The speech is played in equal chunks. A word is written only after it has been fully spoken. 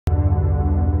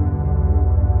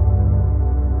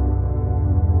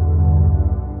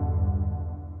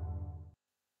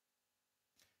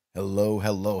Hello,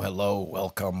 hello, hello.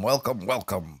 Welcome, welcome,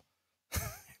 welcome.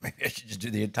 Maybe I should just do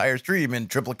the entire stream in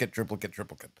triplicate, triplicate,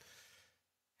 triplicate.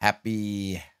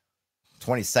 Happy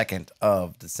 22nd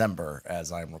of December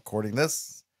as I'm recording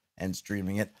this and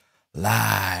streaming it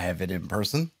live and in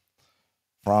person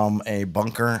from a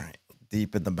bunker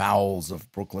deep in the bowels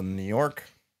of Brooklyn, New York.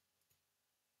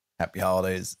 Happy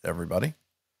holidays, everybody.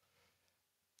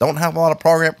 Don't have a lot of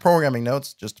programming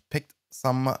notes, just picked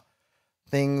some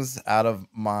things out of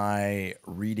my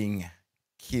reading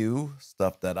queue,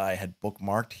 stuff that I had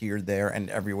bookmarked here, there, and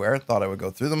everywhere. Thought I would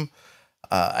go through them.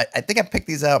 I think I picked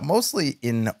these out mostly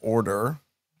in order.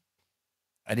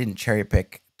 I didn't cherry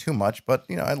pick too much, but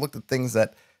I looked at things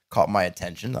that caught my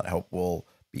attention that I hope will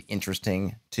be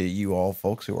interesting to you all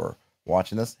folks who are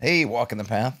watching this. Hey, Walking the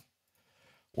Path.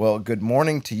 Well, good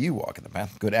morning to you, Walking the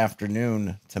Path. Good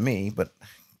afternoon to me, but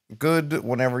good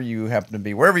whenever you happen to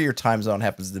be, wherever your time zone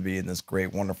happens to be in this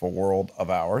great, wonderful world of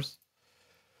ours.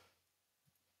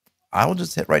 I will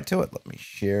just hit right to it. Let me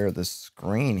share the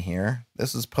screen here.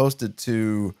 This is posted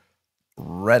to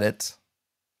Reddit,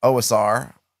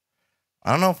 OSR.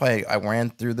 I don't know if I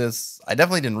ran through this. I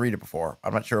definitely didn't read it before.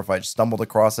 I'm not sure if I stumbled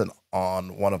across it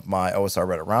on one of my OSR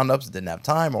Reddit roundups, didn't have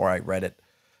time, or I read it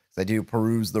because I do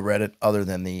peruse the Reddit other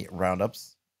than the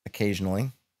roundups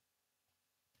occasionally.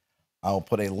 I'll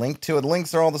put a link to it.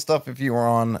 Links are all the stuff if you are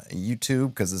on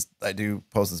YouTube, because I do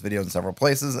post this video in several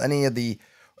places.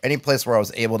 Any place where I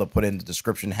was able to put in the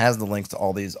description has the links to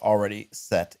all these already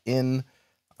set in.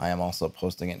 I am also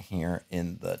posting it here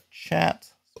in the chat.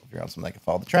 So if you're on something that can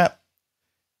follow the chat,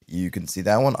 you can see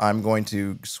that one. I'm going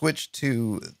to switch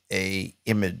to a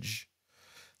image.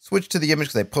 Switch to the image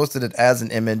because I posted it as an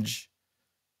image.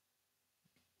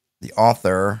 The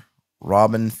author,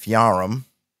 Robin Fiarum,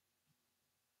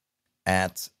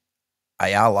 at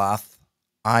Ialath,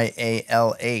 IALATH.com.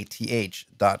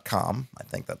 I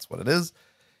think that's what it is.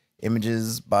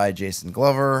 Images by Jason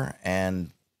Glover and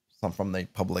some from the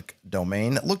public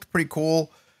domain. It looked pretty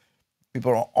cool.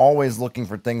 People are always looking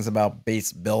for things about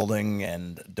base building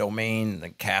and domain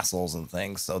and castles and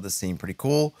things, so this seemed pretty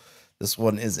cool. This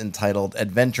one is entitled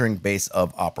Adventuring Base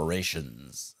of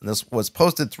Operations. And this was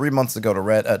posted 3 months ago to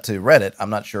Reddit.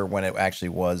 I'm not sure when it actually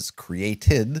was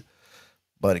created,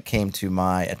 but it came to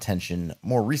my attention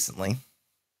more recently.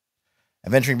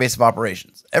 Adventuring Base of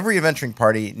Operations. Every adventuring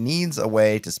party needs a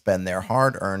way to spend their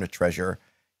hard-earned treasure.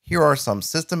 Here are some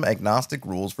system-agnostic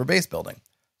rules for base building.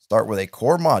 Start with a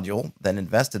core module, then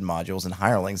invested modules and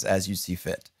hirelings as you see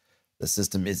fit. The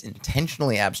system is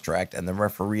intentionally abstract, and the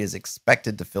referee is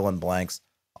expected to fill in blanks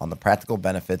on the practical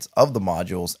benefits of the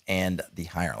modules and the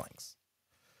hirelings.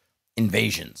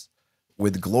 Invasions.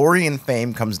 With glory and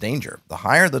fame comes danger. The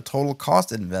higher the total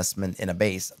cost investment in a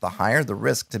base, the higher the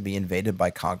risk to be invaded by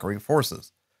conquering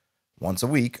forces. Once a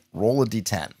week, roll a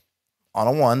d10. On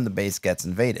a 1, the base gets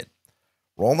invaded.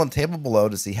 Roll on the table below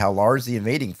to see how large the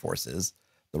invading force is.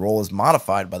 The roll is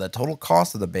modified by the total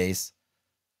cost of the base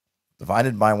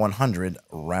divided by 100,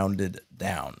 rounded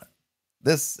down.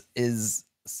 This is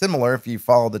similar if you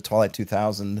follow the Twilight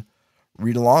 2000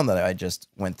 read-along that I just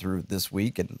went through this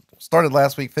week and started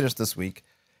last week, finished this week.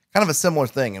 Kind of a similar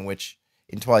thing in which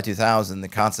in Twilight 2000, the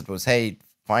concept was, hey,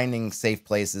 finding safe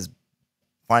places,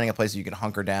 finding a place you can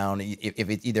hunker down, if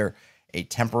it's either a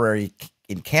temporary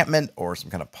encampment or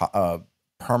some kind of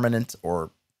permanent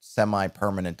or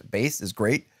semi-permanent base is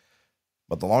great.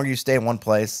 But the longer you stay in one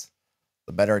place,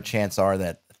 the better a chance are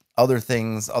that other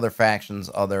things, other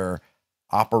factions, other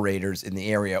operators in the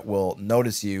area will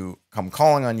notice you, come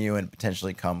calling on you, and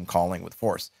potentially come calling with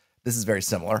force. This is very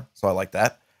similar, so I like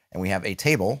that. And we have a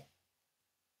table.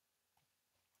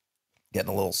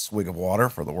 Getting a little swig of water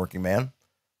for the working man,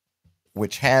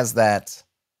 which has that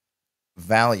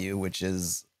value, which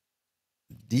is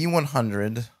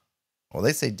D100. Well,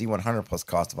 they say D100 plus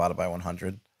cost divided by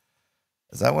 100.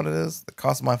 Is that what it is? The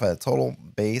cost modified, the total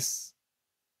base.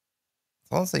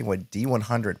 So I'll say what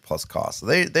D100 plus cost. So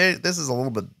this is a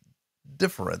little bit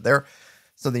different.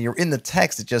 You're in the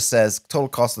text, it just says total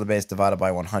cost of the base divided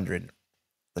by 100.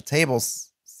 The table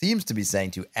seems to be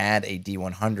saying to add a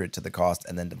D100 to the cost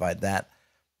and then divide that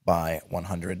by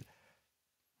 100.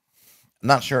 I'm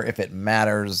not sure if it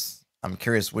matters. I'm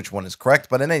curious which one is correct,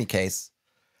 but in any case,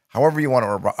 however you want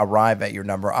to arrive at your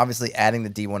number, obviously adding the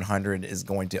D100 is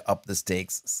going to up the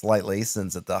stakes slightly,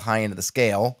 since at the high end of the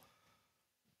scale,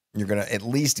 you're going to at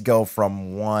least go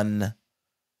from one.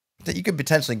 You could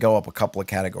potentially go up a couple of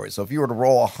categories. So if you were to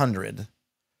roll 100,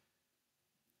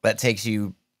 that takes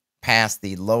you past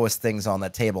the lowest things on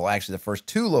that table, actually the first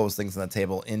 2 lowest things on the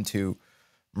table, into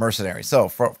mercenary. So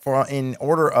for in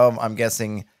order of, I'm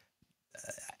guessing,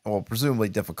 well, presumably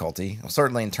difficulty,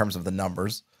 certainly in terms of the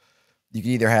numbers, You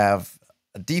can either have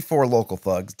a D4 local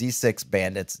thugs, D6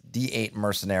 bandits, D8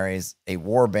 mercenaries, a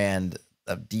war band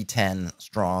of D10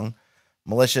 strong,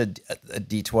 militia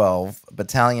D12,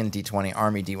 battalion D20,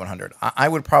 army D100. I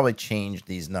would probably change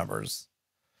these numbers.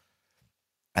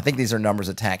 I think these are numbers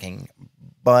attacking,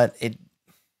 but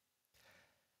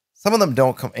some of them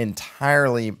don't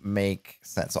entirely make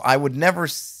sense. So I would never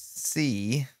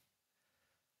see.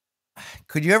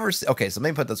 Could you ever see? Okay, so let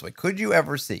me put it this way. Could you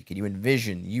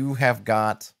envision you have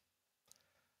got,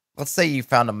 let's say you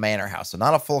found a manor house. So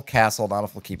not a full castle, not a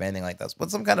full keep, anything like this,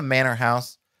 but some kind of manor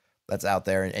house that's out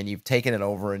there, and you've taken it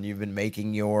over and you've been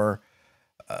making you've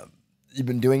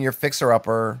been doing your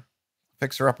fixer-upper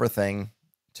thing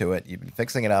to it. You've been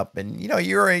fixing it up, and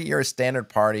you're a standard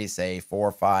party, say 4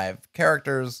 or 5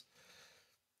 characters,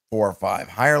 4 or 5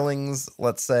 hirelings,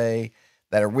 let's say,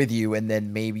 that are with you, and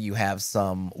then maybe you have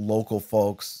some local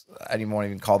folks. I don't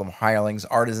even call them hirelings,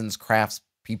 artisans, crafts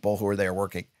people who are there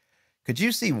working. Could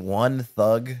you see one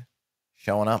thug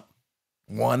showing up?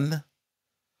 One?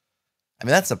 I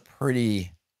mean, that's a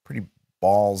pretty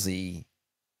ballsy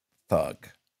thug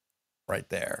right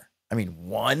there. I mean,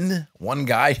 one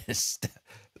guy just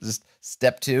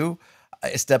steps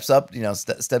up,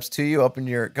 steps to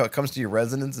you, comes to your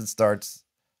residence and starts,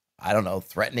 I don't know,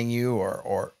 threatening you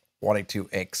or wanting to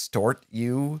extort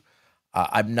you.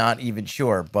 I'm not even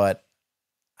sure, but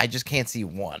I just can't see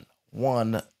one.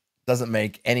 One doesn't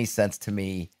make any sense to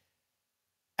me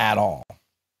at all.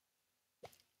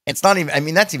 It's not even, I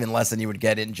mean, that's even less than you would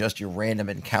get in just your random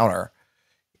encounter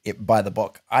by the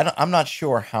book. I'm not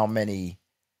sure how many,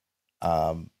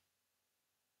 I'm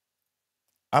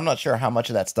not sure how much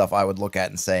of that stuff I would look at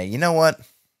and say, you know what?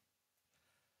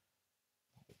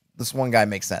 This one guy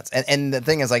makes sense. And the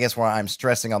thing is, I guess why I'm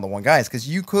stressing on the one guy is because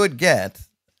you could get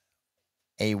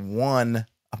a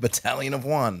battalion of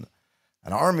 1,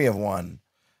 an army of 1.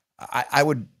 I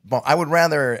would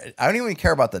rather, I don't even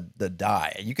care about the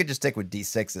die. You could just stick with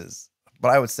D6s, but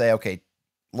I would say, okay,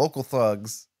 local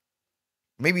thugs,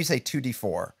 maybe you say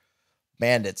 2D4,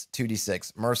 bandits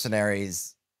 2D6,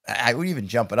 mercenaries, I would even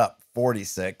jump it up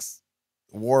 46,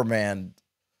 warband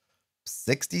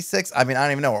 66. I mean, I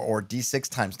don't even know, or D6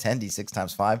 times 10, D6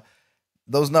 times 5.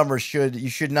 Those numbers you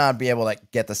should not be able to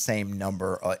get the same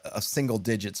number, a single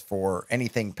digits for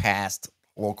anything past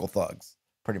local thugs,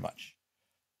 pretty much.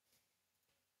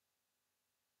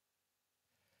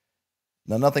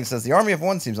 Now, nothing says the army of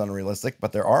 1 seems unrealistic,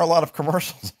 but there are a lot of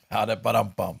commercials about it, but I'm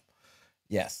bummed.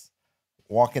 Yes.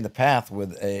 Walking the path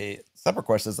with a separate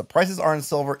question says the prices are in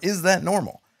silver. Is that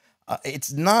normal?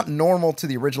 It's not normal to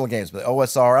the original games, but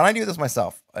OSR, and I do this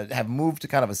myself, I have moved to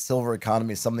kind of a silver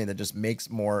economy, something that just makes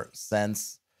more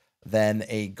sense than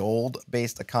a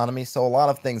gold-based economy. So a lot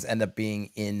of things end up being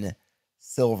in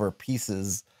silver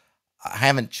pieces. I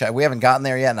haven't checked. We haven't gotten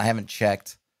there yet, and I haven't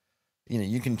checked.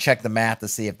 You can check the math to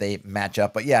see if they match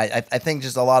up. But yeah, I think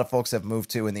just a lot of folks have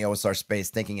moved to in the OSR space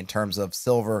thinking in terms of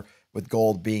silver with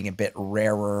gold being a bit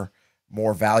rarer,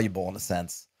 more valuable in a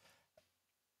sense.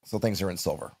 So things are in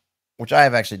silver, which I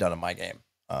have actually done in my game.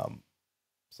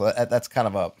 So that's kind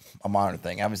of a modern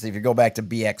thing. Obviously, if you go back to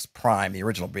BX Prime, the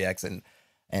original BX,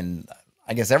 and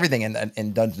I guess everything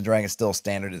in Dungeons & Dragons still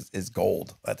standard is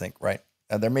gold, I think, right?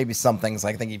 There may be some things,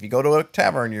 I think if you go to a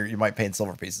tavern, you might pay in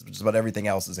silver pieces, which is about everything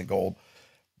else is in gold.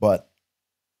 But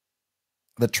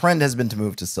the trend has been to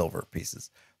move to silver pieces.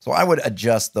 So I would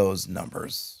adjust those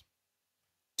numbers.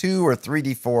 2 or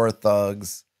 3D4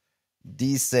 thugs,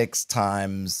 D6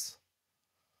 times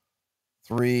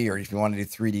 3, or if you want to do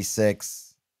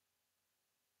 3D6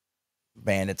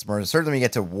 bandits, murder. Certainly, when you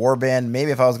get to warband,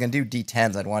 maybe if I was going to do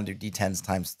D10s, I'd want to do D10s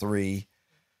times 3.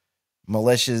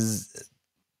 Militias,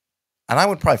 and I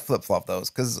would probably flip-flop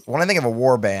those, because when I think of a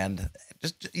warband,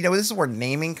 just, this is where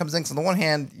naming comes in. So on the one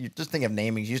hand, you just think of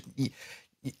naming.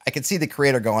 I can see the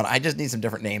creator going, I just need some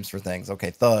different names for things. Okay,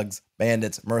 thugs,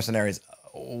 bandits, mercenaries.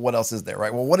 What else is there,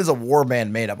 right? Well, what is a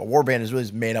warband made up? A warband is really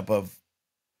made up of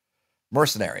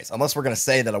mercenaries, unless we're going to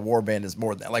say that a warband is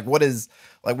more than that.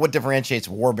 What differentiates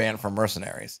warband from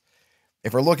mercenaries?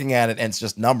 If we're looking at it and it's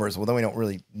just numbers, well, then we don't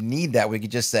really need that. We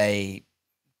could just say,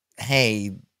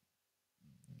 hey,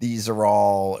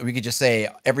 we could just say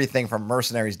everything from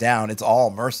mercenaries down, it's all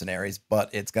mercenaries, but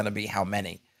it's going to be how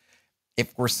many.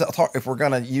 If we're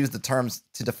going to use the terms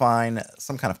to define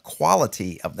some kind of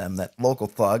quality of them, that local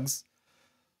thugs,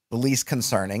 the least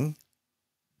concerning,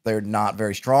 they're not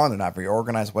very strong, they're not very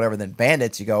organized, whatever. Then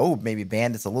bandits, you go, oh, maybe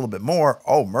bandits a little bit more.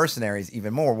 Oh, mercenaries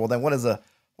even more. Well, then what is a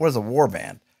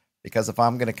warband? Because if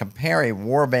I'm going to compare a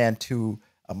warband to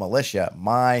a militia,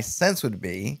 my sense would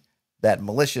be that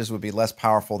militias would be less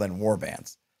powerful than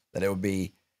warbands. That it would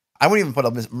be, I wouldn't even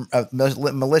put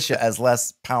a militia as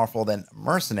less powerful than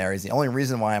mercenaries. The only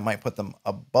reason why I might put them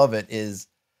above it is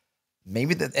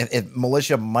maybe that if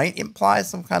militia might imply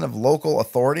some kind of local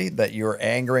authority, that you're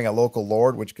angering a local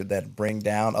lord, which could then bring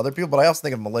down other people. But I also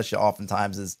think of militia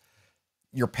oftentimes as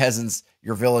your peasants,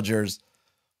 your villagers.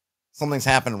 Something's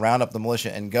happened, round up the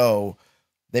militia and go.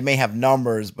 They may have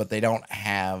numbers, but they don't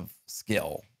have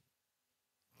skill.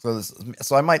 So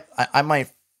I might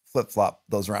flip flop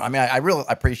those around. I mean, I really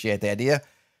appreciate the idea,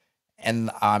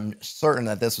 and I'm certain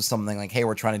that this was something like, hey,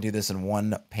 we're trying to do this in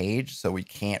one page, so we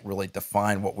can't really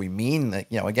define what we mean.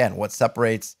 Like, again, what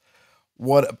separates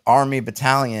what army,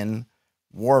 battalion,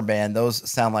 warband? Those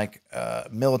sound like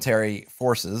military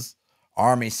forces.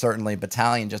 Army, certainly.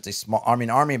 Battalion, just a small. I mean,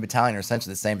 army and battalion are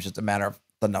essentially the same. It's just a matter of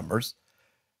the numbers.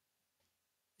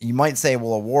 You might say,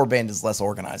 well, a warband is less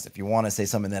organized. If you want to say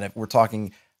something that if we're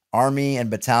talking army and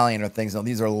battalion or things, no,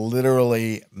 these are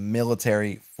literally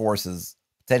military forces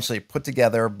potentially put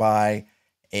together by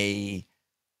a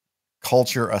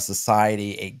culture, a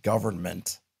society, a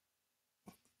government,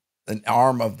 an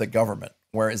arm of the government.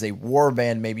 Whereas a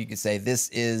warband, maybe you could say this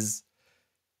is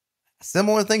a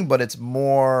similar thing, but it's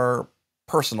more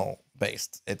personal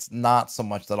based. It's not so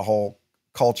much that a whole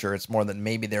culture. It's more that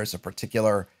maybe there's a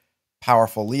particular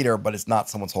powerful leader, but it's not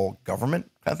someone's whole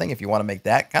government kind of thing. If you want to make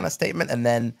that kind of statement, and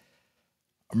then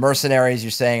mercenaries,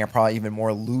 you're saying, are probably even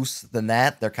more loose than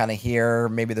that. They're kind of here.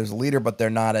 Maybe there's a leader, but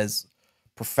they're not as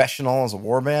professional as a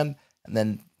warband. And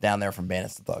then down there from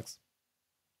bandits to thugs.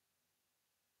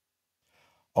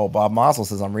 Oh, Bob Mosel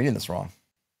says I'm reading this wrong.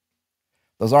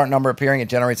 Those aren't number appearing. It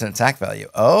generates an attack value.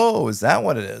 Oh, is that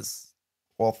what it is?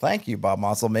 Well, thank you, Bob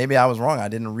Mosel. Maybe I was wrong. I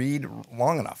didn't read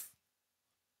long enough.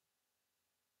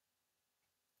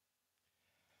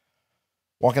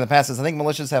 Walking the Path says, I think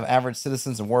militias have average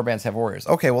citizens and warbands have warriors.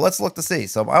 Okay, well, let's look to see.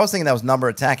 So I was thinking that was number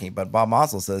attacking, but Bob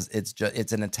Mosel says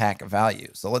it's an attack value.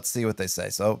 So let's see what they say.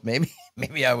 So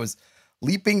maybe I was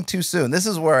leaping too soon. This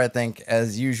is where I think,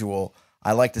 as usual,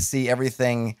 I like to see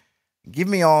everything. Give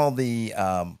me all the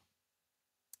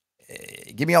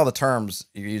terms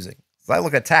you're using. So I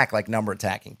look at attack like number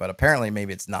attacking, but apparently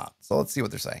maybe it's not. So let's see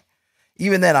what they're saying.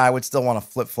 Even then, I would still want to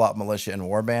flip flop militia and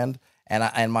warband. And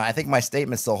I think my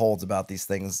statement still holds about these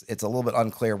things. It's a little bit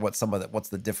unclear what's the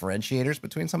differentiators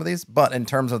between some of these, but in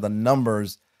terms of the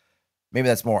numbers, maybe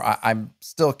that's more. I'm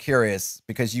still curious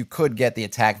because you could get the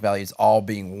attack values all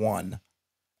being one,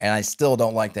 and I still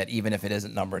don't like that, even if it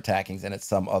isn't number attackings and it's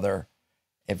some other,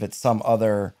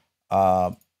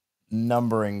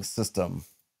 numbering system.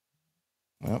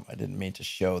 Well, I didn't mean to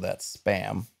show that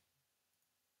spam.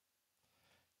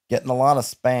 Getting a lot of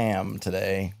spam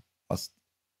today.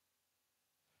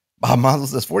 Bob Mazel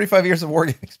says 45 years of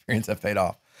wargaming experience have paid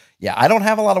off. Yeah, I don't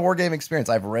have a lot of wargaming experience.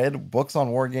 I've read books on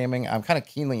wargaming. I'm kind of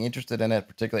keenly interested in it,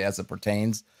 particularly as it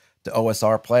pertains to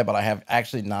OSR play, but I have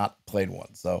actually not played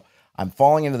one. So I'm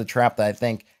falling into the trap that I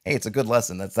think, hey, it's a good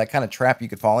lesson. That's that kind of trap you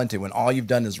could fall into when all you've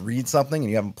done is read something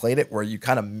and you haven't played it, where you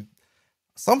kind of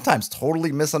sometimes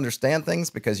totally misunderstand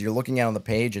things because you're looking at it on the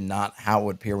page and not how it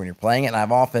would appear when you're playing it. And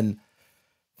I've often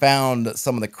found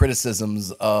some of the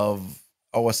criticisms of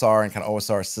OSR and kind of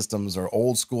OSR systems or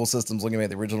old school systems, looking at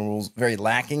the original rules, very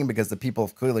lacking because the people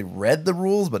have clearly read the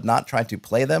rules but not tried to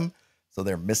play them. So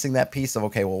they're missing that piece of,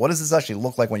 okay, well, what does this actually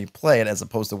look like when you play it, as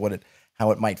opposed to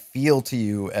how it might feel to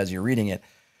you as you're reading it.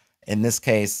 In this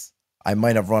case, I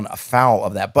might have run afoul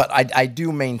of that, but I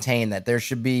do maintain that there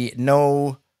should be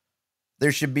no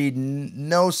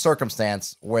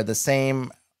circumstance where the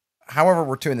same, however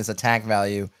we're doing this attack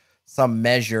value, some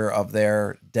measure of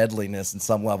their deadliness in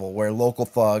some level, where local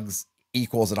thugs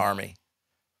equals an army.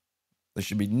 There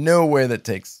should be no way that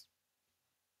takes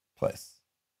place.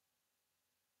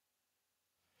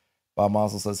 Bob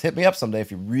Mazel says, hit me up someday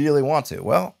if you really want to.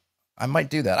 Well, I might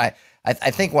do that.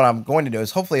 I think what I'm going to do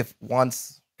is hopefully if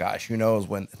once, gosh, who knows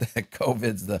when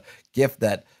COVID's the gift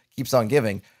that keeps on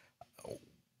giving,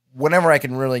 whenever I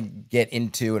can really get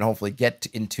into and hopefully get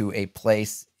into a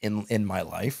place in my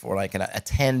life where I can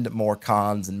attend more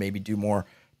cons and maybe do more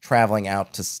traveling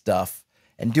out to stuff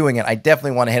and doing it, I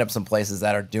definitely want to hit up some places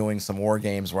that are doing some war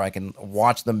games where I can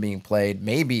watch them being played,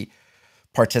 maybe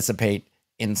participate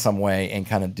in some way and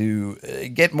kind of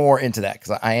get more into that,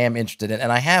 because I am interested in,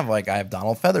 and I have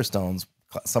Donald Featherstone's,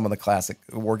 some of the classic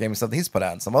wargaming stuff that he's put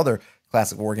out and some other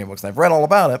classic wargame books, and I've read all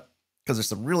about it because there's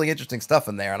some really interesting stuff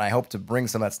in there, and I hope to bring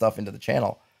some of that stuff into the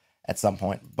channel at some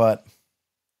point. But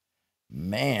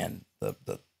man, the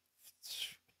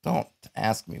don't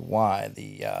ask me why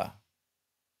the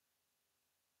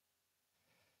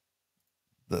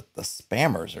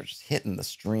spammers are just hitting the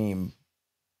stream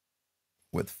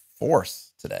with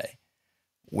force today.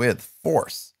 With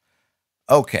force.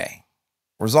 Okay.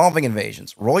 Resolving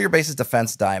invasions. Roll your base's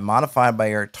defense die modified by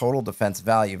your total defense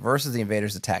value versus the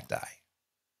invader's attack die.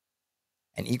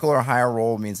 An equal or higher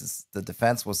roll means the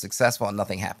defense was successful and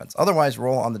nothing happens. Otherwise,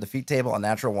 roll on the defeat table. A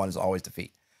natural one is always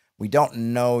defeat. We don't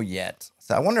know yet.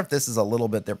 So I wonder if this is a little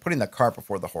bit, they're putting the cart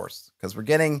before the horse, because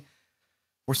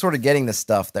we're sort of getting the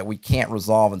stuff that we can't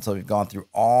resolve until we've gone through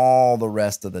all the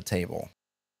rest of the table.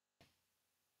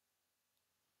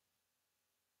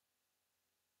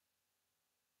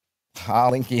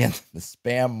 Linkian, the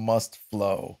spam must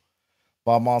flow.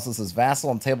 Bob Monson says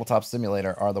Vassal and Tabletop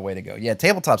Simulator are the way to go. Yeah,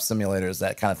 Tabletop Simulator is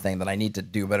that kind of thing that I need to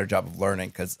do a better job of learning,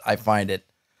 because I find it,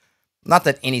 not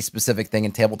that any specific thing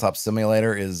in Tabletop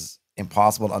Simulator is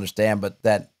impossible to understand, but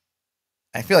that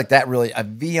I feel like that really, a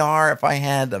VR, if I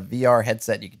had a VR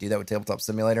headset, you could do that with Tabletop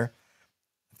Simulator.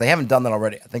 If they haven't done that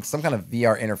already, I think some kind of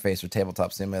VR interface with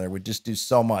Tabletop Simulator would just do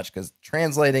so much, because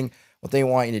translating what they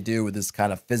want you to do with this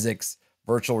kind of physics,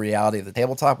 virtual reality of the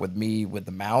tabletop with me with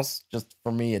the mouse, just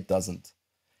for me, it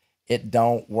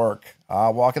don't work.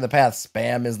 Walking the path,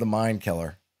 spam is the mind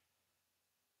killer.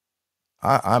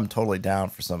 I'm totally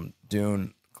down for some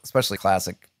Dune, especially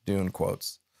classic Dune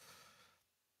quotes.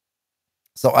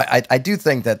 So I do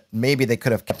think that maybe they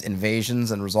could have kept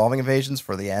invasions and resolving invasions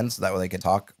for the end, so that way they could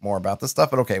talk more about this stuff.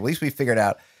 But okay, at least we figured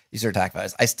out these are attack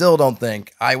values. I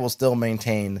will still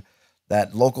maintain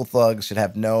that local thugs should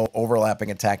have no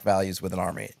overlapping attack values with an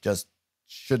army. It just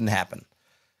shouldn't happen.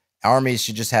 Armies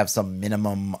should just have some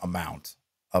minimum amount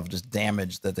of just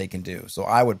damage that they can do. So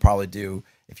I would probably do,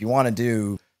 if you want to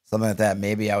do something like that,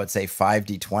 maybe I would say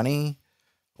 5d20,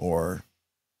 or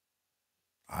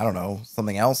I don't know,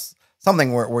 something else.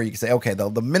 Something where you can say, okay, the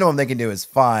minimum they can do is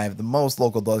 5. The most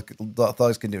local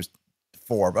thugs can do is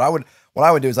 4. But what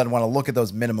I would do is I'd want to look at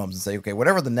those minimums and say, okay,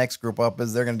 whatever the next group up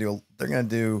is, they're going to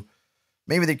do,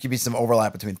 maybe there could be some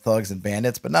overlap between thugs and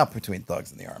bandits, but not between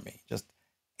thugs and the army. Just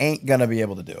ain't going to be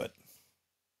able to do it.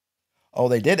 Oh,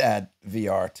 they did add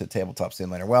VR to Tabletop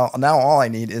Simulator. Well, now all I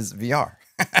need is VR.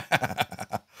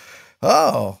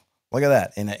 Oh, look at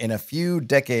that. In a few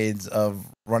decades of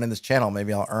running this channel,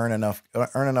 maybe I'll earn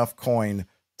enough coin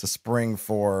to spring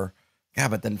for, yeah,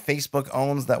 but then Facebook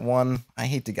owns that one. I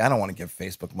don't want to give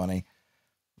Facebook money.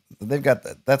 They've got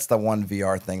that's the one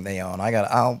VR thing they own.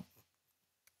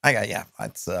 Yeah,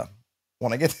 it's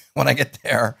when I get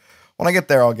there,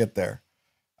 I'll get there.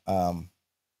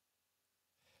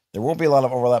 There won't be a lot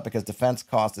of overlap because defense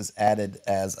cost is added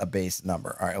as a base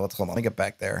number. All right, let's hold on. Let me get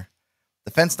back there.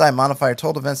 Defense die modifier,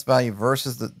 total defense value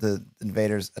versus the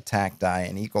invader's attack die.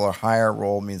 An equal or higher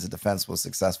roll means the defense was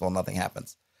successful and nothing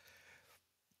happens.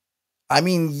 I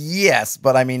mean, yes,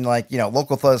 but I mean, like,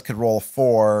 local thugs could roll a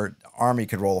 4, army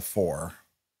could roll a 4.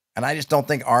 And I just don't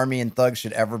think army and thugs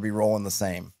should ever be rolling the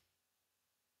same.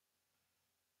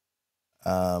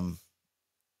 I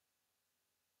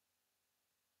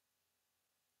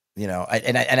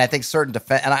think certain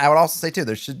defense, and I would also say too,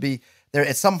 there should be,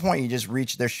 at some point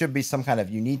there should be some kind of,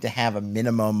 you need to have a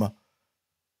minimum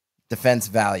defense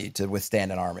value to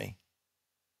withstand an army.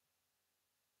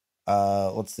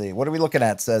 Let's see. What are we looking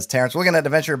at? Says Terrence. We're looking at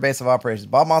Adventure Base of Operations.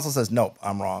 Bob Monsell says, nope,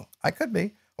 I'm wrong. I could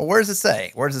be. Well, where does it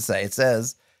say? It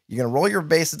says you're going to roll your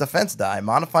base's defense die,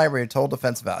 modify by your total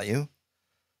defense value.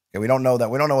 Okay, we don't know that.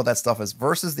 We don't know what that stuff is,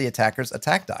 versus the attacker's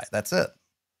attack die. That's it.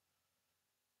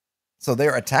 So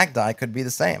their attack die could be the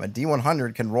same. A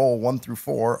D100 can roll 1 through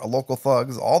 4. A local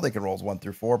thugs, all they can roll is 1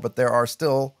 through 4, but there are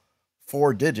still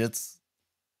 4 digits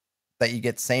that you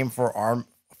get same for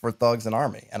thugs and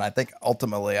army. And I think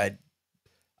ultimately I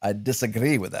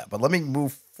disagree with that. But let me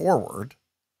move forward.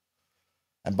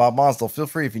 And Bob Monsell, feel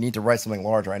free if you need to write something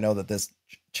larger. I know that this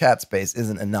chat space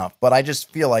isn't enough, but I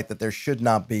just feel like that there should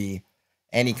not be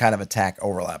any kind of attack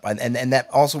overlap. And that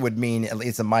also would mean, at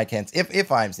least in my case,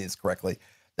 if I'm seeing this correctly,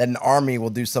 that an army will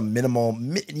do some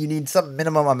you need some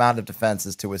minimum amount of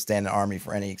defenses to withstand an army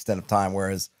for any extent of time.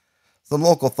 Whereas some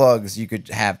local thugs, you could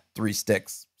have 3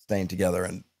 sticks staying together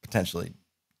and potentially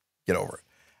get over it.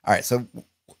 All right. So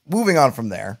moving on from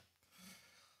there,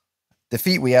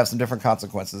 defeat, we have some different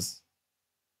consequences.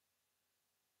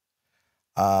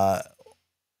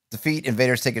 Defeat,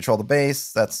 invaders take control of the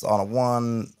base. That's on a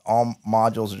 1. All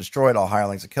modules are destroyed. All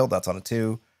hirelings are killed. That's on a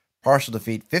 2. Partial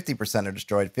defeat, 50% are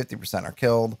destroyed, 50% are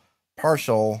killed.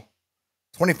 Partial,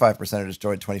 25% are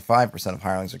destroyed, 25% of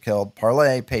hirelings are killed.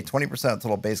 Parlay, pay 20% of the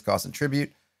total base cost and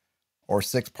tribute. Or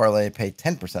 6 parlay, pay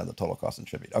 10% of the total cost and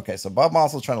tribute. Okay, so Bob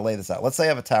Monsell's trying to lay this out. Let's say I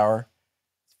have a tower,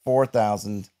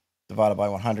 4,000 divided by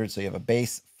 100, so you have a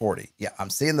base 40. Yeah,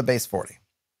 I'm seeing the base 40.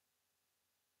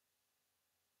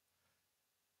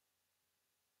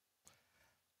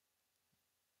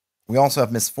 We also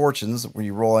have misfortunes where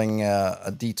you're rolling a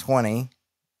d20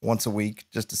 once a week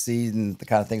just to see, and the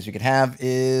kind of things you could have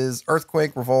is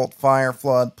earthquake, revolt, fire,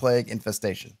 flood, plague,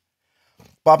 infestation.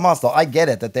 Bob Mostel, I get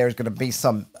it that there's going to be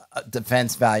some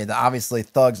defense value. That obviously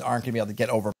thugs aren't going to be able to get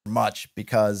over much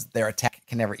because their attack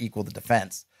can never equal the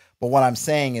defense. But what I'm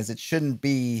saying is it shouldn't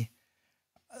be.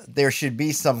 There should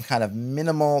be some kind of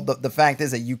minimal. The fact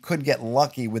is that you could get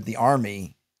lucky with the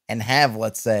army and have,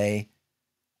 let's say,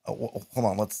 hold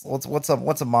on. What's a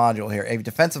module here? A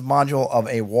defensive module of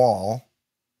a wall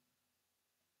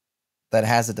that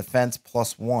has a defense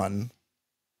 +1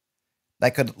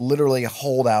 that could literally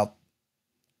hold out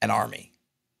an army.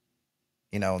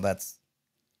 That's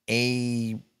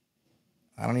I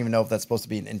don't even know if that's supposed to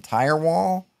be an entire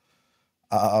wall,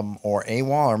 or a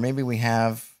wall, or maybe we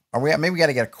have, maybe we got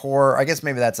to get a core. I guess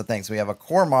maybe that's the thing. So we have a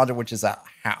core module, which is a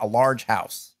large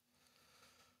house.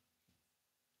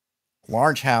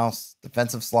 Large house,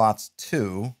 defensive slots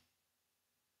 2.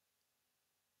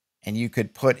 And you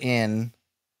could put in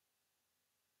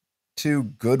 2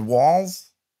 good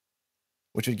walls,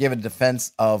 which would give it a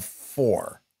defense of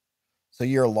 4. So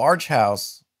your large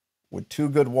house with 2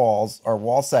 good walls, or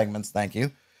wall segments, thank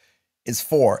you, is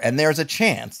 4. And there's a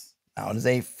chance, now it is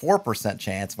a 4%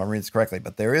 chance, if I'm reading this correctly,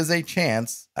 but there is a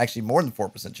chance, actually more than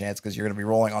 4% chance, because you're going to be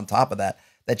rolling on top of that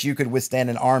you could withstand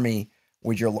an army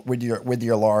with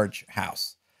your large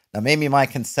house. Now, maybe my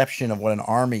conception of what an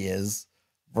army is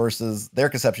versus their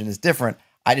conception is different.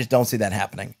 I just don't see that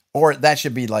happening. Or that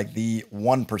should be like the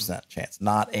 1% chance,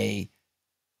 not a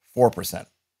 4%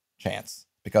 chance.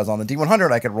 Because on the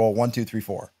D100, I could roll 1, 2, 3,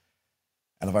 4.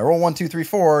 And if I roll 1, 2, 3,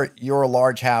 4, your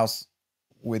large house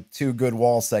with 2 good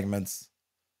wall segments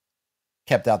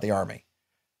kept out the army.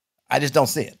 I just don't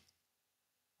see it.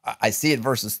 I see it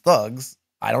versus thugs.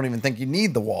 I don't even think you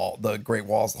need the great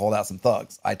walls to hold out some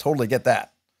thugs. I totally get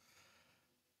that.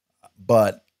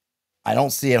 But I don't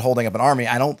see it holding up an army.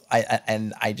 I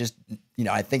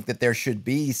think that there should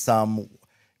be some,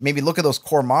 maybe look at those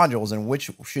core modules and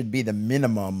which should be the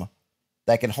minimum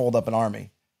that can hold up an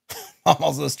army.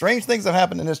 Also, strange things have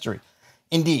happened in history.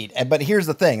 Indeed. But here's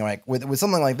the thing, like with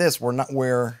something like this, we're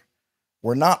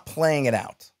not playing it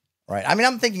out, right? I mean,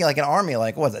 I'm thinking like an army,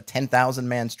 like what is it, 10,000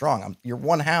 man strong. Your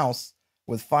one house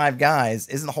with 5 guys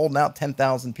isn't holding out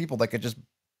 10,000 people that could just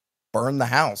burn the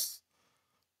house,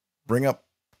 bring up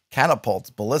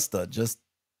catapults, ballista, just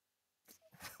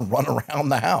run around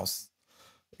the house.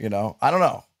 I don't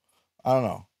know.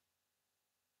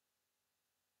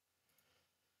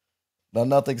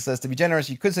 Nothing says to be generous.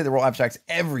 You could say the roll abstracts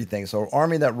everything. So, an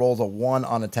army that rolls a 1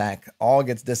 on attack all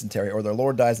gets dysentery, or their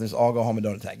lord dies and they all go home and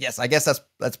don't attack. Yes, I guess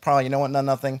that's probably,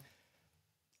 nothing.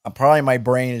 Probably my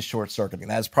brain is short circuiting.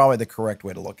 That's probably the correct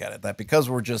way to look at it. That because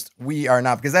we are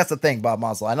not, because that's the thing, Bob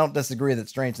Mosel. I don't disagree that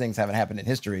strange things haven't happened in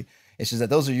history. It's just that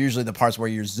those are usually the parts where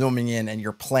you're zooming in and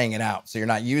you're playing it out. So you're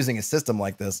not using a system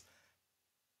like this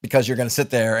because you're going to sit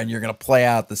there and you're going to play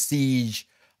out the siege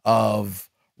of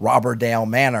Robberdale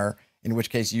Manor, in which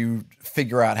case you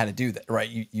figure out how to do that, right?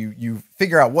 You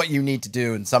figure out what you need to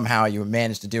do, and somehow you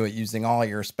manage to do it using all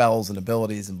your spells and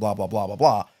abilities and blah, blah, blah, blah,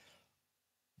 blah.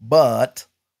 But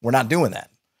we're not doing that.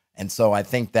 And so I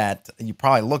think that you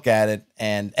probably look at it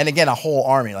and again, a whole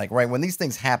army, like, right, when these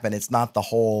things happen, it's not the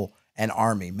whole an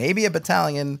army. Maybe a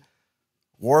battalion,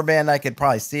 warband, I could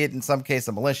probably see it in some case,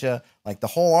 a militia, like the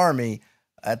whole army.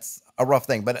 That's a rough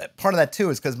thing. But part of that too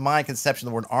is because my conception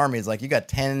of the word army is like you got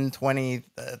 10,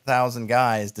 20,000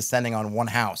 guys descending on one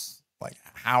house. Like,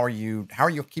 how are you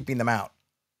keeping them out?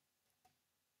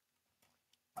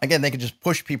 Again, they could just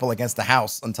push people against the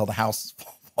house until the house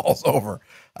falls over.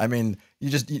 I mean, you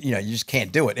just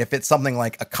can't do it. If it's something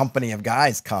like a company of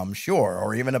guys come, sure,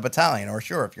 or even a battalion, or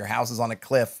sure, if your house is on a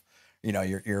cliff,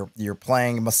 you're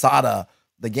playing Masada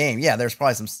the game. Yeah, there's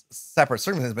probably some separate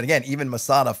circumstances, but again, even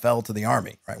Masada fell to the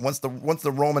army, right? Once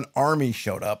the Roman army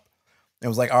showed up, it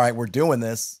was like, all right, we're doing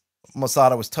this.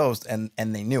 Masada was toast, and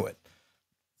they knew it.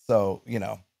 So,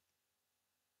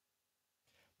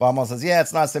 Baumel says, yeah,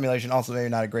 it's not a simulation. Also, maybe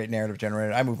not a great narrative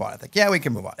generator. I move on. I think, yeah, we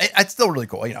can move on. It's still really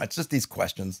cool. It's just these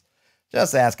questions,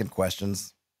 just asking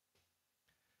questions.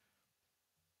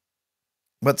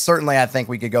 But certainly, I think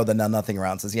we could go the nothing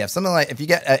round. Says, yeah, something like if you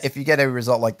get a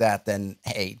result like that, then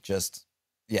hey, just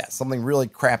something really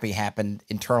crappy happened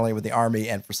internally with the army,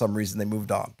 and for some reason they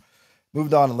moved on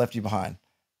and left you behind.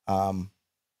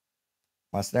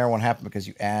 My snare won't happen because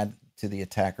you add to the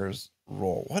attacker's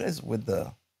roll. What is with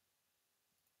the?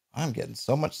 I'm getting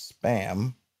so much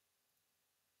spam.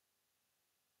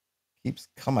 Keeps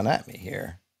coming at me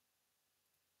here.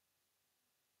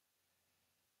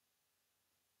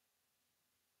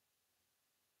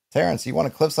 Terrence, you want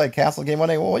a Cliffside Castle game one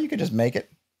day? Well, you could just make it.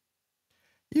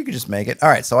 You could just make it. All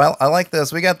right, so I like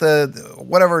this. We got the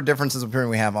whatever differences between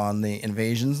we have on the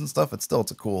invasions and stuff. It's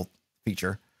a cool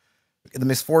feature. The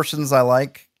misfortunes I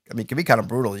like. I mean, it can be kind of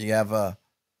brutal. You have a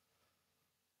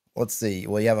let's see.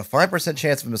 Well, you have a 5%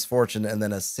 chance of misfortune and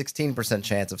then a 16%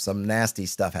 chance of some nasty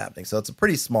stuff happening. So it's a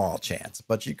pretty small chance,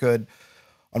 but you could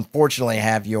unfortunately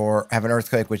have an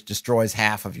earthquake which destroys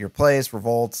half of your place,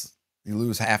 revolts, you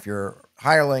lose half your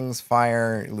hirelings,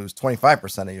 fire, you lose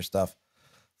 25% of your stuff.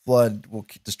 Flood will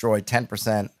destroy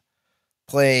 10%.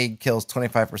 Plague kills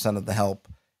 25% of the help.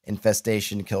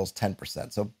 Infestation kills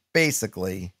 10%. So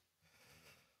basically,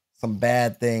 some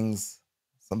bad things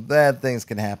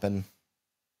can happen.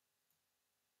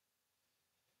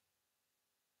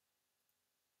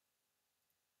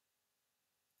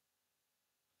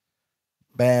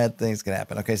 Bad things can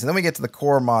happen. Okay, so then we get to the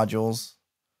core modules.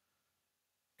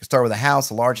 You can start with a house,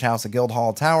 a large house, a guild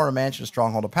hall, a tower, a mansion, a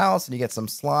stronghold, a palace, and you get some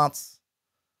slots.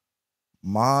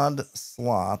 Mod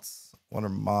slots. What are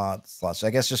mod slots? I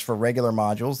guess just for regular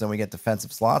modules. Then we get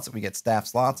defensive slots. We get staff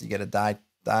slots. You get a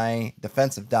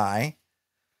defensive die.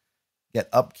 You get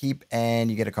upkeep, and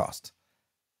you get a cost.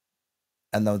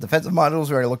 And the defensive modules,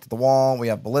 we already looked at the wall. We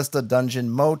have ballista, dungeon,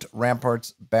 moat,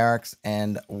 ramparts, barracks,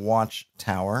 and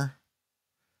watchtower,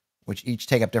 which each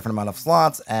take up different amount of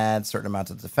slots, add certain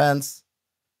amounts of defense,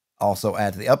 also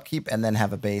add to the upkeep, and then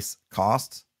have a base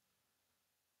cost.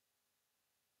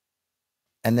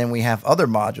 And then we have other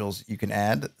modules you can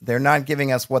add. They're not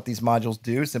giving us what these modules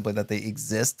do, simply that they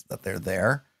exist, that they're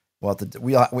there. We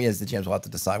as the GMs will have to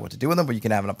decide what to do with them, but you can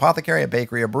have an apothecary, a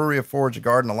bakery, a brewery, a forge, a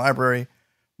garden, a library,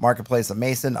 marketplace, a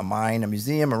mason, a mine, a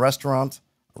museum, a restaurant,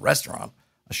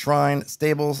 a shrine,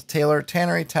 stables, tailor,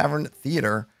 tannery, tavern,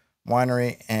 theater,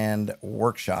 winery, and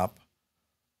workshop.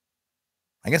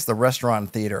 I guess the restaurant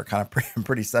and theater are kind of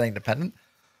pretty setting dependent.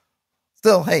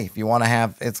 Still, hey, if you want to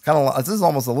have, it's kind of, this is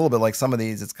almost a little bit like some of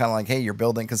these. It's kind of like, hey, you're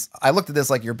building, because I looked at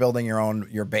this like you're building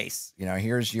your base.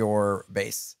 Here's your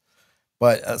base.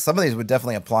 But some of these would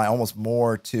definitely apply almost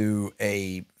more to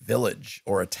a village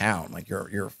or a town. Like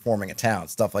you're forming a town.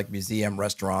 Stuff like museum,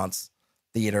 restaurants,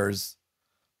 theaters,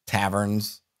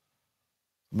 taverns.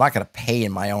 I'm not going to pay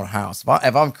in my own house.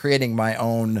 If I'm creating my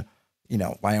own,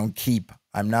 my own keep,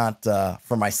 I'm not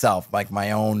for myself, like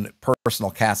my own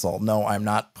personal castle. No, I'm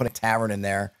not putting a tavern in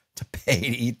there to pay to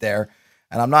eat there.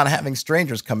 And I'm not having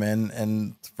strangers come in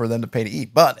and for them to pay to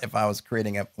eat. But if I was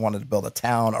wanted to build a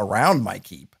town around my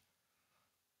keep,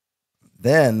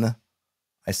 then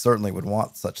I certainly would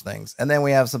want such things. And then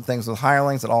we have some things with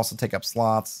hirelings that also take up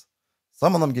slots.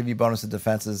 Some of them give you bonus to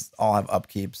defenses. All have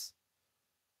upkeeps.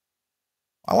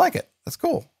 I like it. That's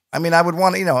cool. I mean, I would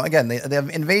want to, again, the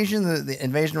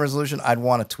invasion resolution, I'd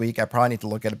want to tweak. I probably need to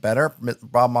look at it better.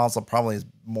 Bob Mosel probably is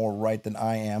more right than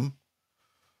I am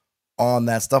on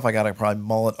that stuff. I got to probably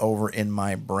mull it over in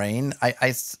my brain.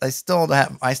 I still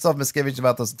have misgivings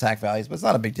about those attack values, but it's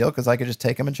not a big deal because I could just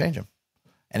take them and change them.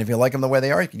 And if you like them the way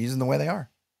they are, you can use them the way they are.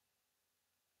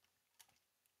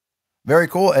 Very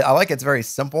cool. I like it. It's very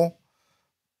simple.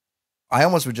 I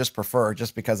almost would just prefer,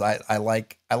 just because I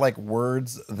like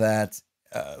words that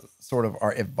sort of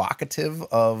are evocative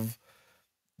of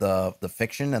the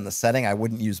fiction and the setting. I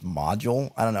wouldn't use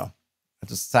module. I don't know. It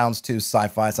just sounds too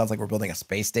sci-fi. It sounds like we're building a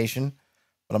space station,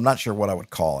 but I'm not sure what I would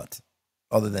call it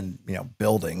other than,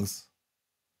 buildings.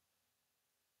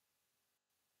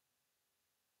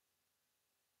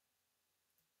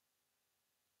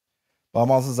 Bob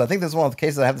also says, I think this is one of the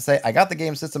cases I have to say, I got the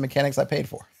game system mechanics I paid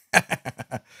for.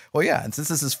 Well, yeah. And since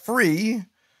this is free,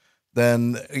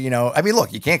 then, I mean,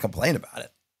 look, you can't complain about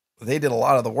it. They did a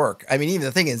lot of the work. I mean, even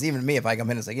the thing is, even me, if I come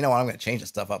in and say, I'm going to change this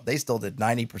stuff up, they still did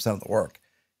 90% of the work.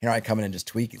 Here I come in and just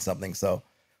tweaking something. So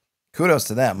kudos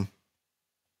to them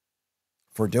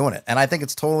for doing it. And I think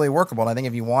it's totally workable. And I think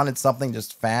if you wanted something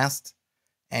just fast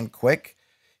and quick,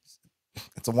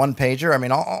 it's a one pager. I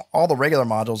mean, all the regular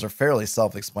modules are fairly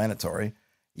self-explanatory.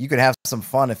 You could have some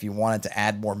fun if you wanted to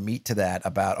add more meat to that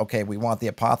about, okay, we want the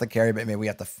apothecary, but maybe we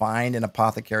have to find an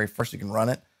apothecary first. You can run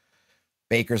it.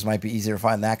 Bakers might be easier to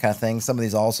find, that kind of thing. Some of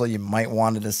these also, you might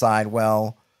want to decide,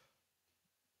 well,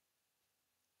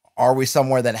 are we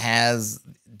somewhere that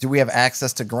do we have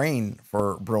access to grain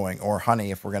for brewing or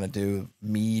honey if we're going to do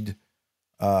mead,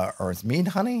 or is mead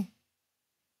honey?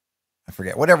 I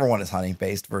forget. Whatever one is honey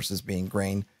based versus being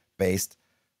grain based.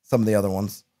 Some of the other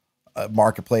ones,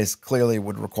 marketplace clearly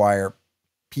would require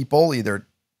people, either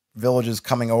villages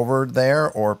coming over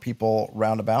there or people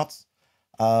roundabouts.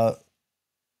 All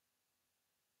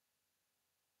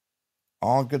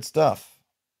good stuff.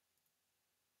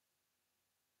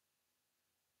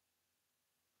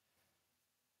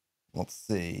 Let's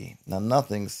see. Now,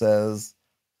 nothing says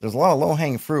There's a lot of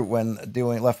low-hanging fruit when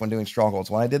doing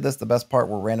strongholds. When I did this, the best part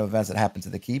were random events that happened to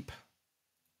the keep.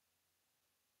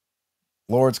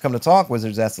 Lords come to talk,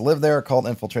 wizards ask to live there, a cult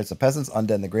infiltrates the peasants,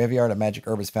 undead in the graveyard, a magic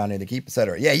herb is found near the keep,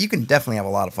 etc. Yeah, you can definitely have a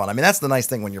lot of fun. I mean, that's the nice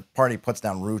thing when your party puts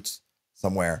down roots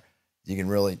somewhere. You can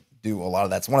really do a lot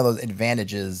of that. It's one of those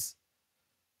advantages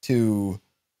to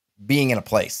being in a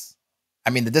place. I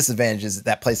mean, the disadvantage is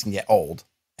that place can get old,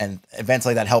 and events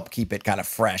like that help keep it kind of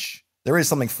fresh. There is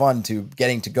something fun to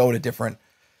getting to go to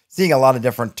seeing a lot of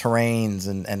different terrains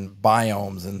and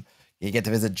biomes, and you get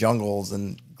to visit jungles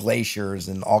and glaciers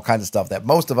and all kinds of stuff that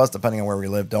most of us, depending on where we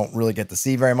live, don't really get to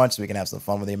see very much, so we can have some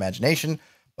fun with the imagination.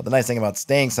 But the nice thing about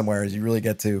staying somewhere is you really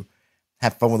get to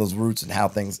have fun with those roots and how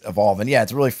things evolve. And yeah,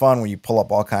 it's really fun when you pull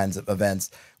up all kinds of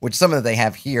events, which some of that they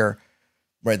have here,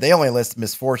 right? They only list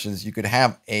misfortunes. You could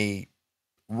have a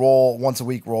once a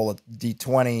week, roll a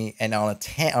D20, and on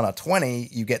a 20,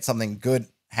 you get something good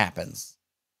happens.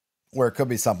 Where it could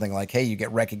be something like, hey, you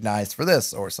get recognized for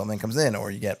this, or something comes in, or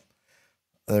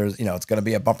it's going to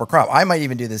be a bumper crop. I might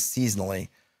even do this seasonally.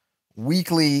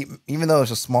 Weekly, even though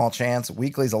there's a small chance,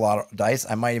 weekly is a lot of dice.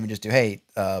 I might even just do, hey,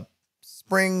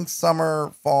 spring,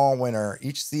 summer, fall, winter,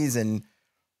 each season,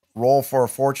 roll for a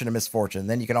fortune and misfortune.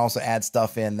 Then you can also add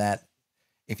stuff in that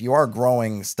if you are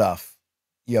growing stuff,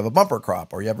 you have a bumper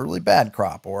crop, or you have a really bad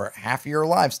crop, or half of your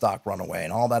livestock run away,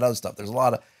 and all that other stuff. There's a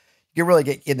lot of, you can really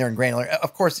get in there and granular.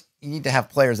 Of course, you need to have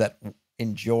players that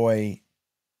enjoy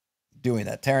doing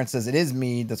that. Terrence says, it is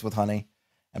mead that's with honey.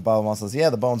 And Bob says,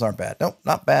 yeah, the bones aren't bad. Nope,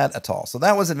 not bad at all. So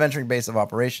that was Adventuring Base of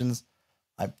Operations.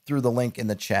 I threw the link in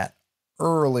the chat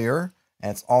earlier,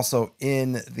 and it's also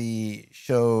in the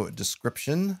show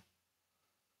description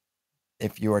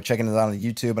if you are checking it out on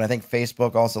YouTube. And I think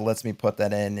Facebook also lets me put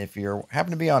that in. If you happen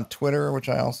to be on Twitter, which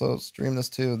I also stream this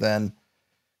to, then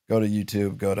go to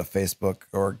YouTube, go to Facebook,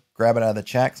 or grab it out of the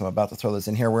chat, because I'm about to throw this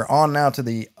in here. We're on now to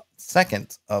the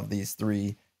second of these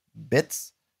 3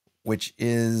 bits, which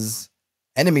is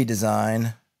enemy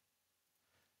design,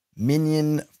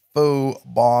 minion, foe,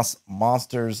 boss,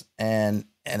 monsters, and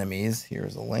enemies.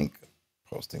 Here's a link,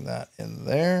 posting that in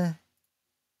there.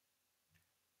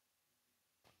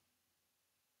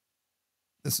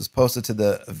 This is posted to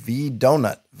the V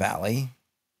Donut Valley.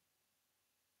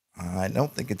 I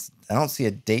don't see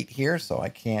a date here, so I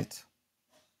can't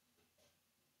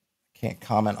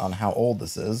comment on how old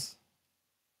this is.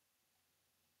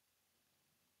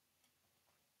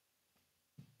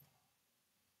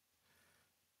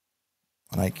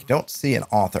 And I don't see an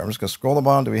author. I'm just going to scroll the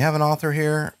bottom. Do we have an author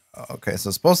here? Okay, so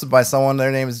it's posted by someone.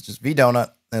 Their name is just V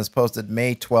Donut, and it's posted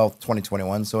May 12th,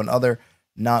 2021. So another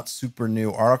not super new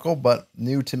article, but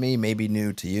new to me, maybe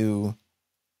new to you.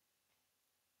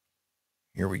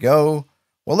 Here we go.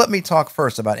 Well, let me talk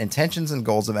first about intentions and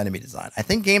goals of enemy design. I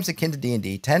think games akin to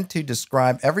D&D tend to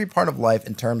describe every part of life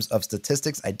in terms of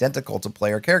statistics identical to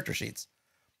player character sheets.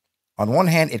 On one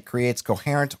hand, it creates a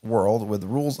coherent world with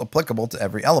rules applicable to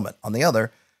every element. On the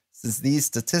other, since these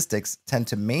statistics tend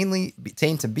to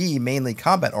be mainly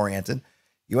combat-oriented,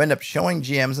 you end up showing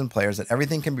GMs and players that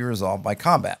everything can be resolved by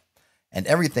combat, and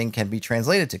everything can be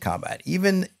translated to combat.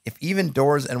 Even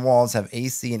doors and walls have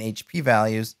AC and HP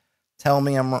values, tell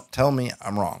me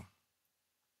I'm wrong.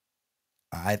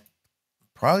 I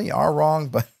probably are wrong,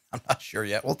 but I'm not sure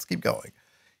yet. Let's keep going.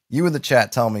 You in the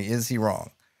chat tell me, is he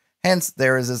wrong? Hence,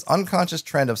 there is this unconscious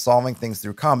trend of solving things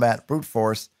through combat, brute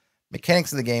force,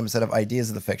 mechanics of the game instead of ideas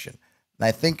of the fiction. And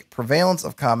I think prevalence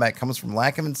of combat comes from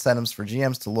lack of incentives for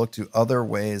GMs to look to other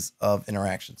ways of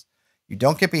interactions. You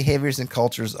don't get behaviors and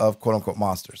cultures of quote-unquote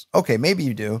monsters. Okay, maybe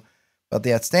you do, but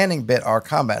the outstanding bit are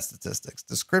combat statistics.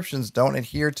 Descriptions don't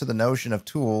adhere to the notion of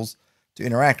tools to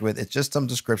interact with. It's just some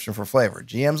description for flavor.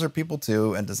 GMs are people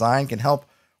too, and design can help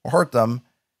or hurt them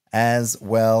as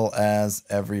well as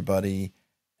everybody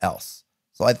else.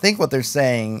 So I think what they're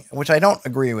saying, which I don't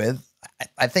agree with,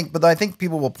 I think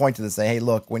people will point to this and say, hey,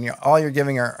 look, when all you're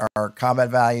giving are combat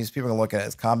values, people are going to look at it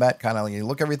as combat. Kind of like you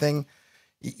look everything,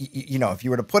 if you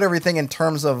were to put everything in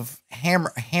terms of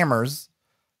hammers,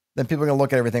 then people are going to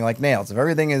look at everything like nails. If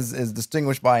everything is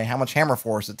distinguished by how much hammer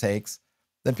force it takes,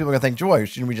 then people are going to think, joy,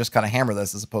 shouldn't we just kind of hammer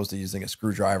this as opposed to using a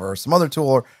screwdriver or some other tool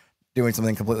or doing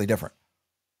something completely different?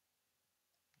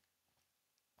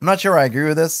 I'm not sure I agree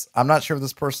with this. I'm not sure if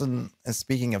this person is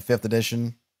speaking of 5th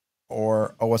edition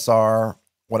or OSR,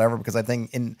 whatever, because I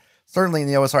think certainly in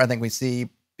the OSR, I think we see,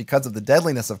 because of the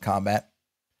deadliness of combat,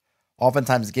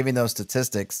 oftentimes giving those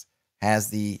statistics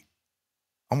has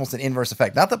almost an inverse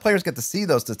effect. Not that players get to see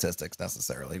those statistics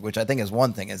necessarily, which I think is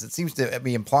one thing, is it seems to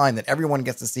be implying that everyone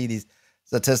gets to see these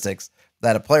statistics,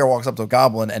 that a player walks up to a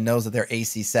goblin and knows that they're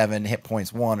AC 7, hit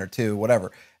points 1 or 2, whatever.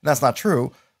 And that's not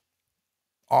true.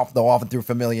 though often through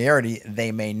familiarity,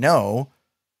 they may know.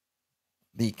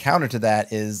 The counter to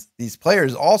that is these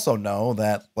players also know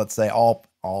that, let's say all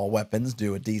weapons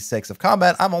do a d6 of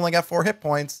combat. I'm only got 4 hit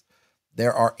points.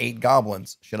 There are 8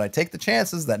 goblins. Should I take the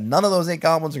chances that none of those 8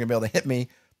 goblins are going to be able to hit me?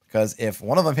 Because if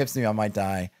one of them hits me, I might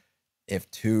die. If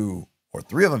 2 or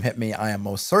 3 of them hit me, I am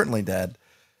most certainly dead.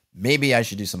 Maybe I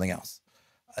should do something else.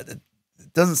 It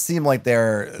doesn't seem like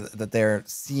they're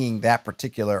seeing that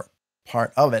particular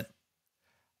part of it.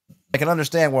 I can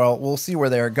understand. Well, we'll see where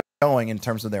they're going in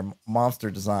terms of their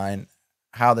monster design.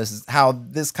 How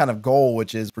this kind of goal,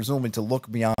 which is presumably to look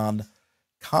beyond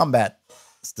combat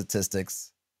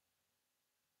statistics,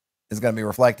 is going to be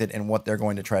reflected in what they're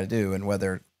going to try to do, and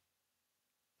whether,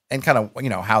 and kind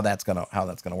of how that's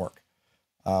gonna work.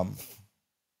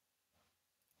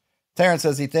 Terrence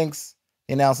says he thinks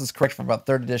the analysis is correct from about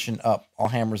 3rd edition up, all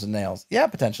hammers and nails. Yeah,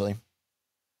 potentially.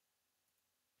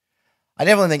 I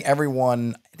definitely think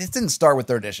everyone. This didn't start with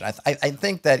 3rd edition. I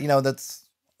think that that's.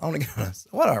 I want to go.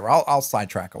 Whatever. I'll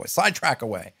sidetrack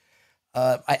away.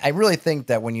 I really think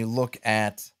that when you look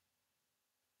at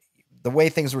the way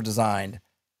things were designed,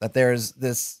 that there's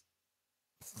this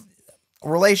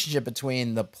relationship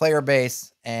between the player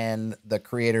base and the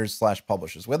creators /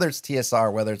 publishers, whether it's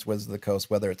TSR, whether it's Wizards of the Coast,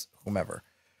 whether it's whomever.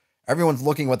 Everyone's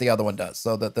looking what the other one does.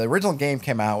 So that the original game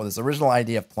came out with this original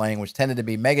idea of playing, which tended to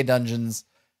be mega dungeons,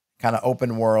 kind of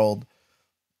open world.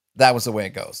 That was the way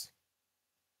it goes.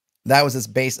 That was this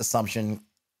base assumption,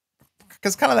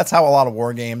 because kind of that's how a lot of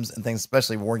war games and things,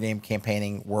 especially war game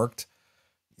campaigning, worked.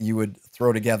 You would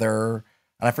throw together,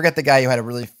 and I forget the guy who had a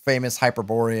really famous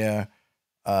Hyperborea,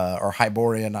 or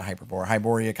Hyboria, not Hyperborea,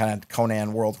 Hyboria kind of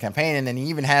Conan world campaign, and he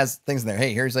even has things in there.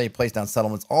 Hey, here's how you place down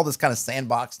settlements, all this kind of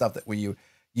sandbox stuff that we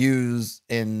use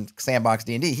in sandbox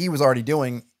D&D. He was already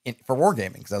doing for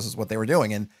wargaming, because this is what they were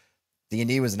doing, and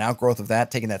D&D was an outgrowth of that,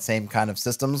 taking that same kind of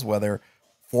systems, whether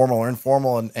formal or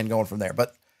informal, and going from there.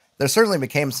 But there certainly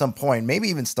became some point, maybe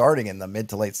even starting in the mid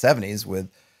to late 70s, with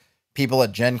people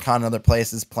at Gen Con and other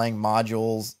places playing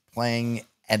modules, playing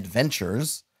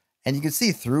adventures. And you can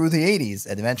see through the 80s,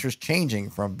 adventures changing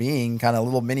from being kind of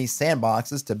little mini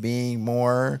sandboxes to being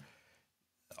more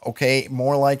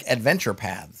like adventure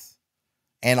paths.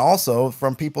 And also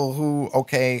from people who,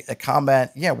 a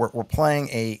combat, we're playing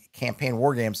a campaign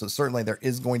war game, so certainly there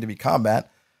is going to be combat.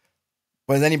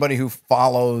 But as anybody who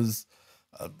follows,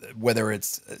 whether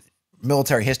it's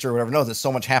military history or whatever, knows that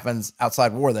so much happens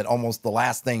outside war that almost the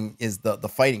last thing is the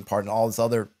fighting part, and all this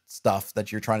other stuff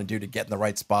that you're trying to do to get in the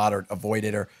right spot or avoid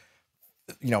it, or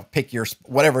pick your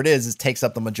whatever it is takes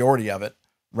up the majority of it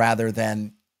rather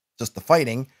than just the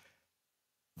fighting.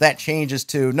 That changes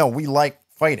to, no, we like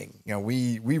fighting.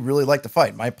 We really like to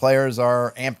fight. My players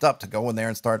are amped up to go in there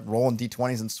and start rolling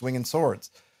D20s and swinging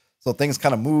swords. So things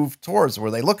kind of move towards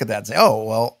where they look at that and say, oh,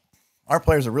 well, our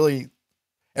players are really,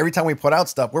 every time we put out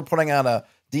stuff, we're putting out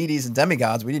deities and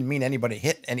demigods. We didn't mean anybody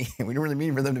hit any, we didn't really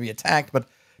mean for them to be attacked, but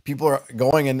people are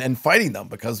going and fighting them,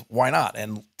 because why not?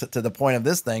 And to the point of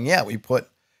this thing,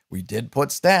 we did put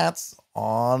stats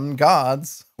on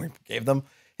gods. We gave them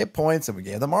hit points, and we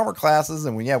gave them armor classes,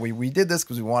 and we did this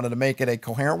because we wanted to make it a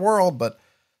coherent world. But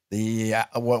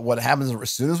what happens as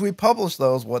soon as we publish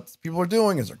those, what people are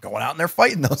doing is they're going out and they're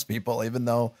fighting those people, even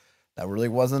though that really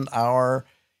wasn't our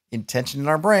intention in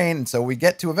our brain. And so we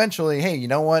get to eventually, hey, you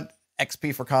know what?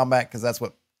 XP for combat, because that's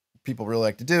what people really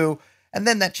like to do. And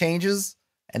then that changes,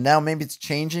 and now maybe it's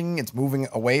changing. It's moving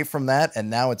away from that, and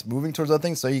now it's moving towards other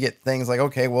things. So you get things like,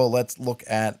 okay, well, let's look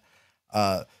at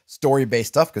story-based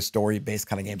stuff, because story-based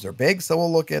kind of games are big. So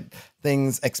we'll look at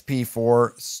things XP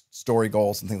for story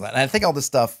goals and things like that. And I think all this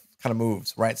stuff kind of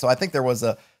moves, right? So I think there was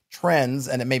a trends,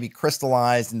 and it maybe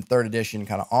crystallized in 3rd edition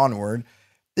kind of onward.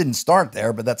 Didn't start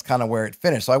there, but that's kind of where it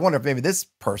finished. So I wonder if maybe this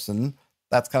person,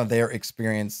 that's kind of their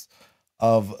experience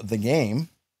of the game,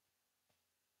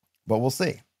 but we'll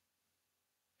see.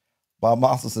 Bob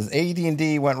also says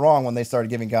AD&D went wrong when they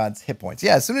started giving gods hit points.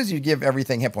 Yeah, as soon as you give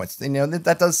everything hit points,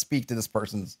 that does speak to this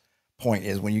person's point,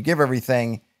 is when you give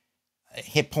everything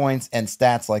hit points and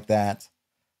stats like that,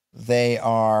 they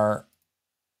are,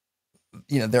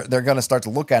 they're going to start to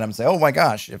look at him and say, oh my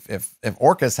gosh, if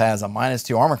Orcus has a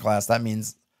 -2 armor class, that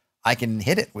means I can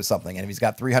hit it with something. And if he's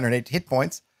got 308 hit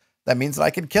points, that means that I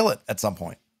can kill it at some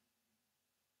point.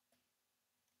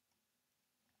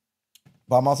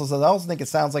 Bob also says, I also think it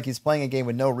sounds like he's playing a game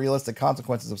with no realistic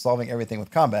consequences of solving everything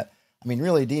with combat. I mean,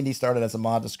 really, D&D started as a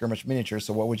mod to skirmish miniatures,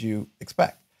 so what would you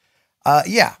expect?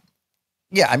 Yeah.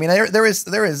 I mean, there is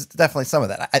definitely some of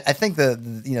that. I think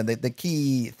the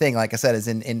key thing, like I said, is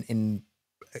in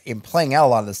playing out a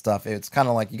lot of this stuff. It's kind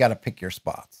of like you got to pick your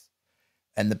spots,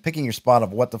 and the picking your spot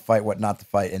of what to fight, what not to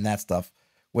fight, and that stuff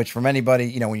which from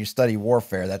anybody, when you study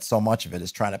warfare, that's so much of it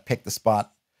is trying to pick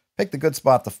the good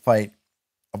spot to fight,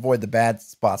 avoid the bad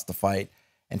spots to fight,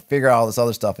 and figure out all this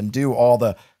other stuff and do all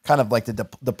the kind of like the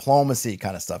diplomacy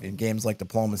kind of stuff in games like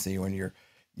Diplomacy when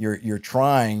you're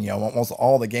trying, almost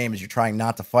all the game is you're trying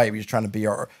not to fight, but you're trying to be,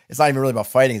 or it's not even really about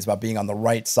fighting, it's about being on the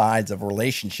right sides of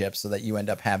relationships so that you end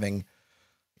up having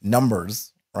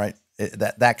numbers, right?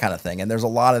 That kind of thing. And there's a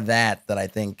lot of that I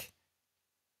think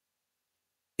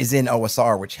is in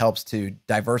OSR, which helps to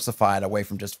diversify it away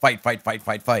from just fight.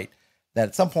 That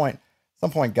at some point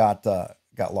got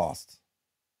lost.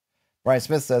 Brian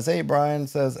Smith says, hey, Brian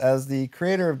says, as the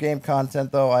creator of game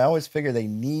content, though, I always figure they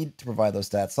need to provide those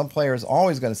stats. Some players are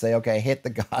always going to say, okay, hit the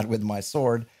god with my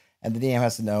sword, and the DM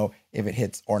has to know if it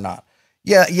hits or not.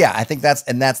 Yeah, I think that's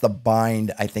the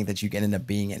bind I think that you can end up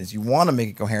being in, is you want to make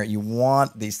it coherent. You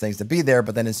want these things to be there,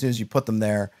 but then as soon as you put them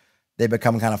there, they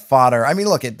become kind of fodder. I mean,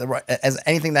 look, as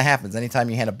anything that happens, anytime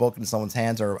you hand a book into someone's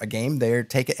hands or a game, they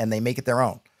take it and they make it their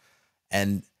own.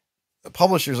 And the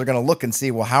publishers are going to look and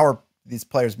see, well, how are these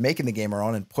players making the game their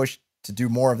own, and push to do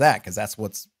more of that, because that's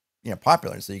what's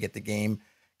popular. So you get the game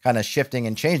kind of shifting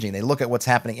and changing. They look at what's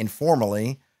happening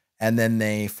informally and then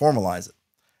they formalize it.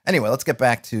 Anyway, let's get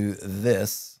back to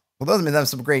this. Well, those have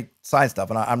some great side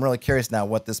stuff, and I'm really curious now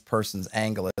what this person's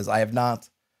angle is. I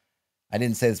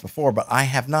didn't say this before, but I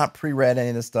have not pre-read any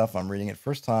of this stuff. I'm reading it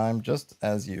first time, just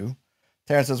as you.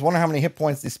 Terrence says, wonder how many hit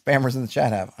points these spammers in the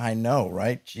chat have. I know,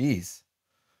 right? Jeez.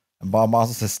 And Bob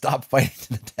Mossel says, stop fighting to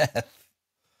the death.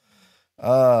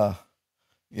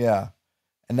 Yeah.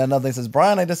 And then another thing says,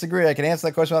 Brian, I disagree. I can answer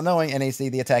that question without knowing. NAC,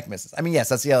 the attack misses. I mean, yes,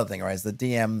 that's the other thing, right? Is the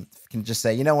DM can just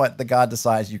say, you know what? The god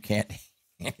decides you can't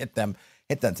hit them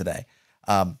today.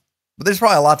 But there's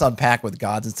probably a lot to unpack with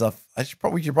gods and stuff.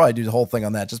 We should probably do the whole thing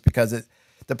on that, just because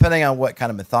depending on what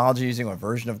kind of mythology you're using, what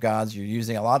version of gods you're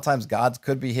using, a lot of times gods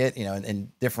could be hit,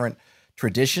 in different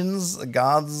traditions.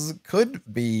 Gods could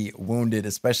be wounded,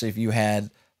 especially if you had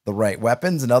the right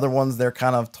weapons, and other ones, they're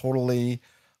kind of totally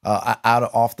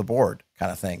off the board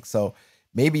kind of thing. So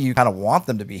maybe you kind of want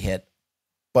them to be hit,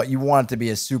 but you want it to be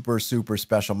a super, super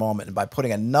special moment. And by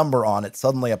putting a number on it,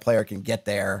 suddenly a player can get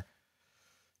there,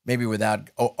 maybe without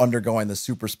undergoing the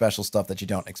super special stuff that you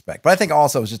don't expect. But I think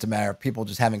also it's just a matter of people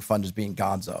just having fun, just being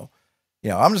gonzo.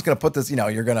 I'm just going to put this,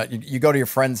 you go to your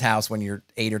friend's house when you're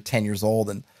 8 or 10 years old,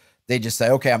 and they just say,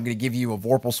 okay, I'm going to give you a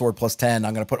Vorpal sword plus 10.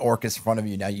 I'm going to put Orcus in front of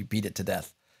you. Now you beat it to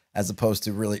death, as opposed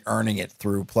to really earning it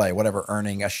through play, whatever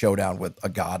earning a showdown with a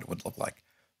god would look like.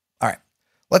 All right,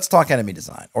 let's talk enemy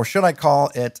design, or should I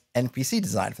call it NPC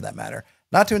design for that matter?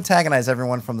 Not to antagonize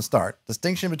everyone from the start.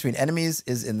 Distinction between enemies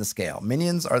is in the scale.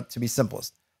 Minions are to be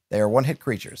simplest. They are one-hit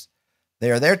creatures.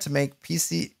 They are there to make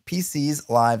PC's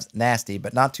lives nasty,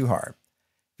 but not too hard.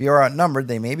 If you are outnumbered,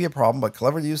 they may be a problem, but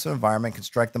clever use of environment can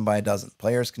strike them by a dozen.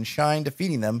 Players can shine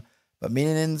defeating them, but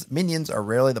minions are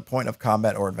rarely the point of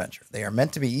combat or adventure. They are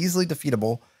meant to be easily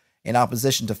defeatable in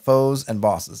opposition to foes and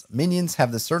bosses. Minions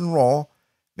have this certain role,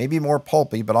 maybe more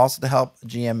pulpy, but also to help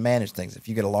GM manage things. If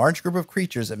you get a large group of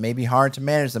creatures, it may be hard to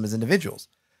manage them as individuals.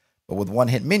 But with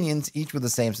one-hit minions, each with the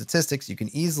same statistics, you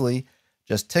can easily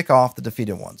just tick off the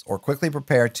defeated ones, or quickly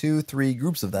prepare 2-3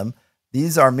 groups of them.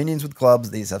 These are minions with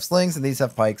clubs, these have slings, and these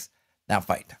have pikes. Now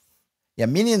fight. Yeah,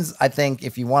 minions, I think,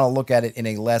 if you want to look at it in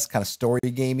a less kind of story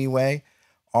gamey way,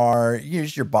 are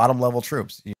usually your bottom level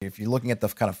troops. If you're looking at the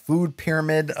kind of food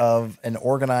pyramid of an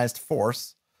organized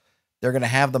force, they're going to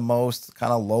have the most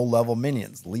kind of low level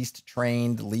minions, least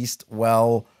trained, least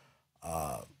well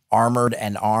armored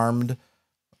and armed.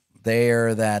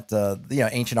 They're that,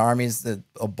 ancient armies,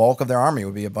 a bulk of their army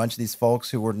would be a bunch of these folks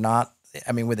who were not,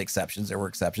 I mean, with exceptions, there were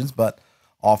exceptions, but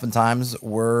oftentimes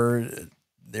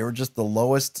they were just the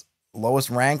lowest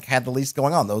rank, had the least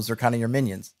going on. Those are kind of your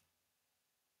minions.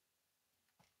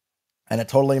 And it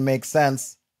totally makes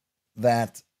sense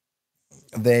that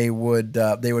they would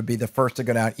be the first to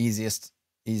go down, easiest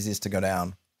to go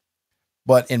down.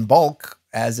 But in bulk,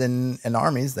 as in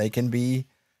armies, they can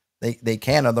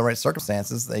under the right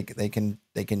circumstances, they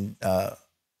can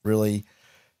really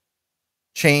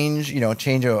change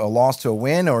a loss to a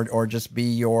win, or just be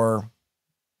your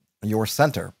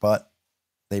center, but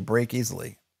they break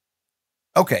easily.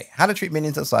 Okay, how to treat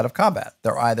minions outside of combat.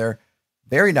 They're either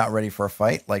very not ready for a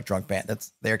fight, like drunk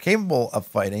bandits. They are capable of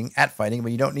fighting,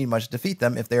 but you don't need much to defeat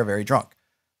them if they are very drunk.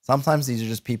 Sometimes these are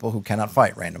just people who cannot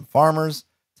fight. Random farmers,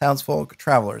 townsfolk,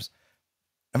 travelers.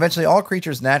 Eventually, all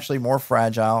creatures naturally more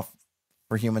fragile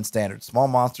for human standards. Small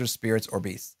monsters, spirits, or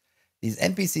beasts. These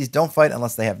NPCs don't fight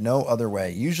unless they have no other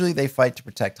way. Usually they fight to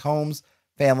protect homes,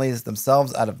 families,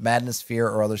 themselves out of madness, fear,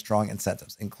 or other strong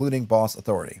incentives, including boss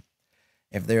authority.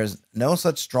 If there's no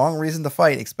such strong reason to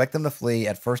fight, expect them to flee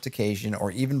at first occasion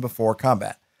or even before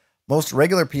combat. Most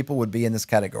regular people would be in this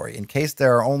category. In case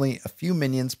there are only a few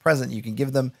minions present, you can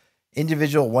give them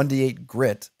individual 1d8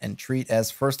 grit and treat as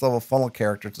first level funnel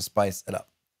character to spice it up.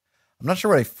 I'm not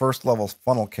sure what a first level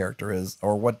funnel character is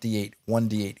or what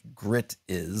 1d8 grit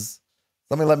is.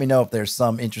 Let me know if there's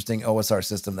some interesting OSR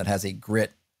system that has a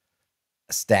grit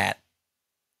stat.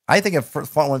 I think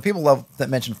of when people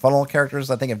mention funnel characters,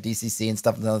 I think of DCC and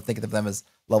stuff, and I think of them as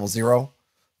level 0.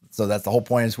 So that's the whole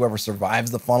point, is whoever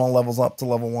survives the funnel levels up to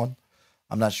level 1.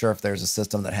 I'm not sure if there's a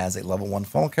system that has a level 1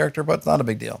 funnel character, but it's not a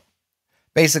big deal.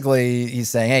 Basically, he's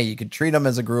saying, hey, you could treat them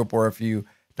as a group, or if you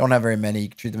don't have very many, you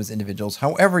can treat them as individuals,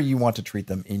 however you want to treat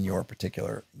them in your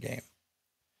particular game.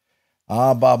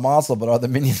 Bob Mossel, but are the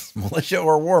minions militia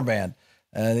or warband?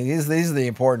 These are the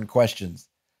important questions.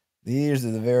 These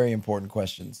are the very important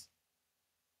questions.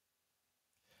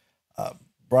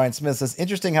 Brian Smith says,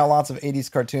 interesting how lots of 80s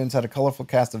cartoons had a colorful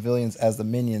cast of villains as the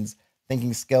minions,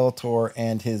 thinking Skeletor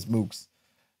and his mooks.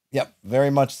 Yep, very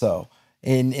much so.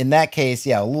 In that case,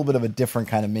 yeah, a little bit of a different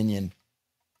kind of minion.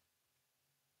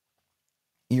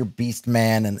 Your Beast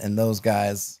Man and those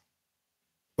guys.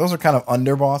 Those are kind of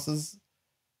underbosses.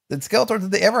 Did Skeletor,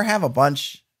 did they ever have a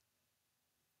bunch?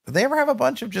 Did they ever have a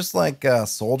bunch of just like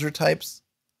soldier types?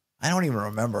 I don't even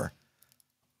remember.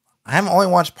 I haven't only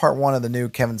watched part 1 of the new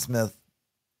Kevin Smith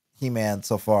He-Man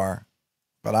so far,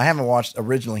 but I haven't watched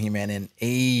original He-Man in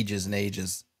ages and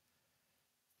ages.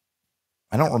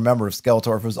 I don't remember if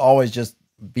Skeletor, if it was always just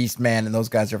Beast Man and those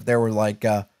guys, or if there were like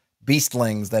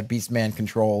beastlings that Beast Man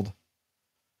controlled.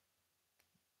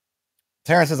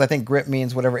 Terrence says, I think grit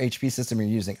means whatever HP system you're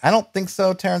using. I don't think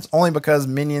so, Terrence, only because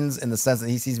minions, in the sense that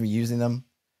he seems to be using them,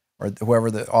 or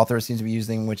whoever the author seems to be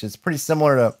using, which is pretty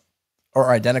similar to, or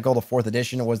identical to 4th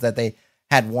edition, was that they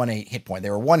had 1 hit point.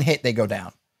 They were 1 hit, they go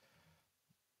down.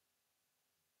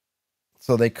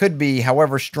 So they could be,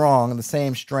 however strong, the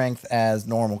same strength as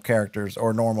normal characters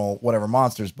or normal whatever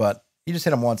monsters, but you just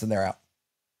hit them once and they're out.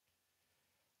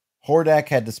 Hordak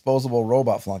had disposable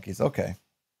robot flunkies. Okay.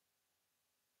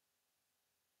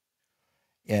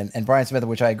 And Brian Smith,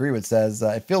 which I agree with, says,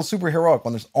 it feels super heroic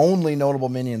when there's only notable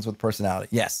minions with personality.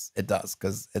 Yes, it does,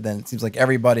 because then it seems like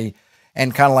everybody,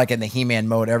 and kind of like in the He-Man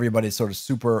mode, everybody's sort of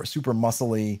super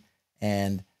muscly.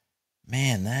 And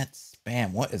man, that's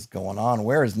spam. What is going on?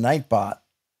 Where is Nightbot?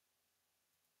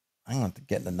 I'm going to have to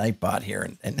get in the Nightbot here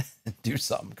and do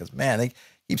something, because man, they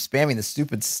keep spamming the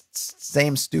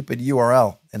same stupid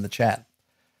URL in the chat.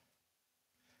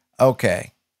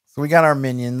 Okay, so we got our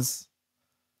minions.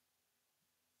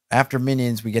 After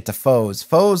minions, we get to foes.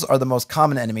 Foes are the most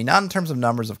common enemy, not in terms of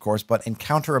numbers, of course, but in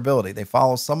counterability. They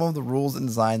follow some of the rules and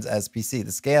designs as PC.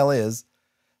 The scale is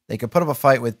they could put up a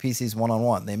fight with PCs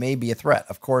one-on-one. They may be a threat.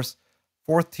 Of course,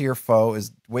 4th tier foe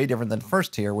is way different than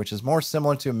 1st tier, which is more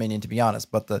similar to a minion, to be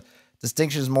honest. But the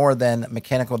distinction is more than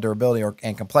mechanical durability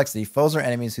and complexity. Foes are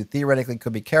enemies who theoretically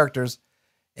could be characters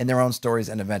in their own stories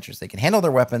and adventures. They can handle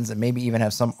their weapons and maybe even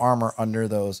have some armor under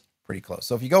those pretty close.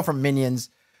 So if you go from minions,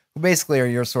 who basically are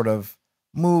your sort of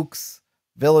mooks,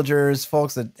 villagers,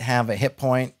 folks that have a hit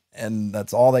point, and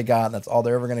that's all they got, and that's all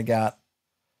they're ever going to get.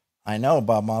 I know,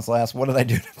 Bob Monsell asked, what did I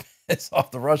do to piss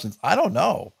off the Russians? I don't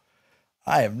know.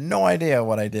 I have no idea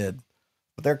what I did.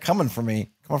 But they're coming for me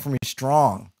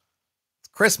strong. It's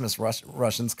Christmas,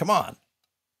 Russians. Come on.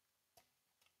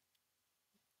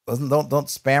 Don't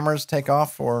spammers take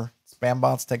off, or spam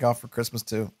bots take off for Christmas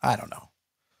too? I don't know.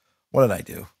 What did I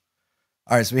do?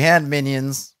 All right, so we had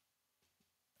minions.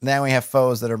 Now we have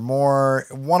foes that are more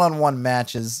one-on-one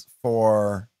matches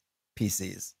for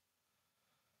PCs.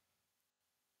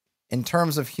 In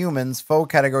terms of humans, foe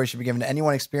category should be given to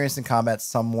anyone experienced in combat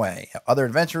some way. Other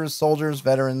adventurers, soldiers,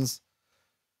 veterans,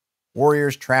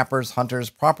 warriors, trappers, hunters,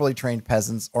 properly trained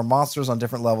peasants, or monsters on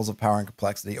different levels of power and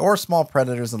complexity, or small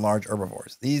predators and large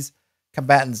herbivores. These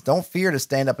combatants don't fear to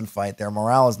stand up and fight. Their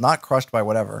morale is not crushed by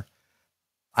whatever.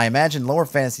 I imagine lower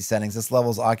fantasy settings, this level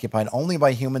is occupied only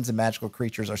by humans, and magical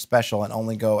creatures are special and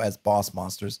only go as boss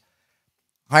monsters.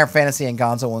 Higher fantasy and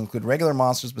Gonzo will include regular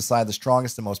monsters beside the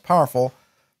strongest and most powerful.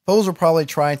 Foes will probably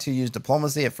try to use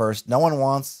diplomacy at first. No one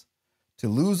wants to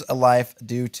lose a life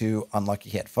due to unlucky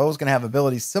hit. Foes can have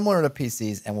abilities similar to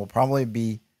PCs and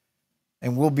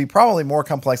will be probably more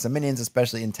complex than minions,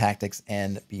 especially in tactics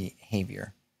and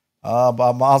behavior.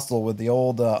 Bob Mostel with the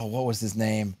old, what was his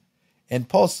name? In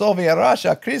post-Soviet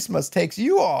Russia, Christmas takes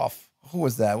you off. Who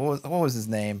was that? What was his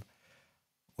name?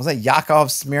 Was that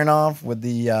Yakov Smirnov with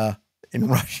the, in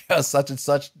Russia, such and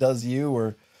such does you,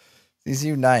 or is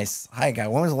you nice? Hi, guy.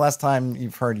 When was the last time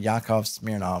you've heard Yakov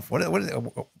Smirnov?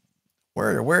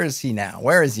 Where is he now?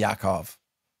 Where is Yakov?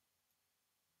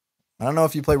 I don't know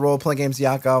if you play role-playing games,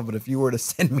 Yakov, but if you were to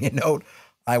send me a note,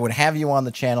 I would have you on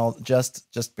the channel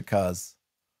just because.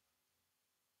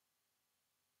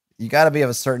 You got to be of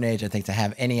a certain age, I think, to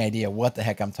have any idea what the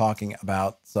heck I'm talking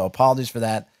about. So apologies for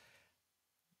that.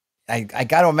 I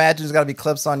got to imagine there's got to be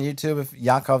clips on YouTube. If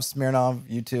Yakov Smirnov,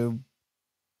 YouTube.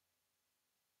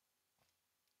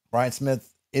 Brian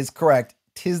Smith is correct.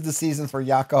 'Tis the season for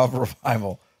Yakov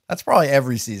revival. That's probably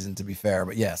every season, to be fair.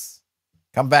 But yes,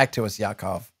 come back to us,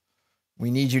 Yakov. We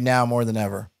need you now more than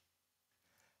ever.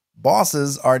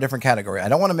 Bosses are a different category. I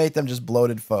don't want to make them just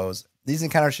bloated foes. These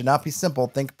encounters should not be simple.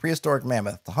 Think prehistoric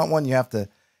mammoth. To hunt one, you have to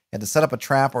set up a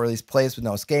trap or at least place with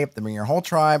no escape. Then bring your whole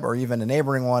tribe or even a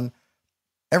neighboring one.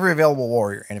 Every available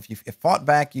warrior. And if you fought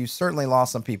back, you certainly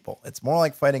lost some people. It's more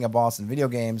like fighting a boss in video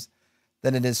games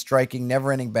than it is striking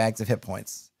never-ending bags of hit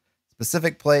points.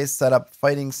 Specific place, setup,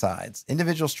 fighting sides.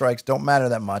 Individual strikes don't matter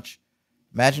that much.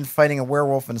 Imagine fighting a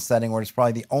werewolf in a setting where it's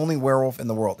probably the only werewolf in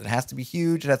the world. It has to be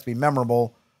huge, it has to be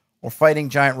memorable, or fighting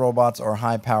giant robots or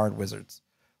high-powered wizards.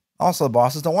 Also, the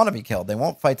bosses don't want to be killed. They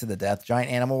won't fight to the death. Giant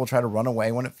animal will try to run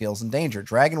away when it feels in danger.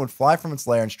 Dragon would fly from its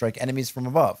lair and strike enemies from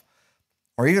above.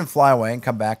 Or even fly away and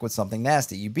come back with something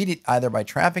nasty. You beat it either by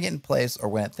trapping it in place or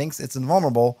when it thinks it's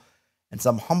invulnerable and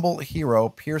some humble hero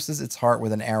pierces its heart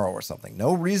with an arrow or something.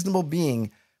 No reasonable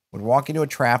being would walk into a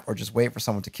trap or just wait for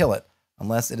someone to kill it,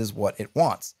 unless it is what it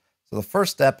wants. So the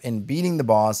first step in beating the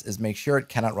boss is make sure it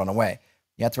cannot run away.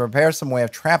 You have to prepare some way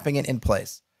of trapping it in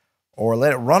place, or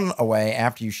let it run away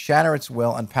after you shatter its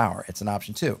will and power. It's an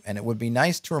option too, and it would be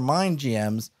nice to remind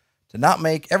GMs to not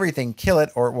make everything kill it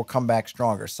or it will come back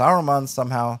stronger. Saruman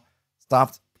somehow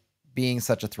stopped being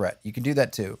such a threat. You can do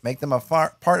that too. Make them a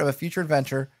part of a future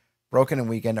adventure, broken and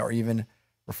weakened, or even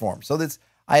reformed. So so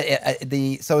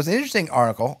it's an interesting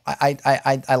article.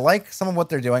 I like some of what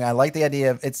they're doing. I like the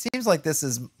idea of, it seems like this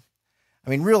is, I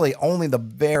mean, really only the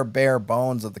bare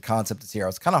bones of the concept is here. I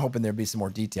was kind of hoping there'd be some more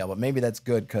detail, but maybe that's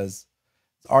good because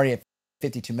it's already at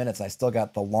 52 minutes. I still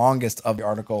got the longest of the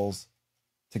articles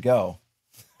to go.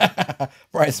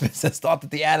 Brian Smith says, thought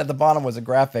that the ad at the bottom was a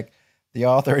graphic the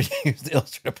author used to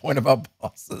illustrate a point about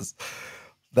bosses.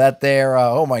 That they're,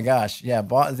 oh my gosh, yeah.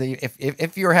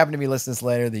 If you're happen to be listening to this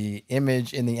later, the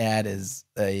image in the ad is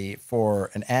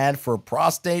an ad for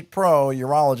Prostate Pro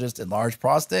urologist. Enlarged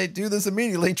prostate, do this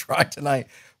immediately. Try tonight,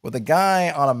 with a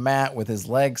guy on a mat with his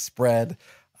legs spread.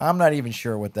 I'm not even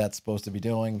sure what that's supposed to be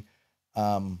doing.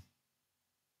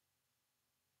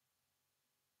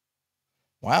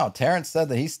 Wow, Terrence said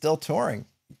that he's still touring.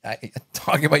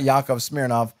 Talking about Yakov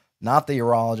Smirnov, not the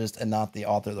urologist and not the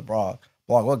author of the blog.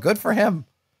 Well, good for him.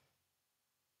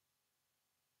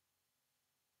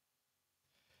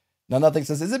 Now, nothing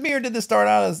says, is it me or did this start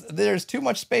out as there's too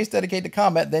much space dedicated to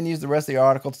combat, then use the rest of the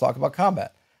article to talk about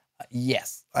combat?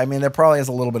 Yes. I mean, there probably is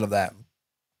a little bit of that.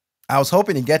 I was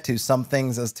hoping to get to some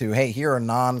things as to, hey, here are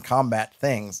non-combat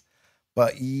things.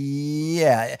 But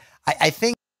yeah, I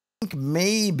think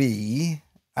maybe,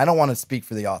 I don't want to speak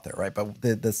for the author, right? But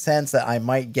the sense that I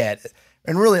might get,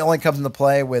 and really only comes into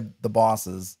play with the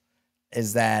bosses,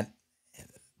 is that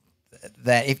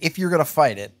if you're going to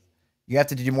fight it, you have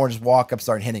to do more just walk up,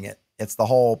 start hitting it. It's the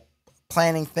whole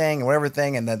planning thing and whatever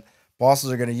thing, and then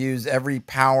bosses are going to use every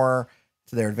power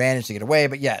to their advantage to get away.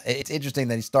 But yeah, it's interesting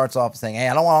that he starts off saying, hey,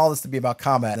 I don't want all this to be about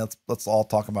combat. Let's all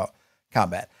talk about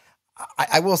combat.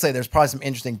 I will say there's probably some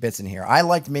interesting bits in here. I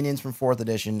liked minions from 4th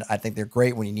edition. I think they're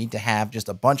great when you need to have just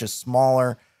a bunch of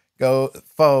smaller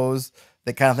foes,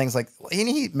 that kind of things. Like, and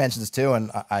he mentions this too,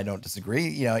 and I don't disagree.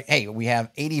 You know, hey, we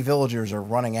have 80 villagers are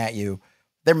running at you.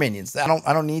 They're minions. I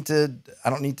don't need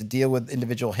to deal with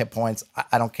individual hit points.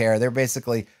 I don't care. They're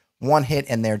basically one hit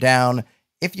and they're down.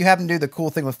 If you happen to do the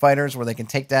cool thing with fighters where they can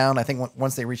take down, I think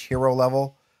once they reach hero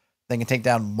level, they can take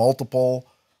down multiple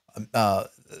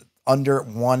under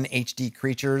 1 HD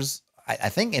creatures. I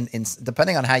think in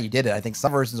depending on how you did it, I think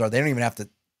some versions they don't even have to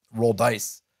roll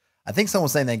dice. I think someone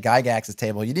was saying that Gygax's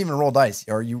table, you didn't even roll dice,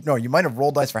 or you might have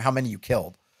rolled dice for how many you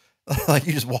killed. Like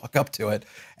you just walk up to it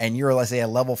and you're, let's say, a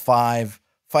level 5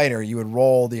 fighter, you would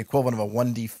roll the equivalent of a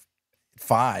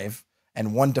 1d5,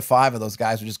 and 1 to 5 of those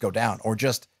guys would just go down, or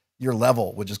just your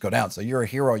level would just go down. So you're a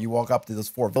hero, you walk up to those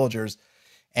 4 villagers,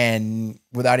 and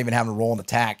without even having to roll an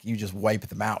attack, you just wipe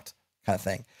them out, kind of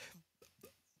thing.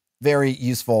 Very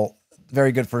useful,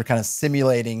 very good for kind of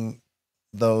simulating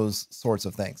those sorts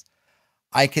of things.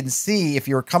 I can see if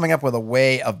you were coming up with a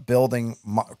way of building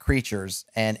creatures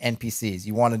and NPCs,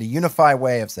 you wanted a unified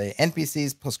way of, say,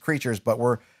 NPCs plus creatures, but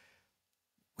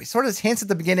we sort of hints at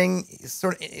the beginning,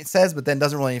 it says, but then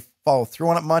doesn't really follow through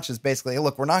on it much, is basically,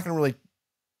 look, we're not going to really,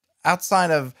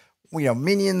 outside of,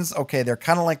 minions, okay, they're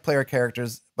kind of like player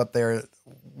characters, but they're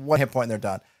 1 hit point and they're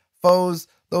done. foes,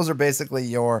 those are basically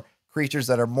your creatures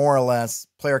that are more or less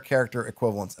player character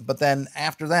equivalents. But then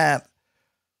after that,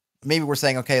 maybe we're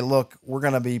saying, okay, look, we're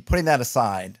going to be putting that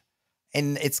aside.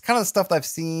 And it's kind of stuff that I've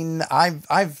seen.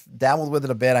 I've dabbled with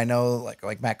it a bit. I know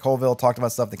like Matt Colville talked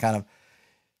about stuff that kind of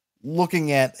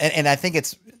looking at, and I think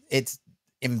it's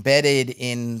embedded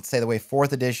in, say, the way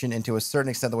 4th edition, and to a certain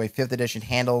extent the way 5th edition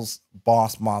handles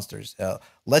boss monsters,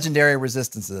 legendary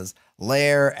resistances,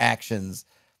 lair actions,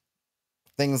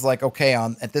 things like, okay,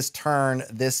 at this turn,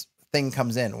 this thing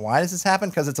comes in. Why does this happen?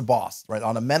 Because it's a boss, right?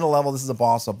 On a meta level, this is a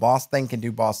boss. A boss thing can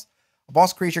do boss. A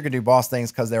boss creature can do boss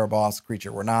things because they're a boss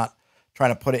creature. We're not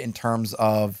trying to put it in terms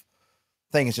of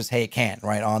thing. It's just, hey, it can,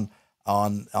 right?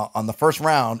 On the first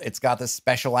round, it's got this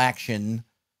special action,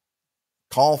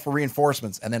 call for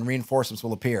reinforcements, and then reinforcements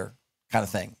will appear, kind of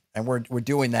thing. And we're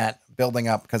doing that, building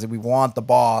up, because we want the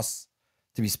boss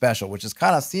to be special, which is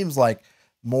kind of seems like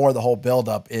more the whole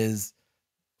buildup is,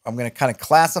 I'm going to kind of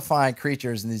classify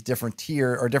creatures in these different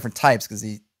tier or different types, because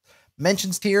he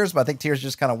mentions tiers, but I think tiers is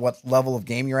just kind of what level of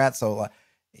game you're at. So,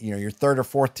 your 3rd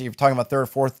or 4th tier, you're talking about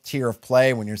 3rd or 4th tier of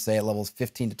play when you're, say, at levels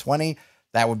 15 to 20,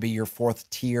 that would be your 4th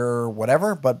tier,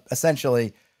 whatever. But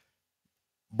essentially,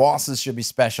 bosses should be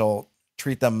special,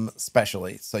 treat them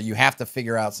specially. So you have to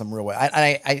figure out some real way.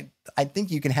 I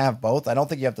think you can have both. I don't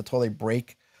think you have to totally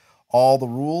break all the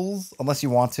rules unless you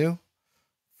want to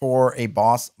for a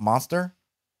boss monster.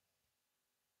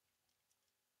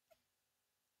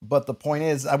 But the point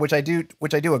is, which I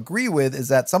do agree with, is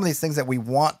that some of these things that we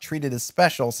want treated as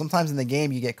special, sometimes in the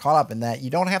game you get caught up in that.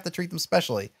 You don't have to treat them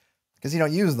specially because you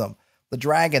don't use them. The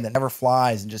dragon that never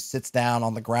flies and just sits down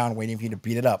on the ground waiting for you to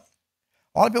beat it up.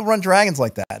 A lot of people run dragons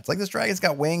like that. It's like, this dragon's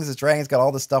got wings, this dragon's got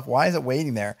all this stuff. Why is it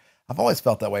waiting there? I've always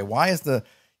felt that way. Why is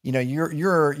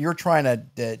you're trying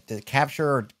to capture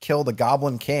or kill the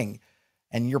Goblin King,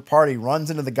 and your party runs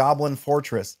into the Goblin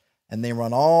Fortress, and they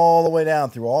run all the way down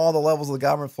through all the levels of the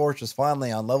Goblin Fortress.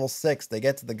 Finally, on level 6, they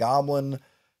get to the Goblin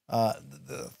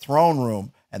the throne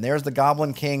room, and there's the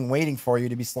Goblin King waiting for you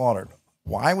to be slaughtered.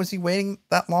 Why was he waiting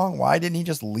that long? Why didn't he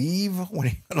just leave when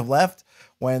he could have left?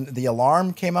 When the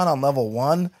alarm came out on level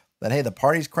 1 that, hey, the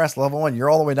party's crest level 1, you're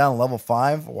all the way down to level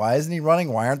 5. Why isn't he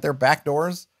running? Why aren't there back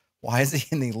doors? Why is he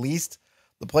in the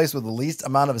place with the least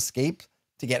amount of escape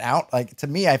to get out? Like, to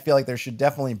me, I feel like there should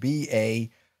definitely be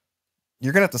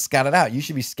you're going to have to scout it out. You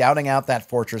should be scouting out that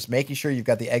fortress, making sure you've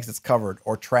got the exits covered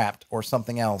or trapped or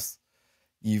something else.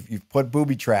 You've put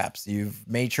booby traps. You've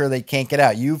made sure they can't get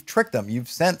out. You've tricked them. You've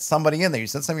sent somebody in there. You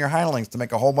sent some of your hirelings to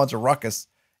make a whole bunch of ruckus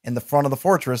in the front of the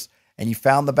fortress, and you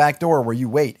found the back door where you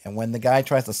wait. And when the guy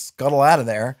tries to scuttle out of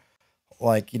there,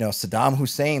 like, Saddam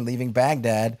Hussein leaving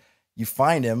Baghdad, you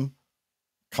find him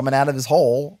coming out of his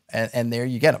hole, and there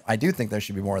you get him. I do think there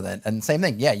should be more of that. And same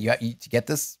thing. Yeah, you to get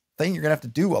this thing, you're going to have to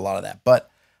do a lot of that.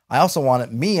 But I also want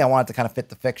it to kind of fit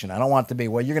the fiction. I don't want it to be,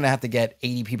 well, you're going to have to get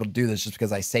 80 people to do this just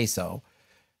because I say so.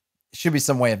 It should be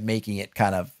some way of making it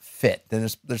kind of fit. Then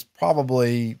there's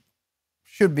probably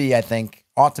should be, I think,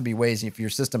 ought to be ways, if your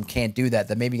system can't do that,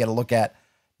 then maybe you got to look at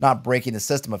not breaking the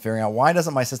system, but figuring out, why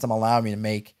doesn't my system allow me to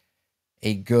make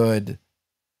a good,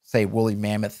 say, woolly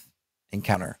mammoth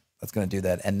encounter that's going to do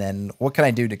that? And then what can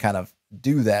I do to kind of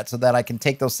do that so that I can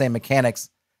take those same mechanics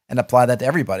and apply that to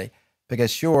everybody?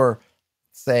 Because sure,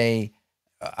 say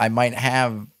I might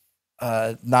have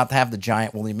not have the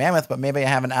giant woolly mammoth, but maybe I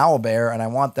have an owlbear, and I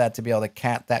want that to be able to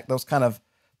cat that, those kind of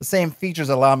the same features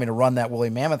that allow me to run that woolly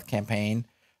mammoth campaign,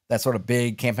 that sort of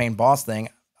big campaign boss thing.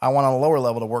 I want on a lower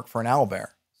level to work for an owlbear.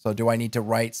 So do I need to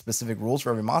write specific rules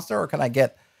for every monster, or can I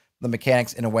get the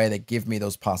mechanics in a way that give me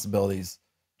those possibilities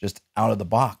just out of the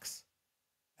box,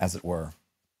 as it were?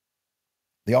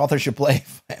 The author should play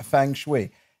Feng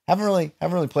Shui. Haven't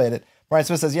really played it. Brian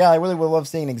Smith says, yeah, I really would love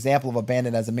seeing an example of a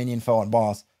bandit as a minion, foe, and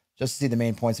boss, just to see the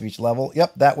main points of each level.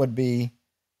 Yep, that would be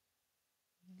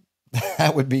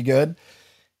good.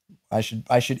 I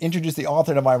should introduce the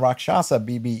author to my Rakshasa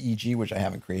BBEG, which I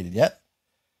haven't created yet.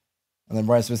 And then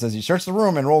Brian Smith says, you search the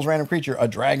room and rolls random creature, a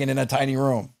dragon in a tiny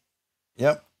room.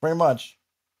 Yep, pretty much.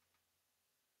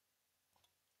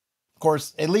 Of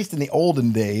course, at least in the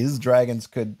olden days, dragons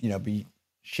could, be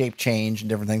shape change and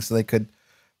different things. So they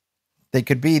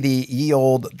could be the ye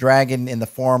old dragon in the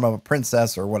form of a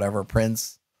princess or whatever,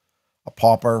 prince, a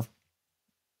pauper.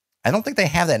 I don't think they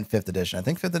have that in 5th edition. I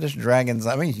think 5th edition dragons,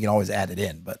 I mean, you can always add it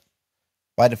in, but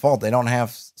by default, they don't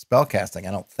have spell casting,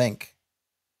 I don't think.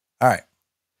 All right.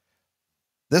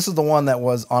 This is the one that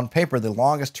was on paper the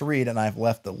longest to read, and I've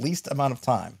left the least amount of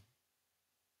time.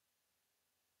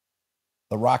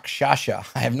 The Rakshasa.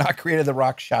 I have not created the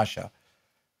Rakshasa.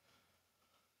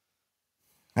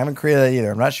 I haven't created that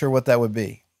either. I'm not sure what that would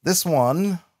be. This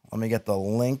one, Let me get the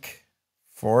link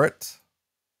for it.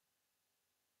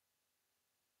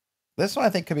 This one I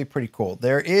think could be pretty cool.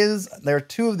 There are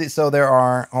two of these. So there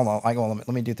are, hold on, let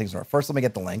me do things right. First, let me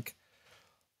get the link.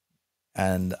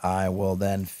 And I will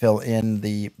then fill in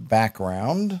the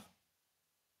background.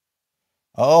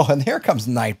 Oh, and here comes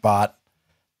Nightbot.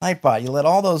 Nightbot, you let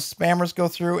all those spammers go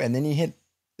through, and then you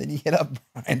hit up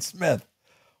Brian Smith.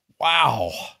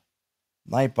 Wow.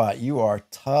 Nightbot, you are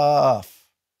tough.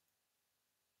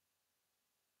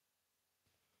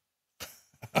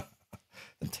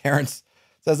 And Terrence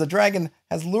says the dragon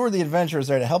has lured the adventurers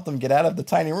there to help them get out of the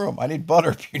tiny room. I need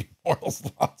butter, puny mortals,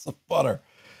 lots of butter.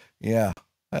 Yeah.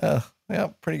 Yeah,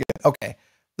 pretty good. Okay.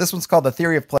 This one's called The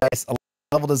Theory of Place, a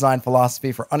level design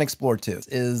philosophy for Unexplored 2. This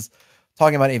is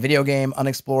talking about a video game,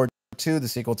 Unexplored 2, the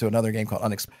sequel to another game called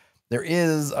Unexplored. There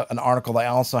is an article that I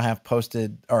also have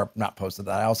posted, or not posted,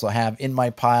 that I also have in my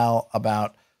pile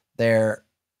about their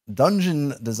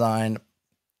dungeon design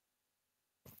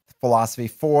philosophy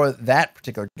for that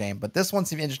particular game. But this one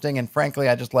seemed interesting, and frankly,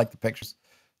 I just like the pictures.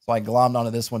 So I glommed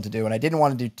onto this one to do, and I didn't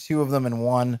want to do two of them in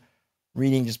one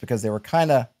reading just because they were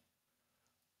kind of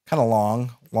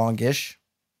longish.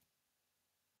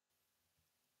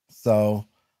 So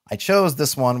I chose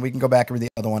this one. We can go back and read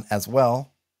the other one as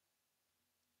well.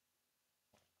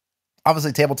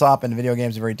 Obviously, tabletop and video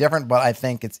games are very different, but I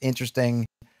think it's interesting.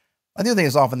 I do think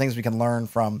there's often things we can learn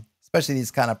from, especially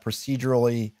these kind of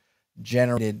procedurally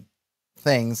generated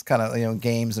things, kind of,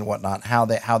 games and whatnot, how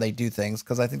they do things,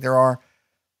 because I think there are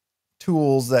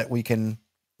tools that we can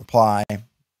apply,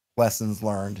 lessons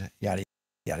learned, yada,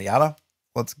 yada, yada.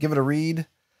 Let's give it a read.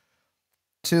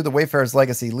 The Wayfarer's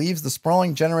Legacy leaves the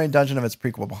sprawling generated dungeon of its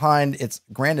prequel behind. Its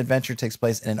grand adventure takes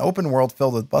place in an open world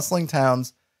filled with bustling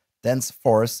towns, dense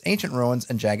forests, ancient ruins,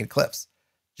 and jagged cliffs.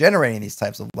 Generating these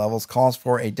types of levels calls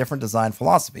for a different design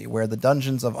philosophy, where the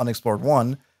dungeons of Unexplored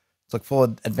 1 took full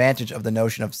advantage of the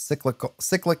notion of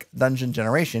cyclic dungeon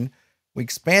generation. We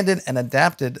expanded and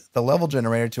adapted the level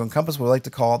generator to encompass what we like to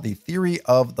call the theory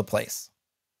of the place.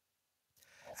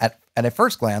 At a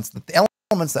first glance, the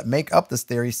elements that make up this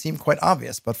theory seem quite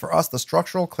obvious, but for us, the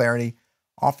structural clarity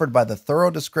offered by the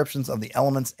thorough descriptions of the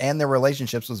elements and their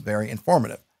relationships was very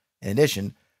informative. In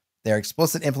addition, their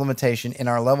explicit implementation in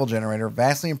our level generator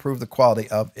vastly improved the quality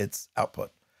of its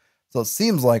output. So it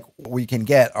seems like what we can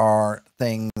get are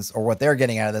things, or what they're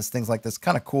getting out of this, things like this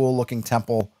kind of cool looking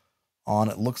temple on,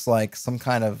 it looks like some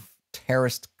kind of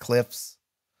terraced cliffs,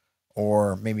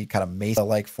 or maybe kind of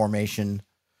mesa-like formation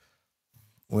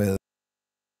with,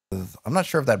 I'm not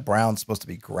sure if that brown's supposed to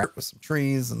be gray with some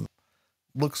trees, and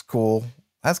looks cool.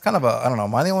 That's kind of I don't know,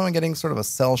 am I the only one getting sort of a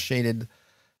cell shaded?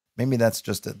 Maybe that's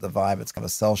just the vibe. It's kind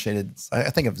of cell shaded. I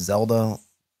think of Zelda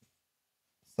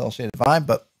cell shaded vibe,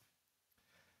 but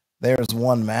there's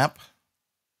one map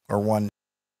or one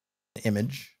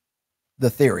image. The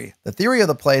theory of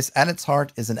the place at its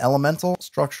heart is an elemental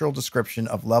structural description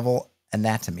of level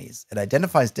anatomies. It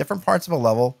identifies different parts of a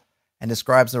level and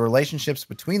describes the relationships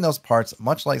between those parts,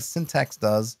 much like syntax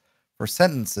does for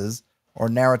sentences or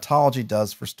narratology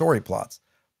does for story plots.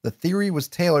 The theory was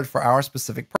tailored for our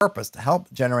specific purpose, to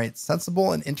help generate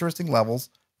sensible and interesting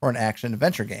levels for an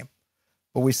action-adventure game.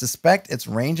 But we suspect its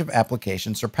range of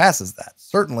application surpasses that.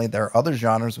 Certainly, there are other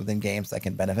genres within games that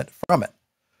can benefit from it.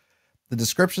 The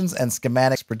descriptions and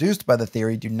schematics produced by the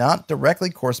theory do not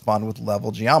directly correspond with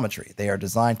level geometry. They are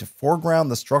designed to foreground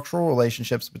the structural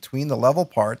relationships between the level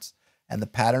parts and the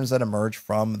patterns that emerge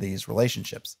from these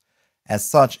relationships. As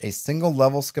such, a single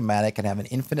level schematic can have an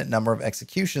infinite number of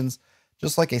executions,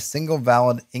 just like a single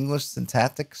valid English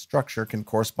syntactic structure can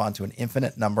correspond to an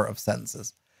infinite number of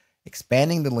sentences.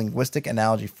 Expanding the linguistic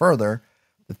analogy further,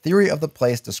 the theory of the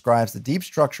place describes the deep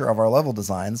structure of our level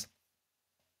designs,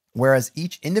 whereas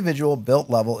each individual built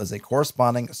level is a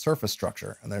corresponding surface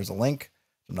structure. And there's a link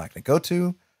I'm not going to go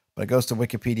to, but it goes to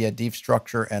Wikipedia, deep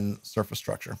structure and surface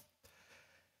structure.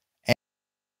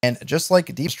 And just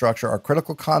like deep structure are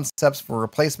critical concepts for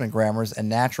replacement grammars and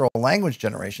natural language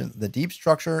generation, the deep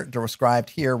structure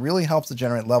described here really helps to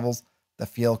generate levels that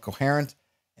feel coherent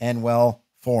and well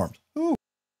formed. Ooh.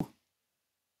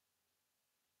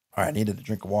 All right, I needed a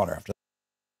drink of water after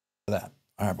that.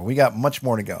 All right, but we got much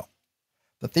more to go.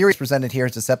 The theory presented here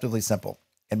is deceptively simple.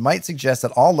 It might suggest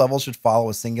that all levels should follow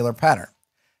a singular pattern.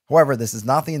 However, this is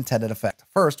not the intended effect.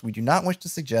 First, we do not wish to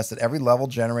suggest that every level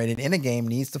generated in a game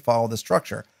needs to follow this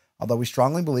structure, although we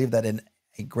strongly believe that in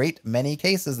a great many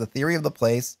cases, the theory of the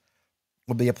place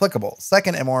will be applicable.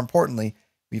 Second, and more importantly,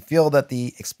 we feel that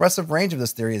the expressive range of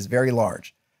this theory is very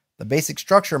large. The basic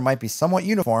structure might be somewhat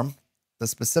uniform. The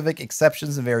specific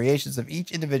exceptions and variations of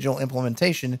each individual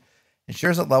implementation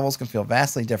ensures that levels can feel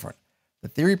vastly different. The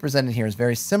theory presented here is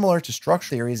very similar to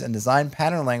structural theories and design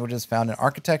pattern languages found in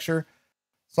architecture,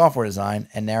 software design,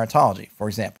 and narratology, for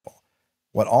example.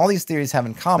 What all these theories have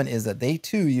in common is that they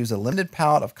too use a limited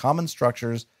palette of common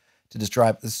structures to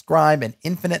describe an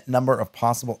infinite number of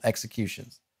possible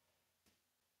executions.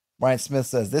 Brian Smith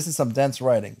says, "This is some dense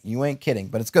writing. You ain't kidding,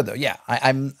 but it's good though." Yeah,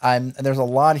 I'm. There's a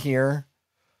lot here.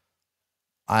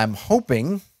 I'm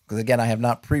hoping, because again, I have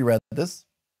not pre-read this,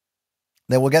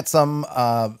 that we'll get some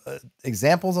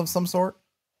examples of some sort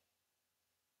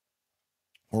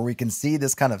where we can see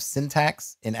this kind of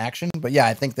syntax in action. But yeah,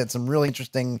 I think that some really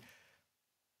interesting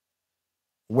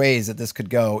ways that this could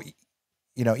go.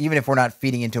 You know, even if we're not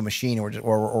feeding into a machine, or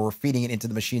we're feeding it into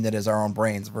the machine that is our own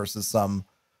brains versus some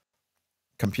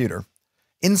computer.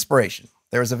 Inspiration.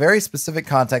 There is a very specific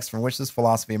context from which this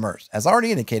philosophy emerged. As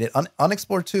already indicated,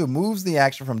 Unexplored 2 moves the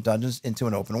action from dungeons into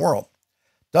an open world.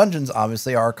 Dungeons,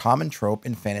 obviously, are a common trope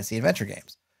in fantasy adventure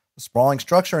games. The sprawling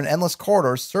structure and endless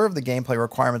corridors serve the gameplay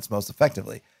requirements most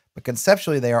effectively, but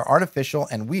conceptually they are artificial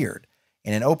and weird.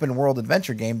 In an open world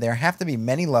adventure game, there have to be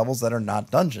many levels that are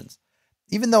not dungeons.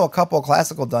 Even though a couple of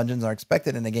classical dungeons are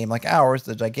expected in a game like ours,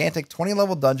 the gigantic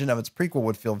 20-level dungeon of its prequel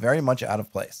would feel very much out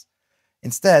of place.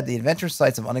 Instead, the adventure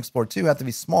sites of Unexplored 2 have to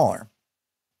be smaller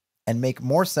and make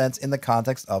more sense in the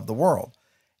context of the world.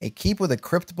 A keep with a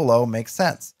crypt below makes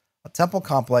sense. A temple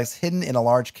complex hidden in a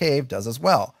large cave does as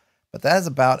well, but that is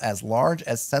about as large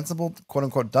as sensible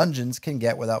quote-unquote dungeons can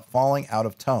get without falling out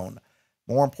of tone.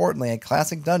 More importantly, a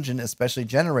classic dungeon, especially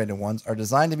generated ones, are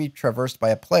designed to be traversed by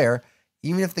a player,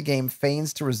 even if the game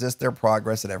feigns to resist their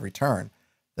progress at every turn.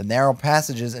 The narrow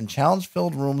passages and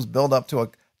challenge-filled rooms build up to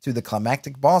the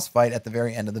climactic boss fight at the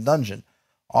very end of the dungeon.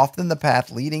 Often the path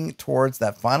leading towards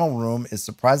that final room is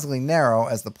surprisingly narrow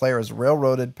as the player is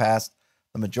railroaded past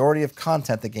the majority of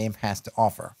content the game has to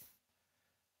offer.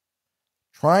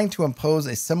 Trying to impose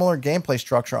a similar gameplay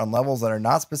structure on levels that are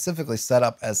not specifically set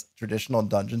up as traditional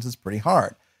dungeons is pretty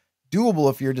hard. Doable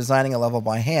if you're designing a level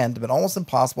by hand, but almost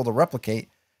impossible to replicate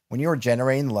when you are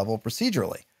generating the level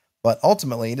procedurally. But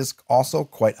ultimately, it is also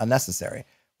quite unnecessary.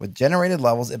 With generated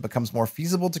levels, it becomes more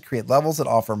feasible to create levels that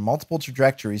offer multiple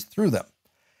trajectories through them.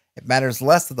 It matters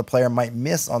less that the player might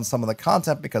miss on some of the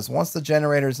content because once the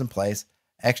generator is in place,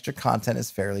 extra content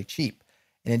is fairly cheap.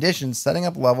 In addition, setting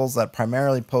up levels that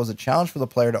primarily pose a challenge for the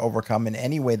player to overcome in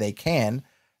any way they can,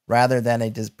 rather than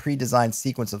a pre-designed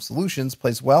sequence of solutions,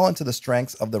 plays well into the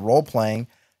strengths of the role-playing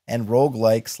and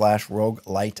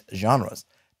roguelike/roguelite genres.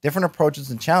 Different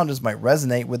approaches and challenges might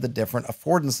resonate with the different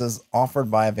affordances offered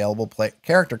by available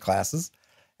character classes,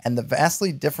 and the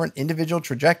vastly different individual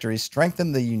trajectories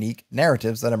strengthen the unique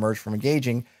narratives that emerge from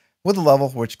engaging with a level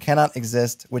which cannot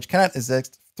exist a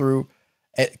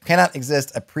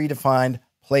predefined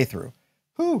playthrough.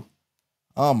 Whew.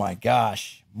 Oh my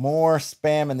gosh. More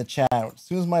spam in the chat as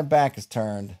soon as my back is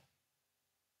turned.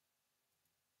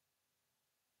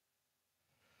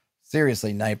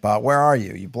 Seriously, Nightbot, where are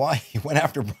you? You went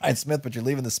after Brian Smith, but you're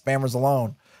leaving the spammers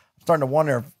alone. I'm starting to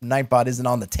wonder if Nightbot isn't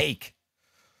on the take.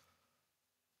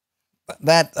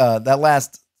 That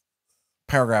last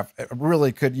paragraph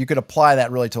really you could apply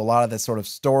that really to a lot of this sort of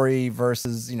story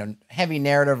versus, heavy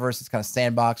narrative versus kind of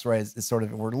sandbox, right? It's sort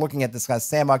of, we're looking at this kind of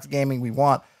sandbox gaming. We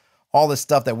want all this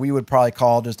stuff that we would probably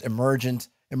call just emergent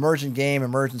game,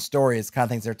 emergent story. It's kind of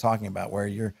things they're talking about, where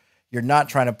you're not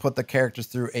trying to put the characters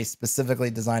through a specifically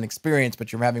designed experience,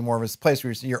 but you're having more of a place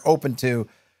where you're open to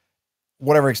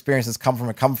whatever experiences come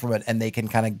from it, and they can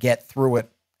kind of get through it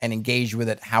and engage with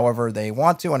it however they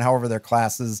want to, and however their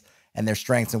classes and their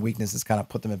strengths and weaknesses kind of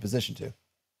put them in position to.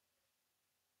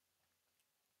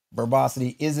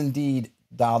 Verbosity is indeed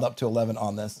dialed up to 11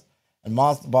 on this. And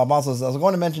Bob Moss says, I was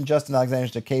going to mention Justin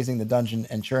Alexander's casing the dungeon,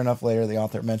 and sure enough, later the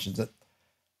author mentions it.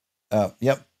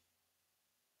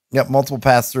 Yep, multiple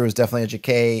pass through is definitely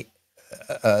a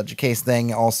Jacquet's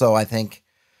thing. Also, I think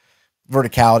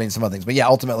verticality and some other things. But yeah,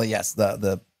 ultimately, yes,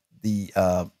 the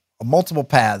multiple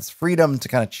paths, freedom to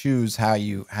kind of choose how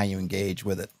you engage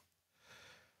with it.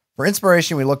 For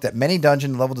inspiration, we looked at many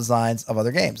dungeon level designs of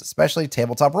other games, especially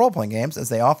tabletop role-playing games, as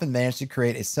they often manage to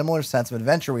create a similar sense of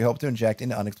adventure we hope to inject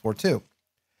into Unexplored 2.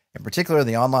 In particular,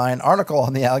 the online article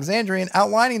on the Alexandrian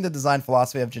outlining the design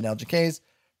philosophy of Janelle Jacquet's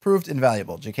proved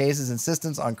invaluable. Jacquet's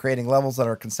insistence on creating levels that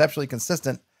are conceptually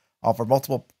consistent, offer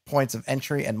multiple points of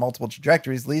entry and multiple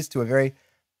trajectories, leads to a very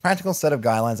practical set of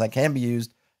guidelines that can be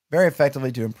used very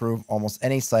effectively to improve almost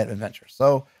any site of adventure.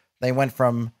 So they went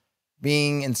from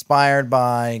being inspired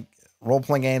by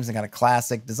role-playing games and kind of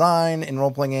classic design in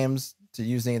role-playing games to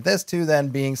using this to then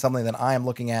being something that I am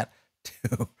looking at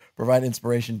to provide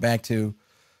inspiration back to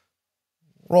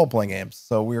role-playing games.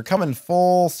 So we're coming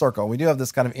full circle. We do have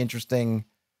this kind of interesting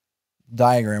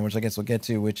diagram, which I guess we'll get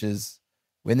to, which is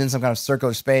within some kind of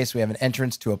circular space, we have an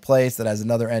entrance to a place that has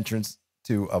another entrance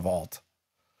to a vault.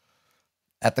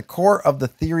 At the core of the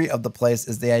theory of the place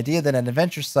is the idea that an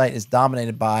adventure site is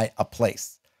dominated by a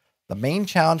place. The main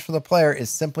challenge for the player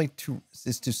is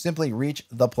to simply reach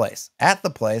the place. At the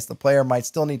place, the player might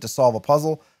still need to solve a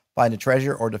puzzle, find a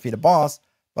treasure, or defeat a boss,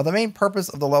 but the main purpose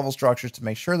of the level structure is to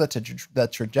make sure that the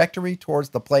trajectory towards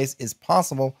the place is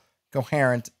possible,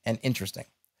 coherent, and interesting.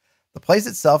 The place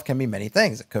itself can be many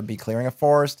things. It could be clearing a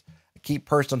forest, a keep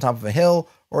perched on top of a hill,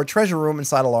 or a treasure room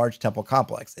inside a large temple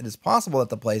complex. It is possible that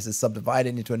the place is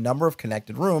subdivided into a number of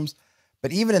connected rooms,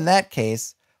 but even in that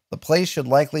case, the place should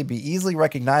likely be easily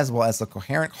recognizable as a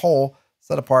coherent whole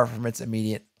set apart from its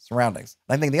immediate surroundings.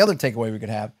 I think the other takeaway we could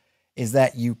have is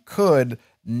that you could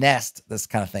nest this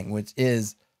kind of thing, which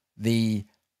is the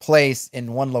place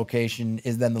in one location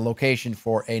is then the location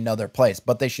for another place,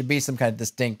 but they should be some kind of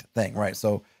distinct thing, right?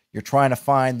 So you're trying to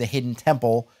find the hidden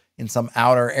temple in some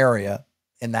outer area.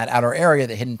 In that outer area,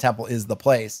 the hidden temple is the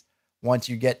place. Once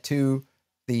you get to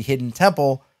the hidden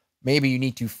temple, maybe you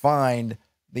need to find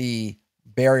the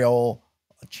burial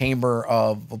chamber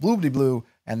of the blue,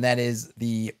 and that is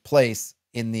the place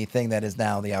in the thing that is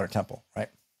now the outer temple, right?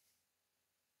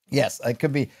 Yes, it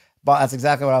could be. That's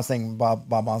exactly what I was saying, Bob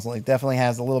Mosley. It definitely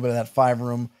has a little bit of that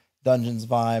 5-room dungeons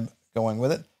vibe going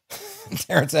with it.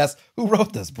 Terrence asks, who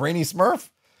wrote this? Brainy Smurf?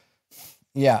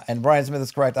 Yeah, and Brian Smith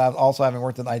is correct. I've also, having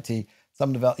worked in IT,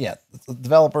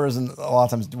 developers and a lot of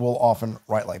times will often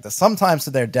write like this. Sometimes to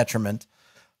their detriment.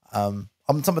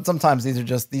 But sometimes these are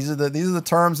the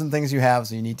terms and things you have,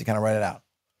 so you need to kind of write it out.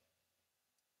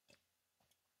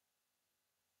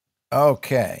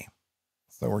 Okay.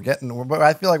 So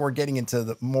I feel like we're getting into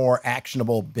the more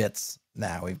actionable bits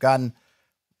now. I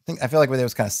feel like they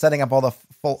was kind of setting up all the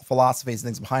philosophies and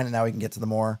things behind it. Now we can get to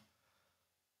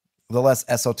the less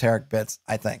esoteric bits,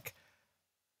 I think.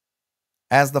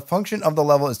 As the function of the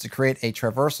level is to create a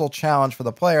traversal challenge for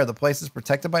the player, the place is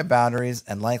protected by boundaries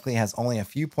and likely has only a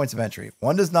few points of entry.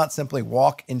 One does not simply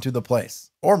walk into the place,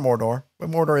 or Mordor,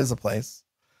 but Mordor is a place.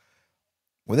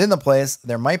 Within the place,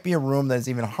 there might be a room that is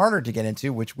even harder to get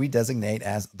into, which we designate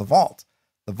as the vault.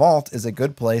 The vault is a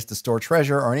good place to store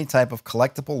treasure or any type of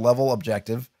collectible level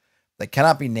objective that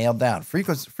cannot be nailed down.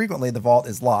 Frequently, the vault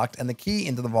is locked, and the key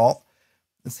into the vault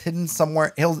is hidden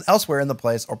elsewhere in the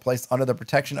place or placed under the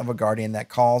protection of a guardian that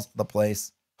calls the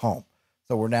place home.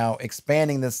 So we're now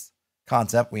expanding this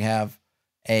concept. We have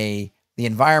the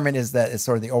environment is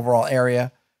sort of the overall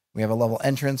area. We have a level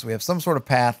entrance. We have some sort of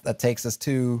path that takes us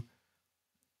to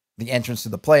the entrance to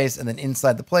the place, and then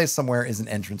inside the place somewhere is an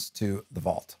entrance to the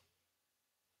vault.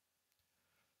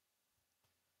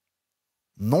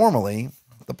 Normally,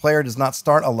 the player does not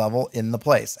start a level in the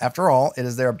place. After all, it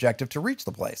is their objective to reach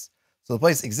the place. So the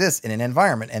place exists in an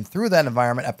environment, and through that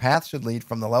environment, a path should lead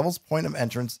from the level's point of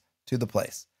entrance to the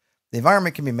place. The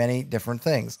environment can be many different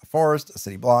things: a forest, a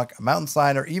city block, a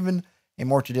mountainside, or even a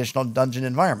more traditional dungeon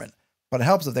environment. But it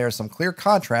helps if there is some clear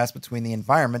contrast between the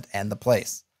environment and the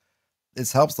place.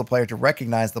 This helps the player to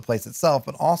recognize the place itself,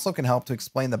 but also can help to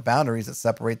explain the boundaries that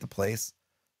separate the place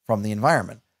from the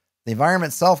environment. The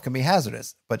environment itself can be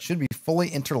hazardous, but should be fully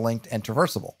interlinked and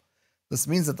traversable. This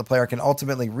means that the player can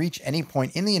ultimately reach any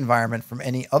point in the environment from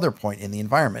any other point in the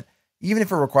environment, even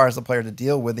if it requires the player to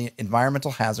deal with the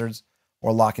environmental hazards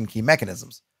or lock and key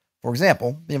mechanisms. For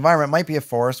example, the environment might be a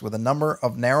forest with a number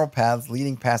of narrow paths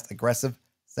leading past aggressive,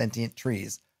 sentient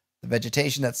trees. The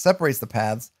vegetation that separates the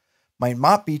paths might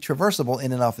not be traversable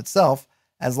in and of itself.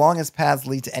 As long as paths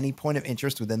lead to any point of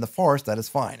interest within the forest, that is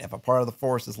fine. If a part of the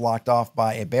forest is locked off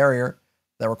by a barrier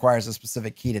that requires a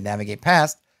specific key to navigate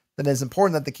past, then it is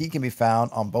important that the key can be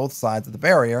found on both sides of the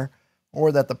barrier,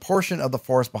 or that the portion of the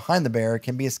forest behind the barrier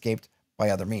can be escaped by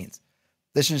other means.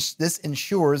 This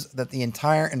ensures that the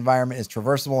entire environment is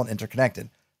traversable and interconnected.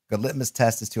 A good litmus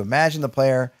test is to imagine the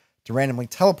player to randomly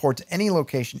teleport to any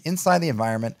location inside the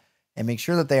environment and make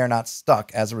sure that they are not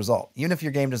stuck as a result. Even if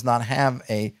your game does not have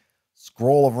a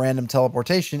scroll of random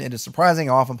teleportation, it is surprising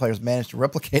how often players manage to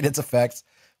replicate its effects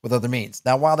with other means.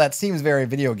 Now, while that seems very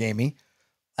video gamey,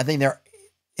 I think there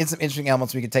is some interesting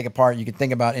elements we could take apart. You could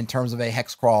think about in terms of a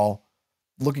hex crawl,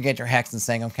 looking at your hex and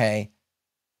saying, okay,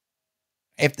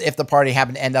 if the party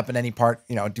happened to end up in any part,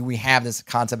 do we have this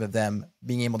concept of them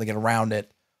being able to get around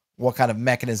it? What kind of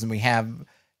mechanism we have?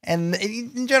 And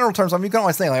in general terms, you can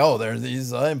always say like, oh, there's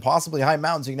these impossibly high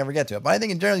mountains you can never get to it. But I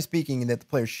think, in generally speaking, that the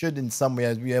player should in some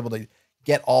way be able to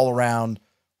get all around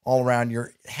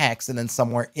your hex, and then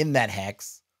somewhere in that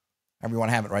hex, however you want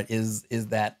to have it, right, is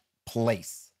that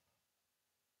place.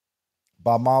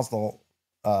 Bob Mosdell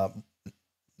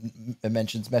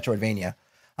mentions Metroidvania.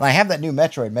 And I have that new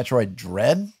Metroid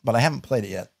Dread, but I haven't played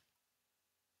it yet.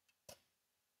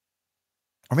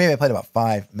 Or maybe I played about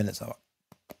 5 minutes of it.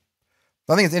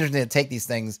 So I think it's interesting to take these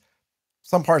things.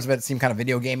 Some parts of it seem kind of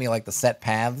video gamey, like the set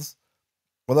paths.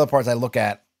 With other parts I look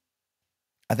at,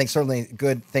 I think certainly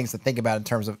good things to think about in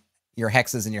terms of your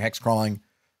hexes and your hex crawling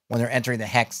when they're entering the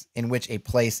hex in which a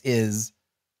place is.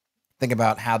 Think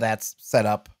about how that's set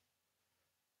up.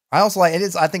 I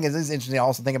think it is interesting to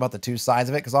also think about the two sides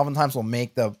of it, because oftentimes we'll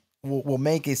make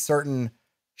a certain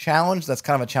challenge that's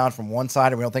kind of a challenge from one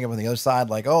side, and we don't think of it on the other side,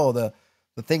 like, oh, the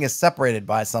thing is separated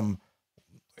by some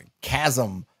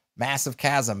chasm, massive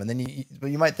chasm. And then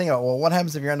you might think about, well, what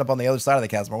happens if you end up on the other side of the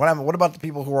chasm? Or what about the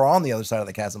people who are on the other side of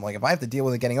the chasm? Like, if I have to deal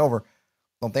with it getting over,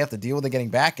 don't they have to deal with it getting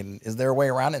back? And is there a way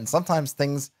around it? And sometimes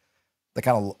things, the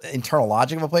kind of internal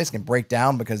logic of a place can break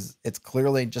down because it's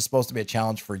clearly just supposed to be a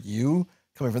challenge for you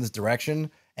coming from this direction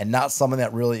and not something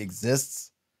that really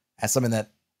exists as something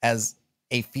that, as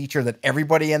a feature that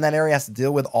everybody in that area has to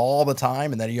deal with all the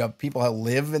time. And then you have people that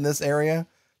live in this area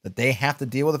that they have to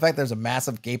deal with the fact there's a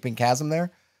massive gaping chasm there.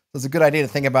 So it's a good idea to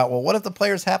think about, well, what if the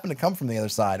players happen to come from the other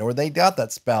side, or they got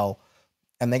that spell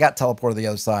and they got teleported to the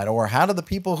other side? Or how do the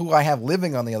people who I have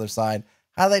living on the other side,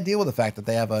 how do they deal with the fact that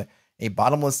they have a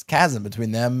bottomless chasm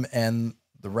between them and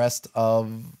the rest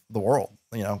of the world?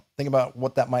 You know, think about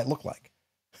what that might look like.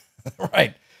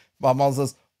 Right. Bob Mullins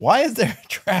says, why is there a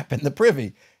trap in the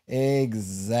privy?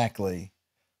 Exactly.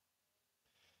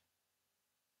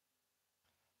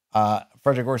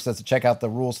 Frederick Gorse says to check out the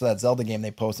rules for that Zelda game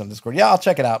they post on Discord. Yeah, I'll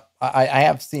check it out. I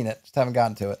have seen it, just haven't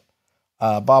gotten to it.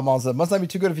 Bob Mullins said, must not be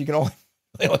too good if you can only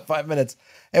play like 5 minutes.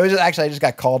 It was just, actually, I just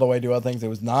got called away to do other things. It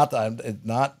was not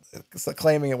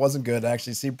claiming it wasn't good. It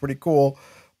actually seemed pretty cool.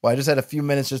 But I just had a few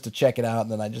minutes just to check it out,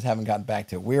 and then I just haven't gotten back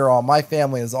to it. My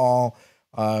family is all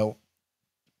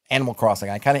Animal Crossing.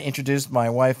 I kind of introduced my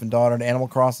wife and daughter to Animal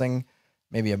Crossing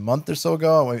maybe a month or so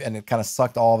ago, and it kind of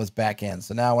sucked all of us back in.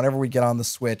 So now whenever we get on the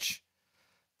Switch,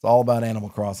 it's all about Animal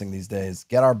Crossing these days.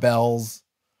 Get our bells,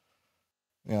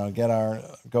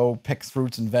 go pick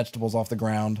fruits and vegetables off the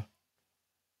ground.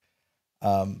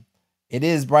 It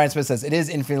is, Brian Smith says, it is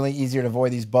infinitely easier to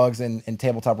avoid these bugs in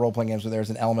tabletop role-playing games where there's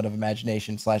an element of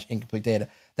imagination / incomplete data.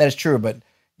 That is true, but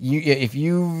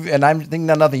and I'm thinking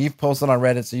nothing, you've posted on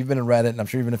Reddit, so you've been in Reddit, and I'm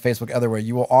sure you've been in Facebook everywhere,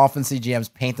 you will often see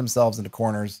GMs paint themselves into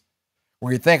corners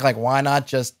where you think, like, why not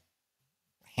just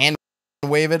hand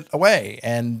wave it away?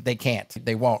 And they can't,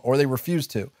 they won't, or they refuse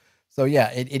to. So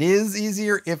yeah, it is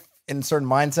easier if in certain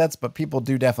mindsets, but people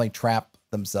do definitely trap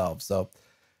themselves. So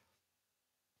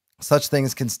such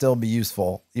things can still be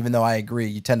useful, even though I agree,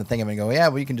 you tend to think of it and go, yeah,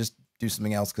 well, you can just do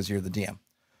something else because you're the DM.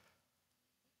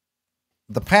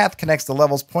 The path connects the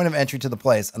level's point of entry to the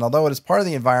place, and although it is part of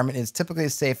the environment, it is typically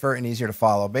safer and easier to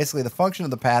follow. Basically, the function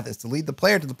of the path is to lead the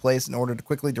player to the place in order to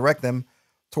quickly direct them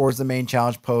towards the main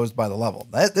challenge posed by the level.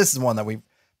 This is one that we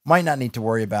might not need to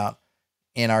worry about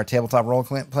in our tabletop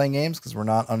role-playing games because we're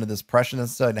not under this pressure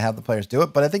necessarily to have the players do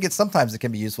it, but I think sometimes it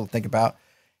can be useful to think about.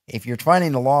 If you're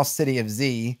finding the lost city of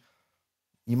Z,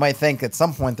 you might think at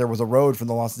some point there was a road from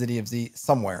the lost city of Z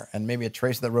somewhere, and maybe a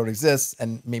trace of that road exists,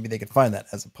 and maybe they could find that,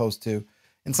 as opposed to,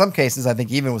 in some cases, I think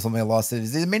even with something like lost city of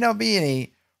Z, there may not be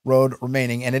any road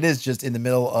remaining, and it is just in the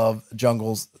middle of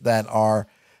jungles that are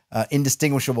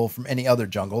indistinguishable from any other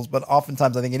jungles. But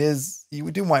oftentimes I think it is,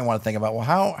 you might want to think about, well,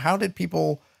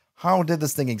 how did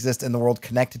this thing exist in the world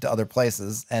connected to other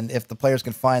places? And if the players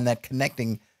can find that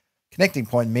connecting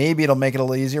point, maybe it'll make it a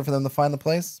little easier for them to find the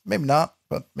place. Maybe not,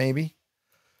 but maybe.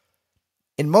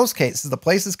 In most cases, the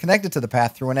place is connected to the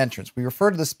path through an entrance. We refer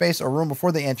to the space or room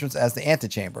before the entrance as the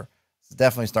antechamber. It's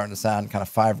definitely starting to sound kind of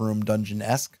 5-room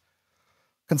dungeon-esque.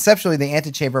 Conceptually, the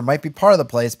antechamber might be part of the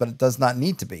place, but it does not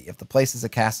need to be. If the place is a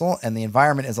castle and the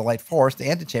environment is a light forest, the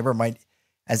antechamber might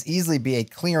as easily be a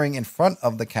clearing in front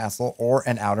of the castle or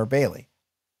an outer bailey.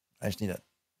 I just need a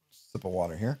sip of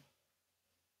water here.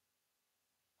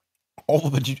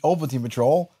 Ovaltine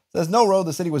Patrol says, no road,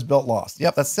 the city was built lost.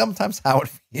 Yep, that's sometimes how it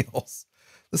feels.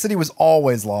 The city was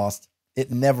always lost.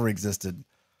 It never existed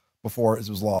before it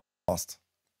was lost.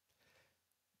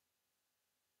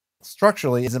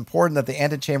 Structurally, it's important that the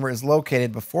antechamber is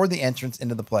located before the entrance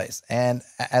into the place, and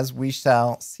as we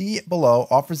shall see below,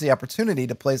 offers the opportunity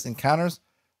to place encounters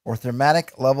or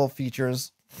thematic level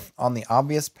features on the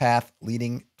obvious path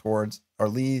leading towards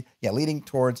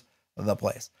the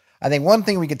place. I think one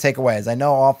thing we could take away is, I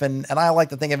know often, and I like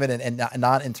to think of it and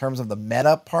not in terms of the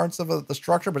meta parts of the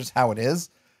structure, but just how it is.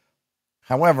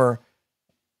 However,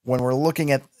 when we're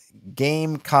looking at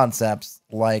game concepts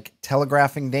like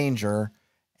telegraphing danger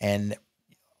and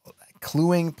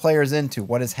cluing players into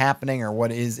what is happening or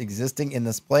what is existing in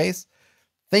this place,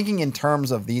 thinking in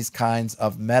terms of these kinds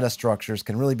of meta structures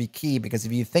can really be key, because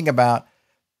if you think about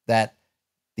that,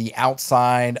 the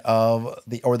outside of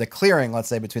the clearing, let's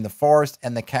say between the forest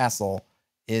and the castle,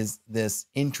 is this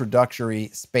introductory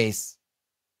space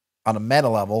on a meta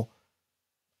level,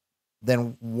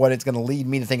 then what it's going to lead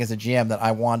me to think as a GM that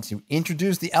I want to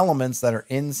introduce the elements that are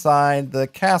inside the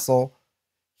castle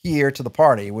here to the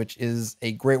party, which is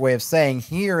a great way of saying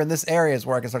here in this area is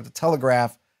where I can start to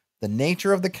telegraph the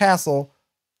nature of the castle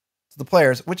to the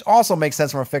players, which also makes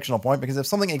sense from a fictional point, because if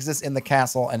something exists in the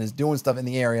castle and is doing stuff in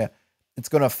the area, it's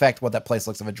going to affect what that place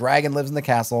looks like. If a dragon lives in the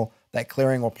castle, that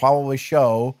clearing will probably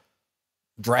show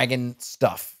dragon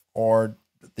stuff or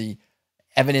the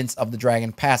evidence of the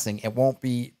dragon passing. It won't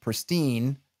be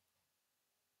pristine.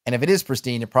 And if it is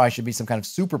pristine, it probably should be some kind of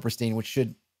super pristine, which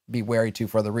should be wary too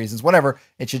for other reasons. Whatever,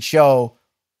 it should show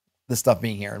the stuff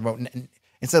being here. And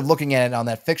instead of looking at it on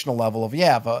that fictional level of,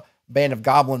 if a band of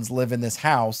goblins live in this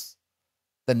house,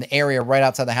 then the area right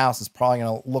outside the house is probably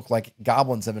going to look like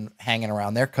goblins have been hanging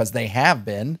around there, because they have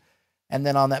been. And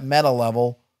then on that meta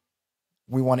level,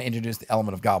 we want to introduce the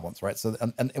element of goblins, right? So,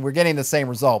 and we're getting the same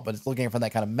result, but it's looking from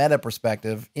that kind of meta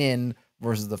perspective in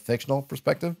versus the fictional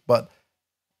perspective. But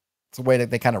it's a way that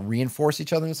they kind of reinforce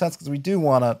each other in a sense, because we do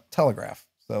want to telegraph.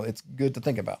 So it's good to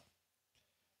think about.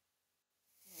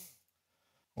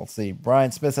 Let's see.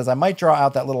 Brian Smith says, I might draw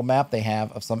out that little map they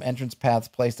have of some entrance paths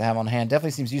placed to have on hand.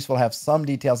 Definitely seems useful to have some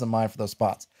details in mind for those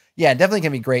spots. Yeah, it definitely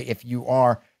can be great if you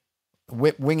are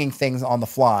winging things on the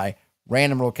fly,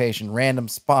 random location, random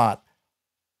spot,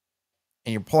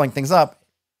 and you're pulling things up,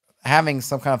 having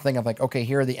some kind of thing of like, okay,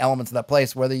 here are the elements of that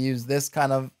place, whether you use this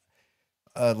kind of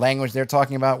language they're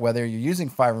talking about, whether you're using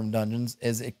 5-room dungeons,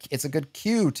 it's a good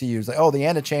cue to use. Like, oh, the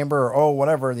antechamber, or oh,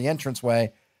 whatever, the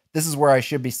entranceway. This is where I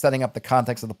should be setting up the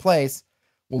context of the place,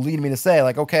 will lead me to say,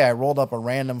 like, okay, I rolled up a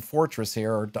random fortress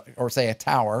here, or say a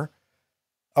tower.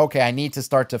 Okay, I need to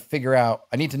start to figure out,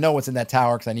 I need to know what's in that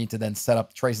tower, because I need to then set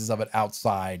up traces of it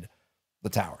outside the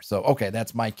tower. So, okay,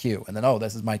 that's my cue. And then, oh,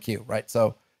 this is my cue, right?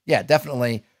 So, yeah,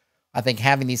 definitely, I think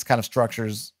having these kind of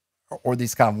structures or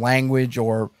these kind of language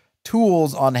or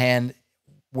tools on hand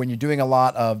when you're doing a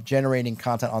lot of generating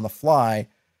content on the fly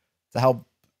to help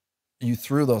you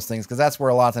through those things, because that's where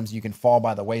a lot of times you can fall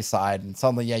by the wayside, and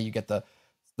suddenly, you get the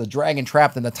dragon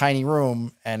trapped in the tiny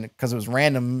room, and because it was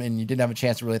random and you didn't have a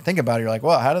chance to really think about it, you're like,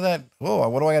 well, how did that,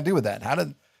 what do I gotta do with that?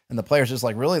 And the player's just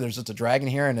like, really, there's just a dragon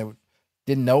here, and it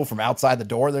didn't know from outside the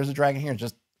door there's a dragon here. It's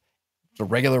just a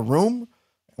regular room.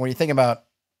 When you think about,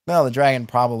 well, the dragon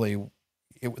probably,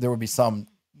 there would be something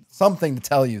to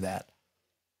tell you that.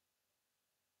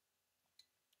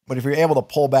 But if you're able to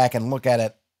pull back and look at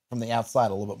it from the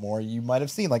outside a little bit more, you might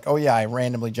have seen like, oh yeah, I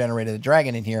randomly generated a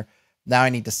dragon in here. Now I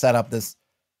need to set up this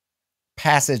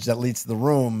passage that leads to the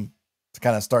room to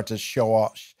kind of start to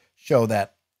show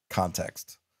that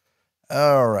context.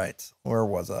 All right, where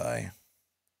was I?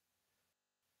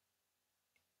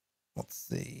 Let's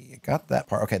see. I got that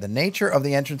part. Okay, the nature of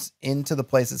the entrance into the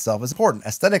place itself is important.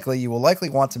 Aesthetically, you will likely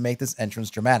want to make this entrance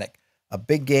dramatic. A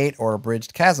big gate or a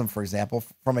bridged chasm, for example.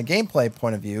 From a gameplay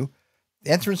point of view,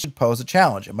 the entrance should pose a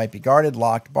challenge. It might be guarded,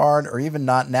 locked, barred, or even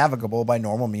not navigable by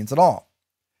normal means at all.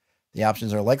 The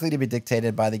options are likely to be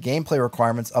dictated by the gameplay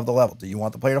requirements of the level. Do you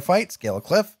want the player to fight, scale a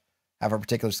cliff, have a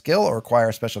particular skill, or require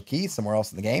a special key somewhere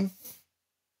else in the game?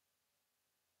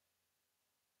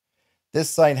 This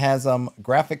site has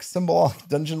graphic symbol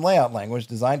dungeon layout language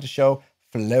designed to show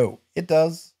flow. It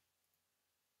does.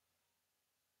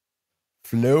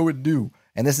 Flow it do.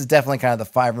 And this is definitely kind of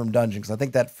the 5-room dungeon, because I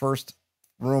think that first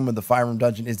room of the 5-room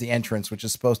dungeon is the entrance, which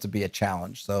is supposed to be a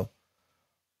challenge. So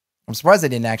I'm surprised they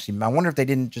didn't actually. I wonder if they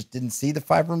didn't see the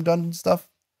 5-room dungeon stuff,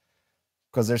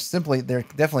 because they're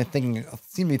definitely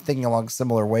seem to be thinking along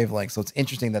similar wavelengths. So it's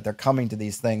interesting that they're coming to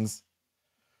these things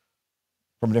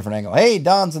from a different angle. Hey,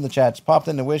 Don's in the chat. Just popped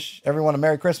in to wish everyone a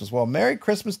Merry Christmas. Well, Merry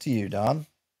Christmas to you, Don.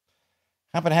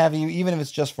 Happy to have you, even if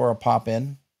it's just for a pop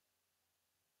in.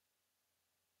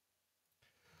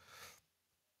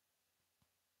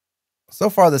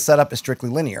 So far, the setup is strictly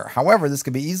linear. However, this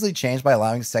can be easily changed by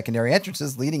allowing secondary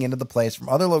entrances leading into the place from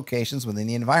other locations within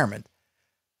the environment.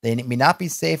 They may not be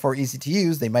safe or easy to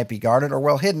use, they might be guarded or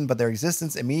well hidden, but their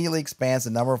existence immediately expands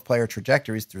the number of player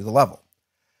trajectories through the level.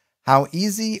 How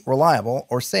easy, reliable,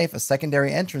 or safe a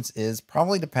secondary entrance is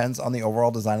probably depends on the overall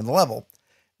design of the level.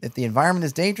 If the environment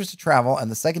is dangerous to travel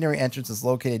and the secondary entrance is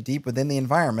located deep within the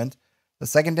environment, the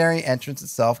secondary entrance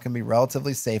itself can be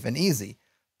relatively safe and easy.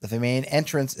 If the main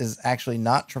entrance is actually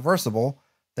not traversable,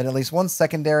 then at least one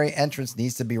secondary entrance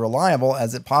needs to be reliable,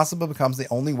 as it possibly becomes the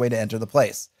only way to enter the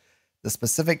place. The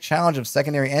specific challenge of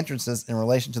secondary entrances in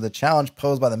relation to the challenge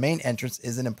posed by the main entrance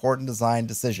is an important design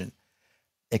decision.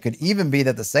 It could even be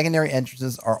that the secondary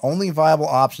entrances are only viable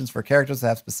options for characters that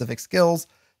have specific skills,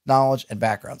 knowledge, and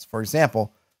backgrounds. For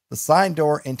example, the side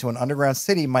door into an underground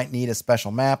city might need a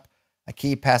special map, a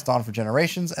key passed on for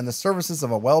generations, and the services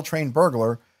of a well-trained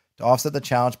burglar to offset the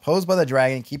challenge posed by the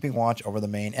dragon keeping watch over the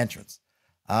main entrance.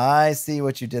 I see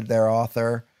what you did there,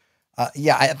 author.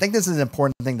 Yeah, I think this is an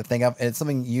important thing to think of, and it's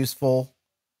something useful,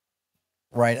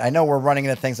 right? I know we're running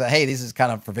into things that, hey, this is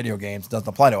kind of for video games, doesn't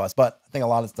apply to us, but I think a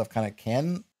lot of stuff kind of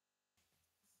can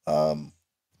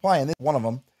apply, and this is one of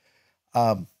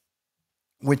them,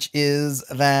 which is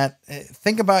that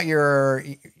think about your,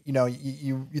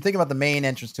 you think about the main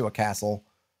entrance to a castle,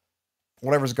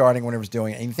 whatever's guarding, whatever's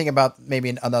doing it, and you think about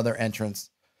maybe another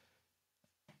entrance.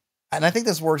 And I think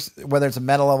this works whether it's a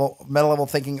meta level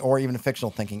thinking or even a fictional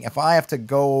thinking. If I have to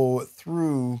go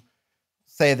through,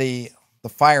 say, the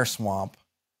fire swamp,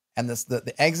 and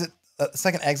the exit,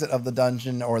 second exit of the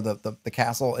dungeon or the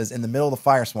castle is in the middle of the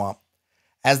fire swamp,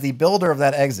 as the builder of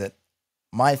that exit,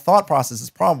 my thought process is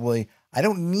probably I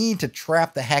don't need to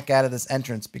trap the heck out of this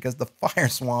entrance because the fire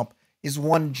swamp is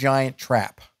one giant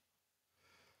trap.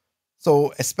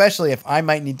 So especially if I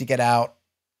might need to get out.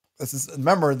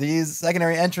 Remember, these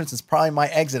secondary entrance is probably my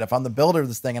exit. If I'm the builder of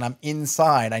this thing and I'm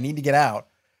inside, I need to get out.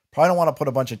 Probably don't want to put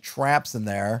a bunch of traps in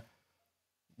there.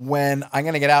 When I'm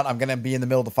going to get out, I'm going to be in the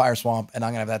middle of the fire swamp and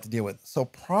I'm going to have that to deal with. So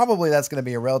probably that's going to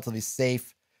be a relatively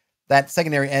safe. That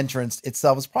secondary entrance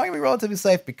itself is probably going to be relatively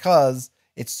safe because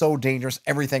it's so dangerous.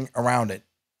 Everything around it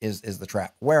is the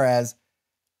trap. Whereas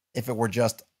if it were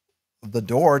just the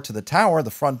door to the tower,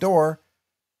 the front door,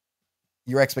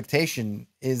 your expectation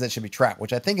is that it should be trapped,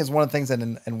 which I think is one of the things that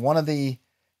in one of it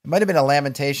might have been a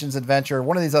Lamentations adventure,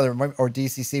 one of these other, or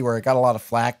DCC, where it got a lot of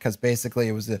flack because basically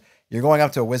it was you're going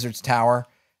up to a wizard's tower,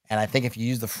 and I think if you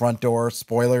use the front door,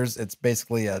 spoilers, it's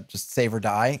basically a just save or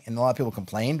die, and a lot of people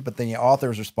complained, but the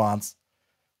author's response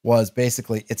was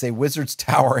basically it's a wizard's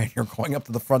tower and you're going up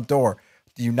to the front door.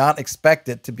 Do you not expect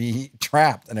it to be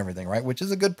trapped and everything, right? Which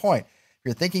is a good point. If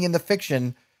you're thinking in the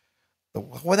fiction,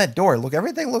 where that door, look,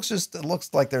 everything looks it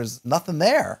looks like there's nothing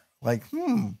there.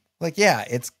 Yeah,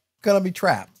 it's gonna be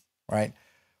trapped, right?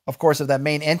 Of course, if that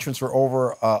main entrance were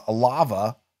over a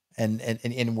lava and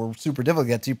we're super difficult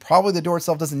to get to, probably the door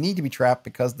itself doesn't need to be trapped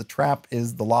because the trap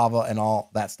is the lava and all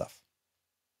that stuff.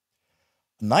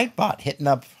 Nightbot hitting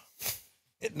up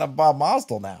Bob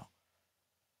Mostel now.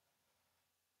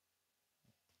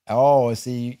 Oh,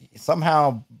 see,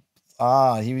 somehow.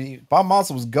 Bob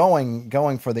Mosel was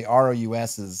going for the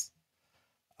ROUS's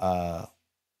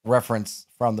reference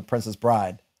from The Princess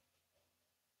Bride.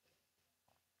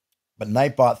 But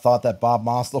Nightbot thought that Bob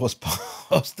Mosel was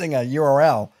posting a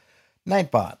URL.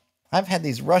 Nightbot, I've had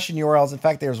these Russian URLs. In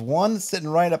fact, there's one sitting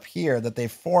right up here that they're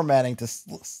formatting to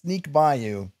sneak by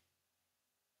you.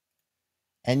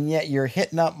 And yet you're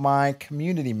hitting up my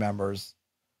community members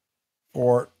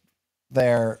for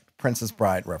their Princess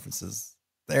Bride references.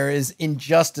 There is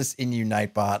injustice in you,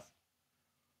 Nightbot.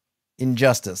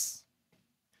 Injustice.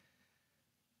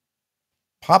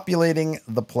 Populating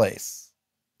the place.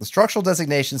 The structural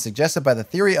designations suggested by the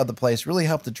theory of the place really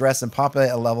help to dress and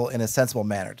populate a level in a sensible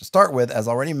manner. To start with, as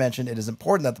already mentioned, it is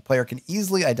important that the player can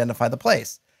easily identify the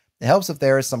place. It helps if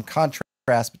there is some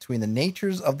contrast between the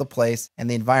natures of the place and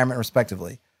the environment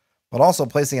respectively. But also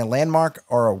placing a landmark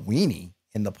or a weenie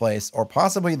in the place, or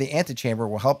possibly the antechamber,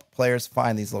 will help players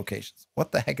find these locations.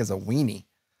 What the heck is a weenie?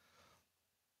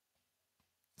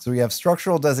 So we have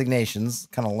structural designations,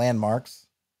 kind of landmarks.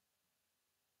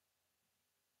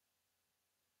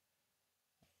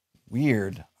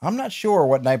 Weird. I'm not sure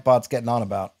what Nightbot's getting on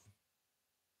about.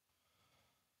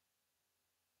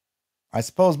 I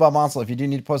suppose, Bob Monsell, if you do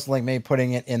need to post a link, maybe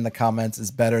putting it in the comments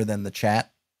is better than the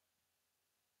chat.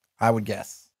 I would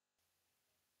guess.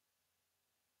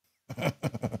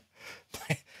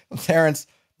 Terrence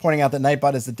pointing out that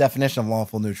Nightbot is the definition of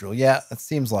lawful neutral. Yeah, it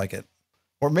seems like it.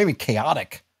 Or maybe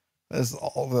chaotic. It's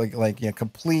all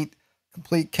complete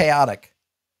chaotic.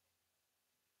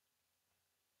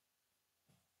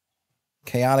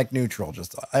 Chaotic neutral.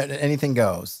 Just anything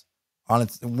goes on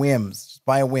its whims, just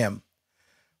by a whim.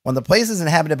 When the place is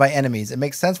inhabited by enemies, it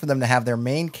makes sense for them to have their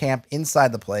main camp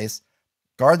inside the place,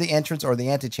 guard the entrance or the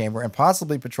antechamber, and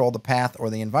possibly patrol the path or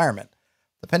the environment.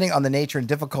 Depending on the nature and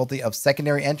difficulty of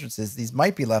secondary entrances, these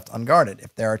might be left unguarded.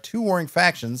 If there are two warring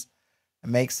factions, it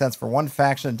makes sense for one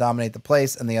faction to dominate the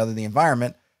place and the other the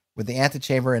environment, with the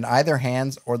antechamber in either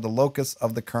hands or the locus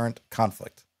of the current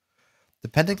conflict.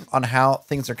 Depending on how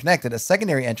things are connected, a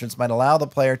secondary entrance might allow the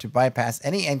player to bypass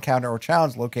any encounter or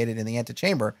challenge located in the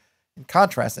antechamber In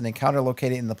contrast, an encounter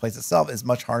located in the place itself is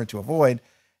much harder to avoid,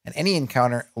 and any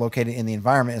encounter located in the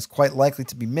environment is quite likely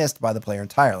to be missed by the player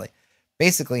entirely.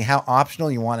 Basically, how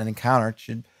optional you want an encounter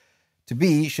should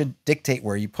dictate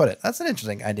where you put it. That's an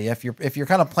interesting idea. If you're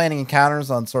kind of planning encounters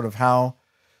on sort of how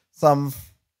some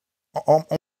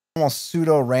almost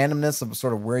pseudo randomness of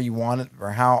sort of where you want it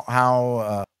or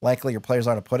how likely your players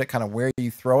are to put it, kind of where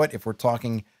you throw it. If we're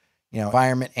talking,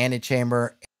 environment,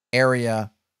 antechamber,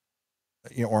 area,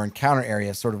 or encounter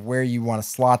area, sort of where you want to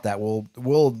slot that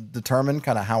will determine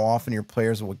kind of how often your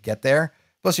players will get there.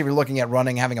 Especially if you're looking at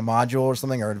having a module or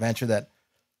something or adventure that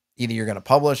either you're going to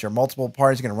publish or multiple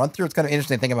parties are going to run through. It's kind of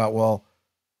interesting to think about, well,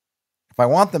 if I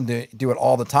want them to do it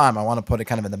all the time, I want to put it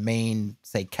kind of in the main,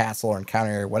 say, castle or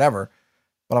encounter area or whatever.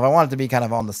 But if I want it to be kind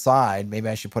of on the side, maybe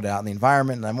I should put it out in the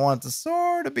environment and I want it to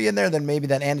sort of be in there, then maybe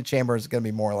that antechamber is going to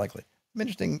be more likely. Some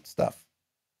interesting stuff.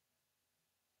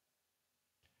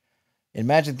 In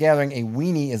Magic the Gathering, a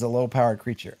weenie is a low-powered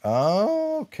creature.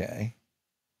 Oh, okay.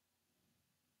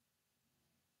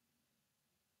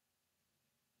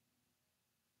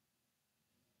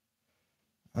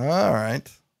 All right.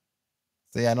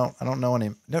 See, I don't know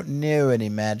any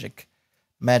Magic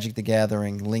the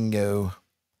Gathering lingo.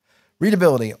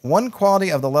 Readability. One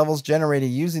quality of the levels generated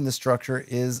using the structure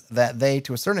is that they,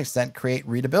 to a certain extent, create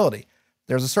readability.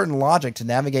 There's a certain logic to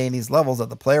navigating these levels that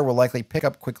the player will likely pick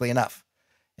up quickly enough.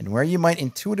 And where you might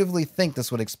intuitively think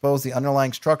this would expose the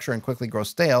underlying structure and quickly grow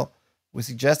stale, we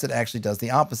suggest it actually does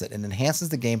the opposite and enhances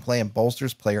the gameplay and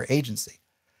bolsters player agency.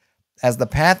 As the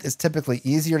path is typically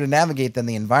easier to navigate than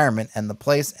the environment and the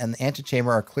place and the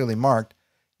antechamber are clearly marked,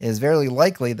 it is very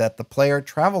likely that the player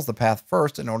travels the path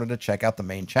first in order to check out the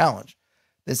main challenge.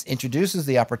 This introduces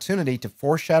the opportunity to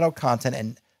foreshadow content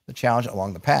and the challenge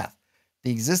along the path.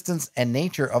 The existence and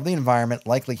nature of the environment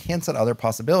likely hints at other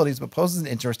possibilities, but poses an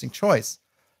interesting choice.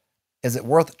 Is it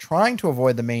worth trying to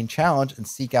avoid the main challenge and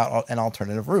seek out an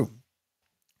alternative route?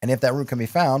 And if that route can be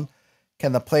found,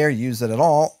 can the player use it at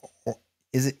all, or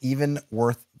is it even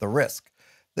worth the risk?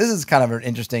 This is kind of an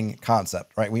interesting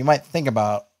concept, right? We might think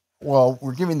about, well,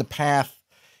 we're giving the path,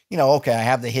 okay, I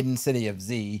have the hidden city of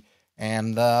Z,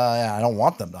 and I don't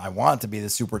want them. I want it to be the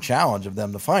super challenge of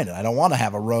them to find it. I don't want to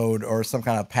have a road or some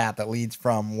kind of path that leads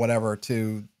from whatever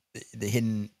to the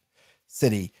hidden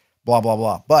city, blah, blah,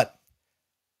 blah. But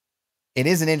it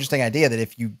is an interesting idea that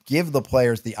if you give the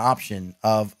players the option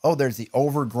of, there's the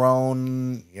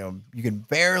overgrown, you can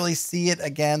barely see it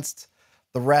against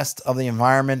the rest of the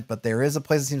environment, but there is a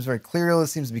place that seems very clear. It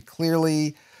seems to be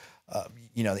clearly,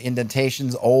 the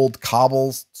indentations, old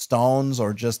cobblestones,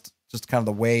 or just kind of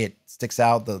the way it sticks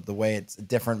out, the way it's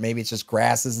different. Maybe it's just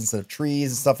grasses instead of trees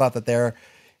and stuff. Thought that there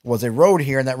was a road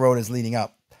here and that road is leading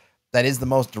up. That is the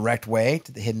most direct way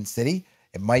to the hidden city.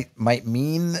 It might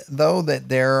mean though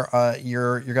that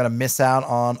you're going to miss out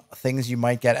on things you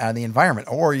might get out of the environment,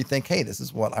 or you think, hey, this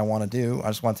is what I want to do. I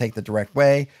just want to take the direct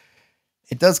way.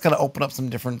 It does kind of open up some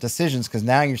different decisions because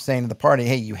now you're saying to the party,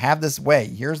 hey, you have this way.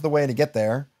 Here's the way to get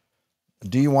there.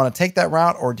 Do you want to take that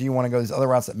route, or do you want to go these other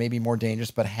routes that may be more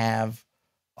dangerous but have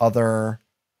other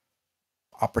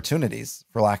opportunities,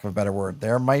 for lack of a better word?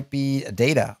 There might be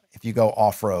data if you go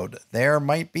off-road. There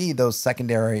might be those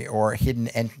secondary or hidden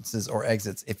entrances or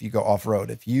exits if you go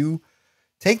off-road. If you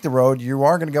take the road, you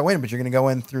are going to go in, but you're going to go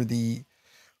in through the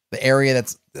area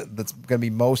that's going to be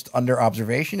most under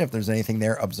observation. If there's anything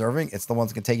there observing, it's the ones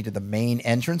that can take you to the main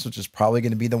entrance, which is probably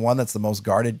going to be the one that's the most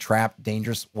guarded, trapped,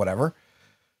 dangerous, whatever.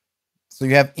 So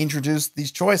you have introduced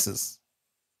these choices.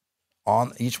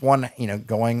 On each one,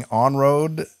 going on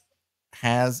road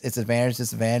has its advantages,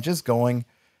 disadvantages. Going,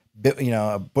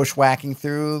 bushwhacking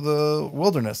through the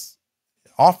wilderness,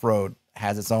 off road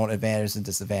has its own advantages and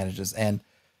disadvantages. And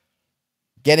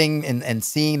getting and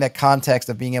seeing that context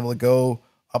of being able to go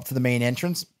up to the main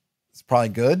entrance is probably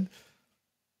good.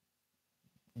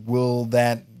 Will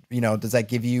that, does that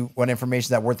give you what information is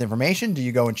that worth information? Do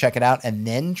you go and check it out and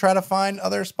then try to find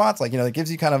other spots? It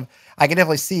gives you kind of, I can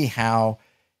definitely see how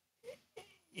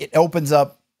it opens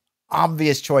up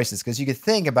obvious choices, because you could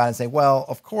think about it and say, well,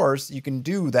 of course you can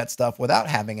do that stuff without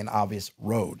having an obvious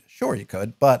road. Sure, you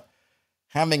could, but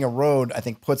having a road, I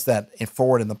think, puts that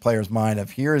forward in the player's mind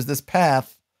of here is this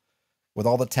path with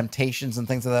all the temptations and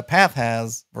things that path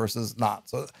has versus not.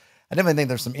 So I definitely think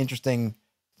there's some interesting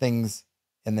things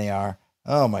in there.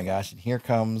 Oh my gosh. And here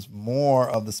comes more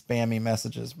of the spammy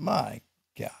messages. My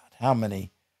God, how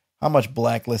much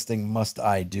blacklisting must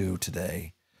I do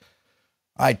today?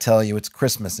 I tell you, it's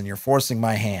Christmas and you're forcing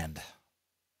my hand.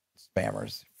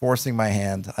 Spammers, forcing my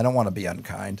hand. I don't want to be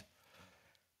unkind.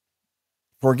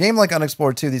 For a game like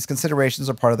Unexplored 2, these considerations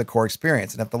are part of the core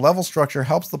experience, and if the level structure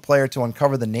helps the player to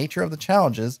uncover the nature of the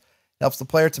challenges helps the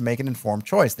player to make an informed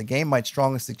choice. The game might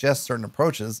strongly suggest certain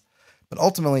approaches, but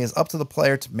ultimately it's up to the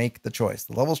player to make the choice.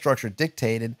 The level structure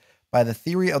dictated by the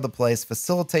theory of the place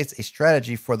facilitates a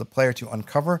strategy for the player to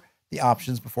uncover the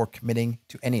options before committing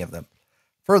to any of them.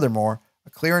 Furthermore, a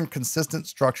clear and consistent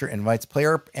structure invites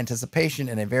player anticipation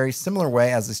in a very similar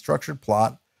way as a structured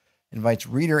plot invites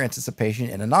reader anticipation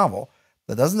in a novel.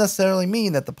 That doesn't necessarily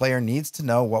mean that the player needs to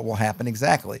know what will happen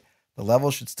exactly. The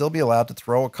level should still be allowed to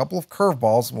throw a couple of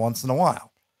curveballs once in a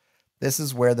while. This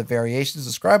is where the variations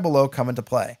described below come into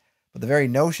play. But the very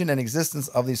notion and existence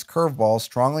of these curveballs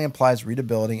strongly implies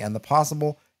readability and the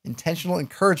possible intentional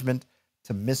encouragement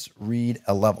to misread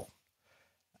a level.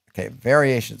 Okay,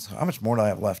 variations. How much more do I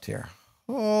have left here?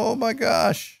 Oh my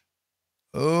gosh.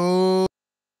 Oh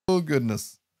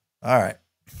goodness. All right.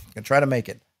 I'm going to try to make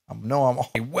it. I know I'm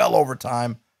already well over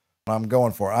time, but I'm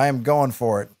going for it. I am going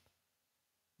for it.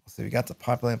 Let's see. We got the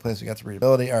populating place. We got the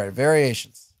readability. All right.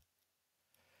 Variations.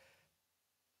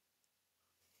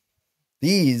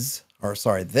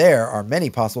 There are many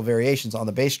possible variations on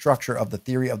the base structure of the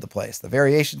theory of the place. The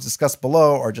variations discussed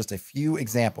below are just a few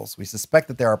examples. We suspect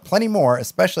that there are plenty more,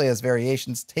 especially as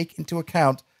variations take into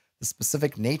account the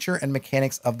specific nature and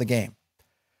mechanics of the game.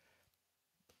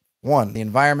 1. The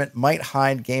environment might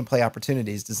hide gameplay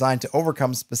opportunities designed to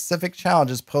overcome specific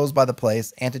challenges posed by the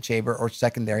place, antechamber, or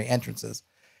secondary entrances.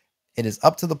 It is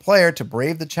up to the player to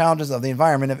brave the challenges of the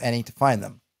environment, if any, to find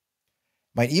them.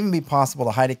 It might even be possible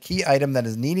to hide a key item that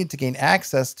is needed to gain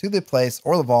access to the place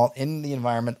or the vault in the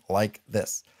environment like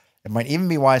this. It might even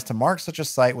be wise to mark such a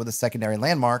site with a secondary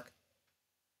landmark,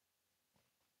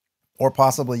 or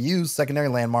possibly use secondary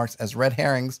landmarks as red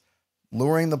herrings,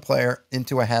 luring the player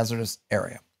into a hazardous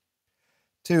area.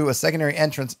 2. A secondary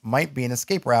entrance might be an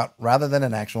escape route rather than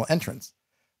an actual entrance.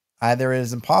 Either it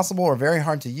is impossible or very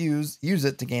hard to use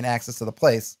it to gain access to the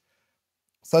place.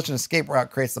 Such an escape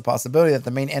route creates the possibility that the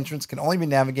main entrance can only be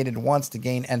navigated once to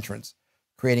gain entrance,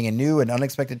 creating a new and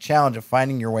unexpected challenge of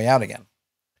finding your way out again.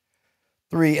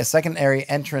 3. A secondary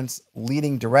entrance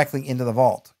leading directly into the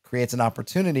vault creates an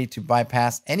opportunity to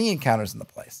bypass any encounters in the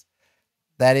place.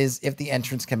 That is, if the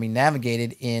entrance can be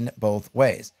navigated in both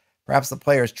ways. Perhaps the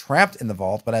player is trapped in the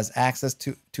vault, but has access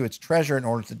to its treasure in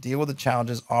order to deal with the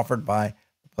challenges offered by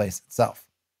the place itself.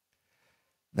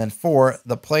 Then 4,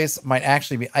 the place might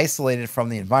actually be isolated from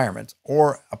the environment,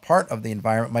 or a part of the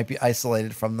environment might be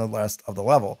isolated from the rest of the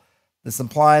level. This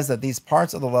implies that these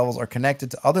parts of the levels are connected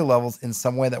to other levels in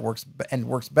some way that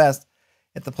works best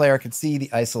if the player can see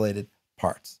the isolated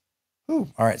parts. All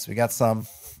right, so we got some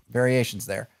variations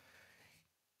there.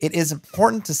 It is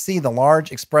important to see the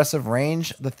large expressive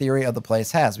range the theory of the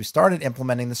place has. We started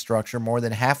implementing the structure more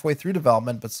than halfway through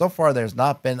development, but so far there's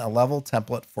not been a level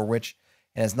template for which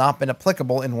it has not been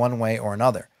applicable in one way or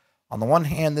another. On the one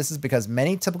hand, this is because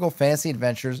many typical fantasy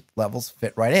adventures levels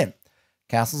fit right in.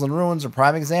 Castles and ruins are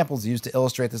prime examples used to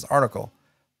illustrate this article.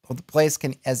 But the place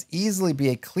can as easily be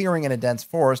a clearing in a dense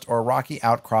forest or a rocky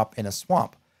outcrop in a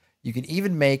swamp. You can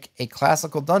even make a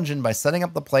classical dungeon by setting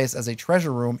up the place as a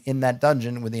treasure room in that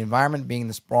dungeon, with the environment being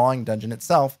the sprawling dungeon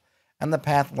itself, and the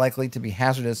path likely to be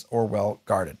hazardous or well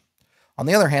guarded. On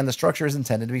the other hand, the structure is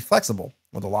intended to be flexible,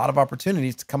 with a lot of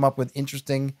opportunities to come up with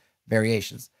interesting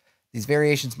variations. These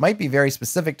variations might be very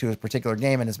specific to a particular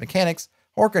game and its mechanics,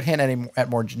 or could hint at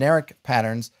more generic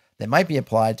patterns that might be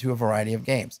applied to a variety of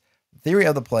games. The theory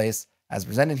of the place, as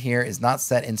presented here, is not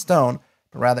set in stone,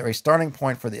 but rather a starting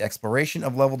point for the exploration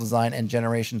of level design and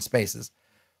generation spaces.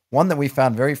 One that we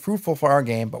found very fruitful for our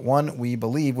game, but one we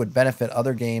believe would benefit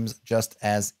other games just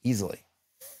as easily.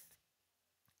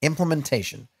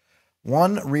 Implementation.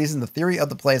 One reason the theory of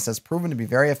the place has proven to be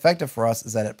very effective for us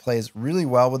is that it plays really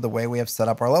well with the way we have set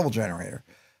up our level generator.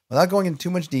 Without going into too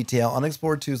much detail,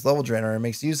 Unexplored 2's level generator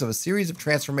makes use of a series of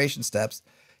transformation steps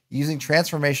using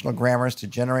transformational grammars to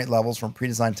generate levels from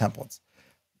pre-designed templates.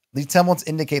 These templates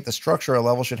indicate the structure a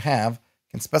level should have,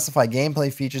 can specify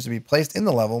gameplay features to be placed in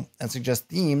the level, and suggest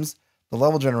themes the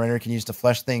level generator can use to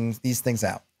flesh these things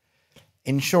out.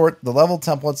 In short, the level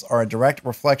templates are a direct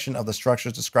reflection of the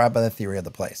structures described by the theory of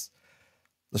the place.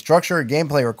 The structure,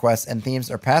 gameplay requests, and themes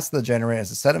are passed to the generator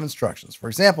as a set of instructions. For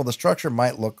example, the structure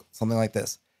might look something like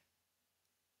this.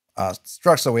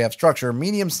 So we have structure,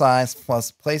 medium size, plus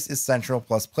place is central,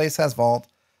 plus place has vault,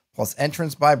 plus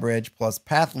entrance by bridge, plus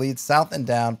path leads south and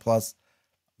down, plus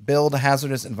build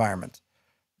hazardous environment.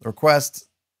 The request,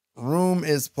 room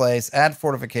is place, add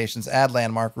fortifications, add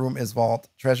landmark, room is vault,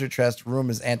 treasure chest, room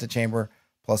is antechamber,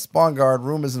 plus spawn guard,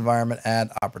 room is environment,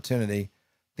 add opportunity.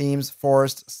 Themes,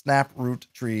 forest, snap root,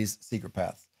 trees, secret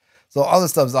paths. So all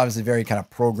this stuff is obviously very kind of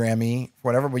programmy,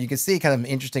 whatever, but you can see kind of an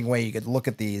interesting way you could look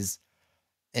at these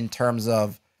in terms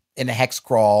of in a hex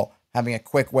crawl, having a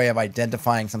quick way of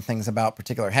identifying some things about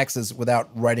particular hexes without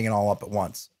writing it all up at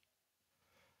once.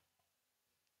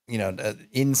 You know,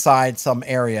 inside some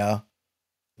area,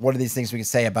 what are these things we can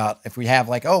say about if we have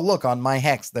like, oh, look, on my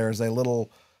hex, there's a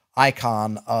little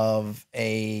icon of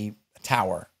a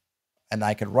tower, and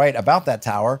I could write about that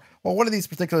tower. Well, what do these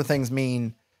particular things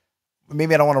mean?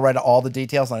 Maybe I don't want to write all the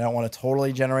details, and I don't want to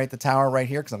totally generate the tower right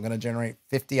here because I'm going to generate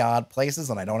 50 odd places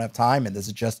and I don't have time. And this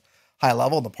is just high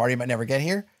level. The party might never get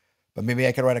here, but maybe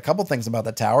I could write a couple things about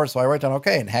the tower. So I write down,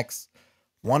 okay, in hex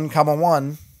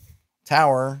 1,1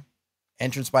 tower,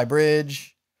 entrance by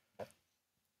bridge,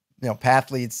 you know,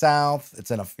 path leads south.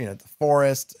 It's in a, you know, the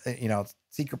forest, you know,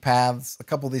 secret paths, a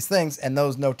couple of these things. And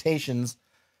those notations,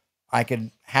 I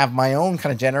could have my own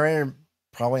kind of generator,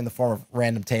 probably in the form of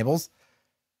random tables.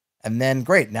 And then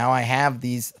great, now I have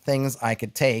these things I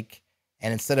could take,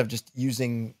 and instead of just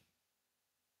using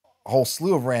a whole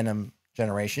slew of random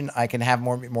generation, I can have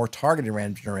more targeted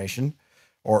random generation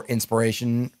or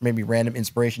inspiration, maybe random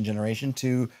inspiration generation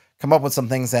to come up with some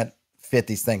things that fit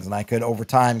these things. And I could over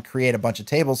time create a bunch of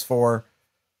tables for,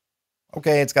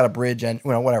 okay, it's got a bridge and, you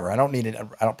know, whatever. I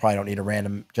probably don't need a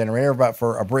random generator, but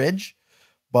for a bridge,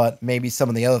 but maybe some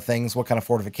of the other things, what kind of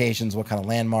fortifications, what kind of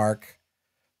landmark,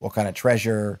 what kind of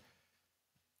treasure,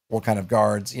 what kind of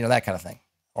guards, you know, that kind of thing.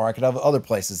 Or I could have other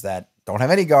places that don't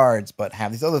have any guards, but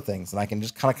have these other things. And I can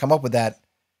just kind of come up with that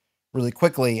really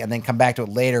quickly and then come back to it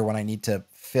later when I need to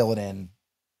fill it in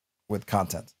with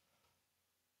content.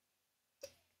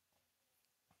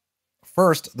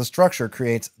 First, the structure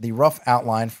creates the rough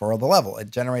outline for the level. It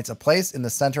generates a place in the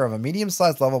center of a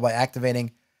medium-sized level by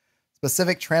activating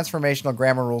specific transformational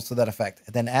grammar rules to that effect.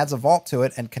 It then adds a vault to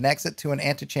it and connects it to an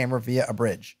antechamber via a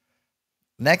bridge.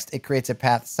 Next, it creates a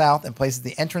path south and places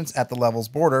the entrance at the level's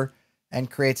border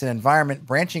and creates an environment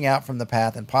branching out from the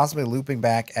path and possibly looping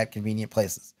back at convenient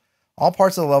places. All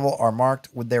parts of the level are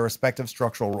marked with their respective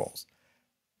structural roles.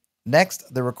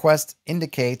 Next, the request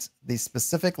indicates the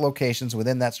specific locations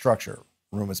within that structure,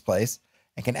 room is place,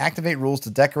 and can activate rules to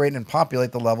decorate and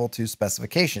populate the level to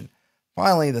specification.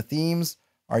 Finally, the themes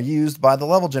are used by the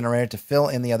level generator to fill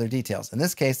in the other details. In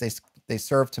this case, they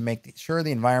serve to make sure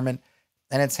the environment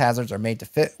and its hazards are made to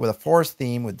fit with a forest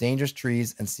theme with dangerous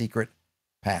trees and secret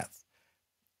paths.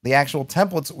 The actual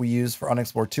templates we use for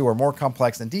Unexplored 2 are more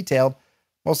complex and detailed.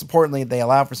 Most importantly, they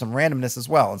allow for some randomness as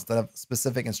well. Instead of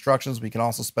specific instructions, we can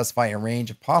also specify a range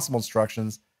of possible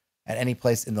instructions at any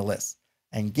place in the list.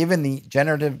 And given the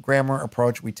generative grammar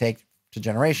approach we take to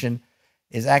generation,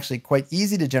 it is actually quite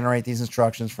easy to generate these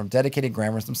instructions from dedicated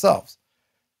grammars themselves.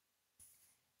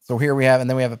 So here we have, and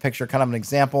then we have a picture, kind of an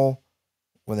example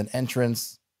with an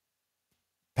entrance,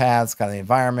 paths, kind of the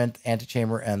environment,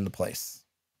 antechamber, and the place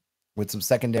with some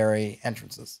secondary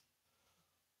entrances.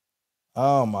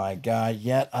 Oh my God,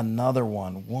 yet another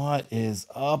one. What is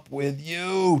up with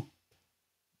you?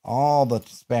 All the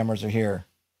spammers are here.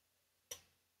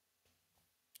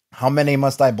 How many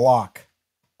must I block?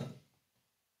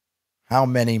 How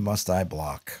many must I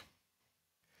block?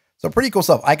 So pretty cool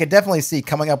stuff. I could definitely see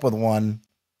coming up with one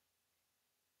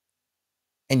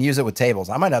and use it with tables.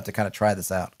 I might have to kind of try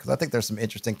this out because I think there's some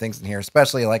interesting things in here,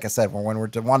 especially like I said, when we're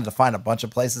wanted to find a bunch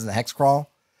of places in the hex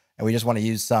crawl and we just want to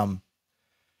use some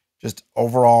just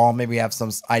overall, maybe we have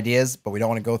some ideas, but we don't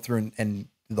want to go through and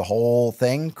do the whole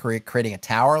thing, creating a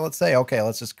tower, let's say. Okay,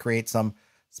 let's just create some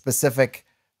specific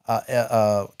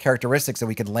characteristics that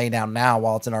we can lay down now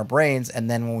while it's in our brains. And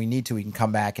then when we need to, we can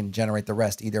come back and generate the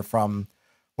rest, either from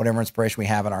whatever inspiration we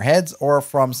have in our heads or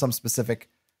from some specific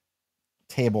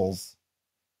tables.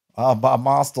 Bob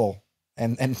Mostel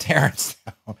and Terrence.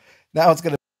 Now it's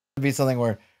going to be something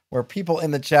where people in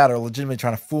the chat are legitimately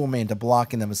trying to fool me into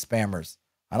blocking them as spammers.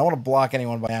 I don't want to block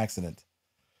anyone by accident.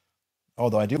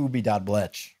 Although I do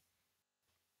ubi.bletch.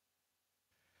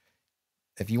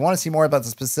 If you want to see more about the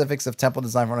specifics of template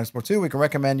design for Unexplored 2, we can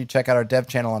recommend you check out our dev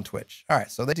channel on Twitch. All right,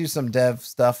 so they do some dev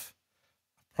stuff.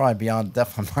 Probably beyond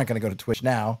dev. I'm not going to go to Twitch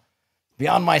now.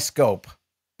 Beyond my scope.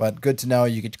 But good to know.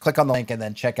 You could click on the link and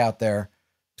then check out their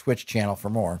Twitch channel for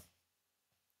more.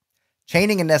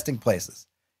 Chaining and nesting places.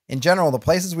 In general, the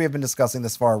places we have been discussing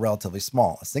this far are relatively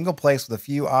small. A single place with a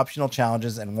few optional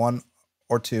challenges and 1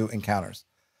 or 2 encounters.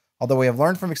 Although we have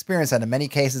learned from experience that in many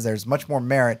cases there's much more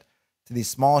merit to these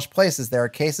smallish places, there are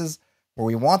cases where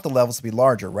we want the levels to be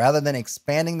larger. Rather than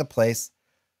expanding the place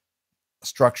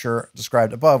structure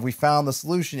described above, we found the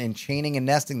solution in chaining and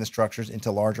nesting the structures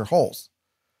into larger holes.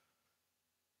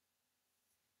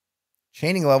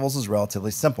 Chaining levels is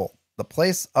relatively simple. The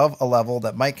place of a level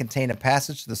that might contain a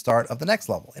passage to the start of the next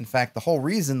level. In fact, the whole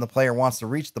reason the player wants to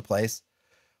reach the place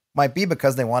might be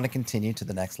because they want to continue to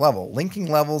the next level. Linking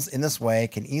levels in this way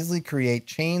can easily create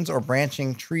chains or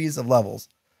branching trees of levels.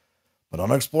 But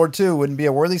Unexplored 2 wouldn't be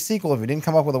a worthy sequel if we didn't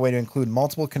come up with a way to include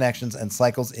multiple connections and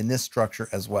cycles in this structure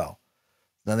as well.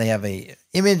 Then they have a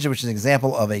image, which is an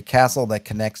example of a castle that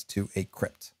connects to a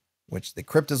crypt, which the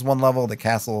crypt is one level, the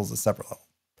castle is a separate level.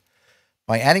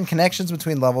 By adding connections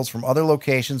between levels from other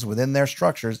locations within their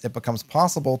structures, it becomes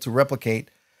possible to replicate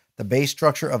the base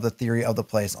structure of the theory of the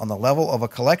place on the level of a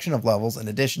collection of levels in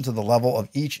addition to the level of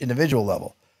each individual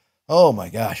level. Oh my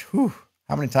gosh. Whew.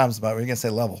 How many times about are you going to say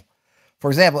level? For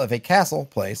example, if a castle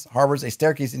place harbors a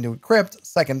staircase into a crypt,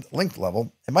 second linked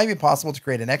level, it might be possible to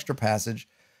create an extra passage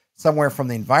somewhere from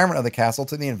the environment of the castle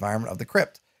to the environment of the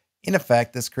crypt. In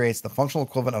effect, this creates the functional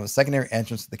equivalent of a secondary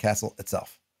entrance to the castle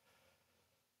itself.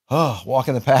 Oh,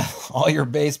 walking the path. All your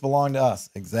base belong to us.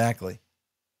 Exactly.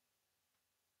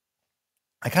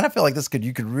 I kind of feel like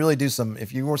you could really do some,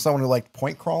 if you were someone who liked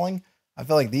point crawling, I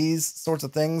feel like these sorts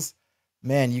of things,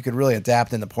 man, you could really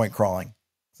adapt into point crawling.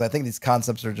 So I think these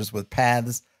concepts are just with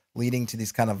paths leading to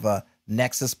these kind of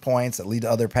nexus points that lead to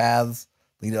other paths,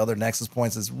 lead to other nexus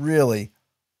points. Is really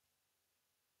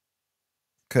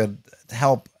could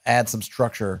help add some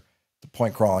structure to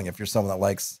point crawling if you're someone that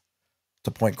likes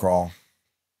to point crawl.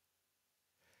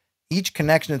 Each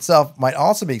connection itself might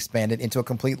also be expanded into a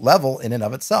complete level in and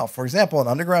of itself. For example, an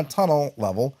underground tunnel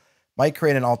level might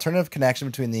create an alternative connection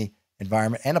between the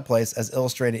environment and a place as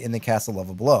illustrated in the castle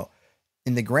level below.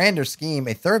 In the grander scheme,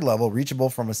 a third level reachable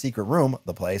from a secret room,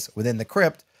 the place, within the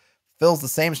crypt, fills the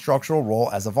same structural role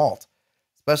as a vault,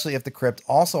 especially if the crypt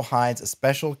also hides a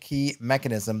special key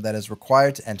mechanism that is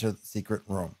required to enter the secret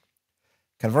room.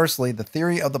 Conversely, the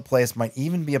theory of the place might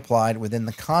even be applied within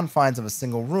the confines of a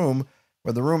single room,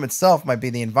 where the room itself might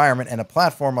be the environment and a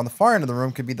platform on the far end of the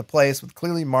room could be the place with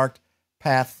clearly marked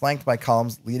path flanked by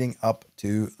columns leading up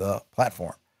to the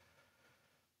platform.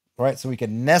 All right, so we could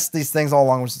nest these things all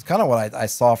along, which is kind of what I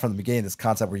saw from the beginning, this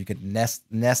concept where you could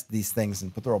nest these things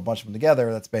and throw a bunch of them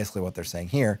together. That's basically what they're saying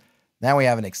here. Now we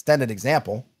have an extended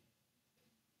example.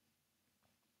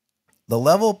 The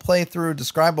level playthrough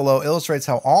described below illustrates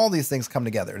how all these things come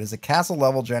together. It is a castle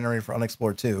level generated for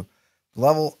Unexplored 2. The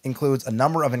level includes a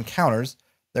number of encounters.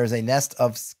 There's a nest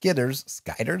of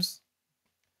skiders,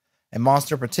 a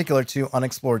monster particular to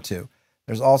Unexplored 2.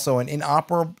 There's also an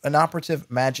inoperative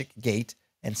magic gate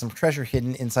and some treasure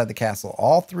hidden inside the castle.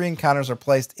 All three encounters are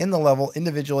placed in the level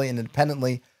individually and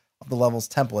independently of the level's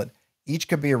template. Each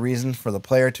could be a reason for the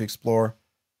player to explore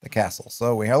the castle.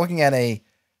 So we are looking at a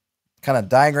kind of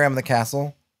diagram of the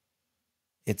castle.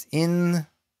 It's in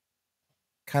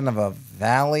kind of a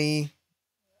valley.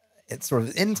 It's sort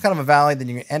of in kind of a valley. Then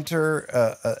you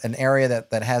enter an area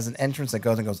that has an entrance that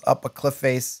goes up a cliff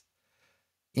face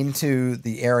into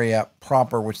the area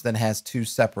proper, which then has two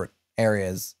separate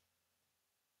areas.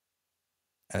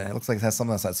 And it looks like it has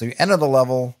something on the side. So you enter the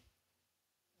level.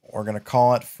 We're going to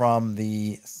call it from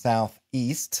the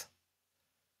southeast.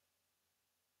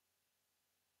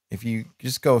 If you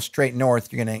just go straight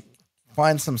north, you're going to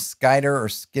find some skider or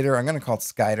skidder. I'm going to call it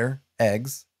skider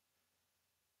eggs.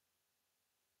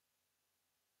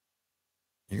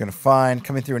 You're going to find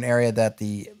coming through an area that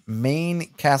the main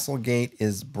castle gate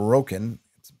is broken.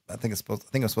 I think it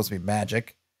was supposed to be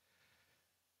magic.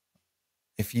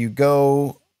 If you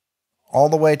go all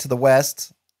the way to the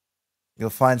west, you'll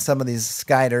find some of these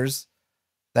skiders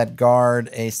that guard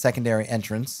a secondary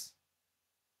entrance,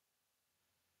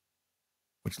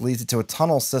 which leads you to a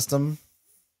tunnel system.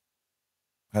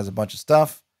 It has a bunch of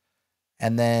stuff.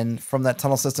 And then from that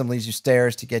tunnel system leads you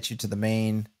stairs to get you to the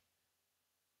main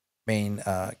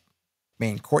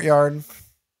courtyard.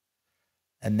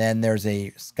 And then there's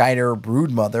a skider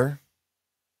broodmother.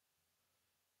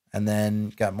 And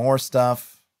then got more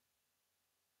stuff.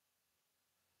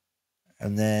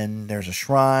 And then there's a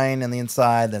shrine on the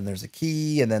inside. Then there's a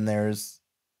key. And then there's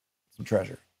some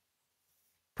treasure.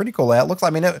 Pretty cool layout. Looks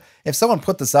like, I mean, if someone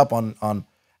put this up on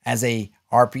as a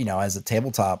RP, as a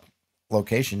tabletop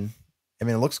location, I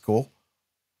mean, it looks cool.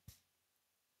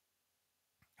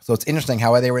 So it's interesting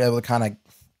how they were able to kind of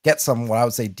get some, what I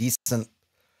would say, decent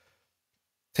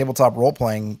tabletop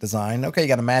role-playing design. Okay, you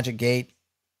got a magic gate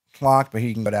locked, but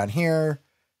you can go down here,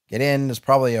 get in. There's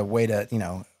probably a way to,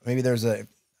 maybe there's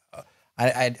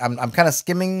I'm kind of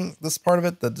skimming this part of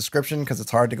it, the description, because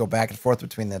it's hard to go back and forth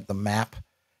between the map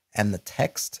and the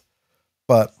text.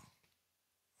 But,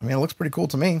 I mean, it looks pretty cool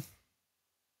to me.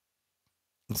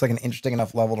 Looks like an interesting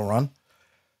enough level to run.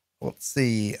 Let's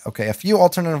see. Okay, a few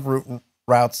alternative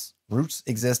routes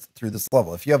exist through this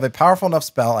level. If you have a powerful enough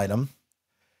spell item,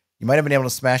 you might have been able to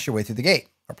smash your way through the gate.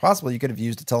 Or possibly you could have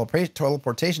used a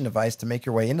teleportation device to make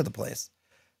your way into the place.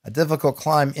 A difficult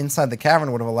climb inside the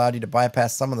cavern would have allowed you to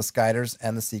bypass some of the skyders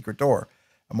and the secret door.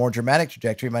 A more dramatic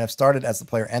trajectory might have started as the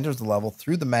player enters the level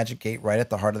through the magic gate right at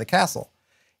the heart of the castle.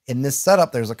 In this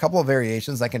setup, there's a couple of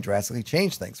variations that can drastically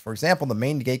change things. For example, the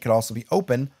main gate could also be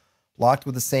open, locked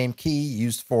with the same key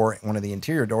used for one of the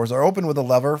interior doors, or open with a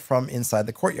lever from inside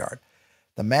the courtyard.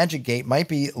 The magic gate might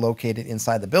be located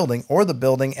inside the building, or the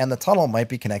building and the tunnel might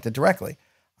be connected directly,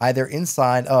 either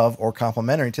inside of or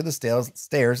complementary to the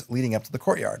stairs leading up to the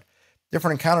courtyard.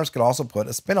 Different encounters could also put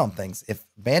a spin on things. If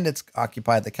bandits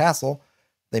occupied the castle,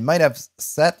 they might have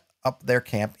set up their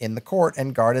camp in the court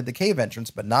and guarded the cave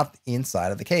entrance, but not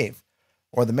inside of the cave.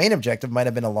 Or the main objective might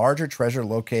have been a larger treasure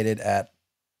located at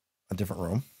a different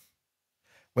room,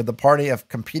 with the party of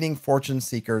competing fortune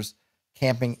seekers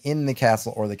camping in the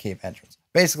castle or the cave entrance.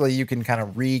 Basically, you can kind of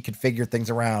reconfigure things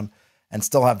around and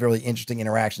still have really interesting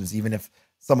interactions, even if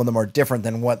some of them are different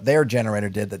than what their generator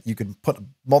did, that you could put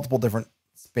multiple different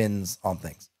spins on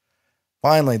things.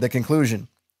 Finally, the conclusion.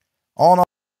 All in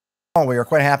all, we are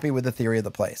quite happy with the theory of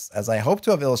the place. As I hope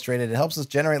to have illustrated, it helps us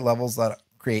generate levels that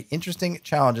create interesting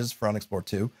challenges for Unexplored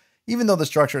 2. Even though the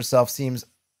structure itself seems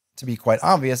to be quite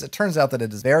obvious, it turns out that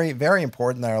it is very, very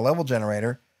important that our level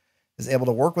generator is able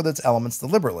to work with its elements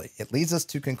deliberately. It leads us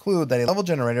to conclude that a level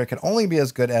generator can only be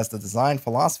as good as the design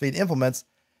philosophy it implements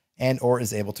and or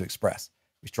is able to express.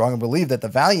 We strongly believe that the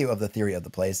value of the theory of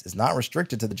the place is not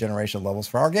restricted to the generation of levels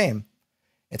for our game.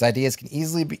 Its ideas can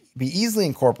easily be easily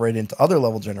incorporated into other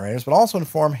level generators, but also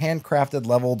inform handcrafted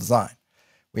level design.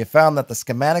 We have found that the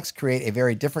schematics create a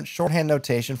very different shorthand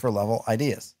notation for level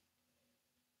ideas.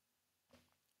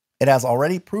 It has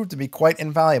already proved to be quite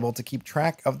invaluable to keep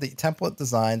track of the template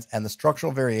designs and the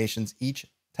structural variations each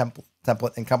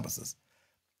template encompasses.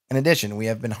 In addition, we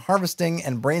have been harvesting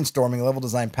and brainstorming level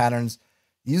design patterns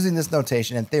using this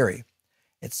notation and theory.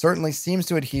 It certainly seems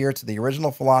to adhere to the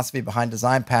original philosophy behind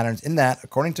design patterns in that,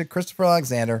 according to Christopher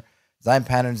Alexander, design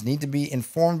patterns need to be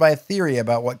informed by a theory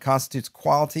about what constitutes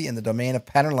quality in the domain of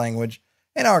pattern language.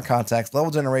 In our context,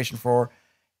 level generation for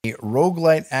a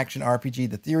roguelite action RPG,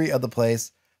 the theory of the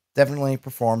place, definitely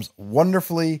performs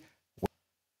wonderfully.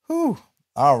 Whew.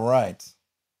 All right.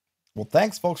 Well,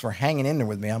 thanks, folks, for hanging in there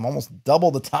with me. I'm almost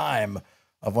double the time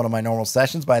of one of my normal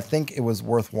sessions, but I think it was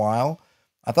worthwhile.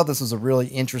 I thought this was a really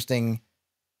interesting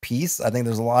piece. I think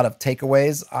there's a lot of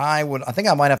takeaways. I think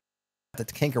I might have to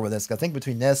tinker with this. I think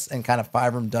between this and kind of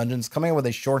 5-room dungeons, coming up with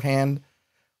a shorthand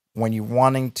when you're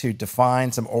wanting to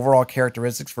define some overall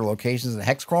characteristics for locations in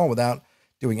hex crawl without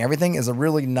doing everything is a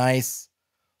really nice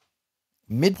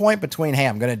midpoint between, hey,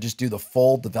 I'm going to just do the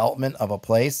full development of a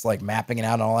place, like mapping it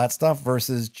out and all that stuff,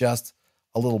 versus just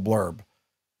a little blurb.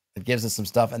 It gives us some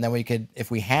stuff. And then we could, if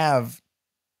we have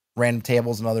random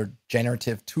tables and other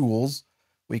generative tools,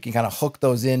 we can kind of hook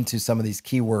those into some of these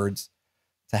keywords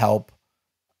to help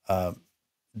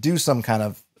do some kind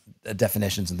of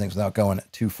definitions and things without going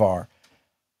too far.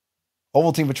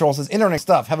 Ovaltine Patrol says, internet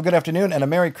stuff. Have a good afternoon and a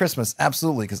Merry Christmas.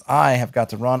 Absolutely, because I have got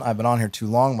to run. I've been on here too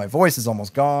long. My voice is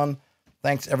almost gone.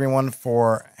 Thanks, everyone,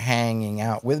 for hanging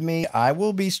out with me. I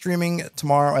will be streaming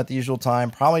tomorrow at the usual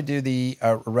time. Probably do the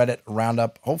Reddit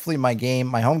roundup. Hopefully my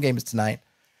home game is tonight.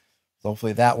 So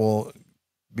hopefully that will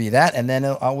be that. And then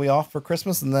I'll be off for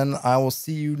Christmas. And then I will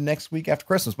see you next week after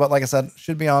Christmas. But like I said,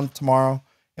 should be on tomorrow.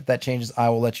 If that changes, I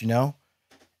will let you know.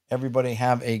 Everybody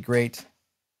have a great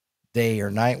day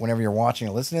or night whenever you're watching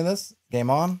or listening to this. Game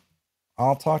on.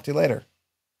 I'll talk to you later.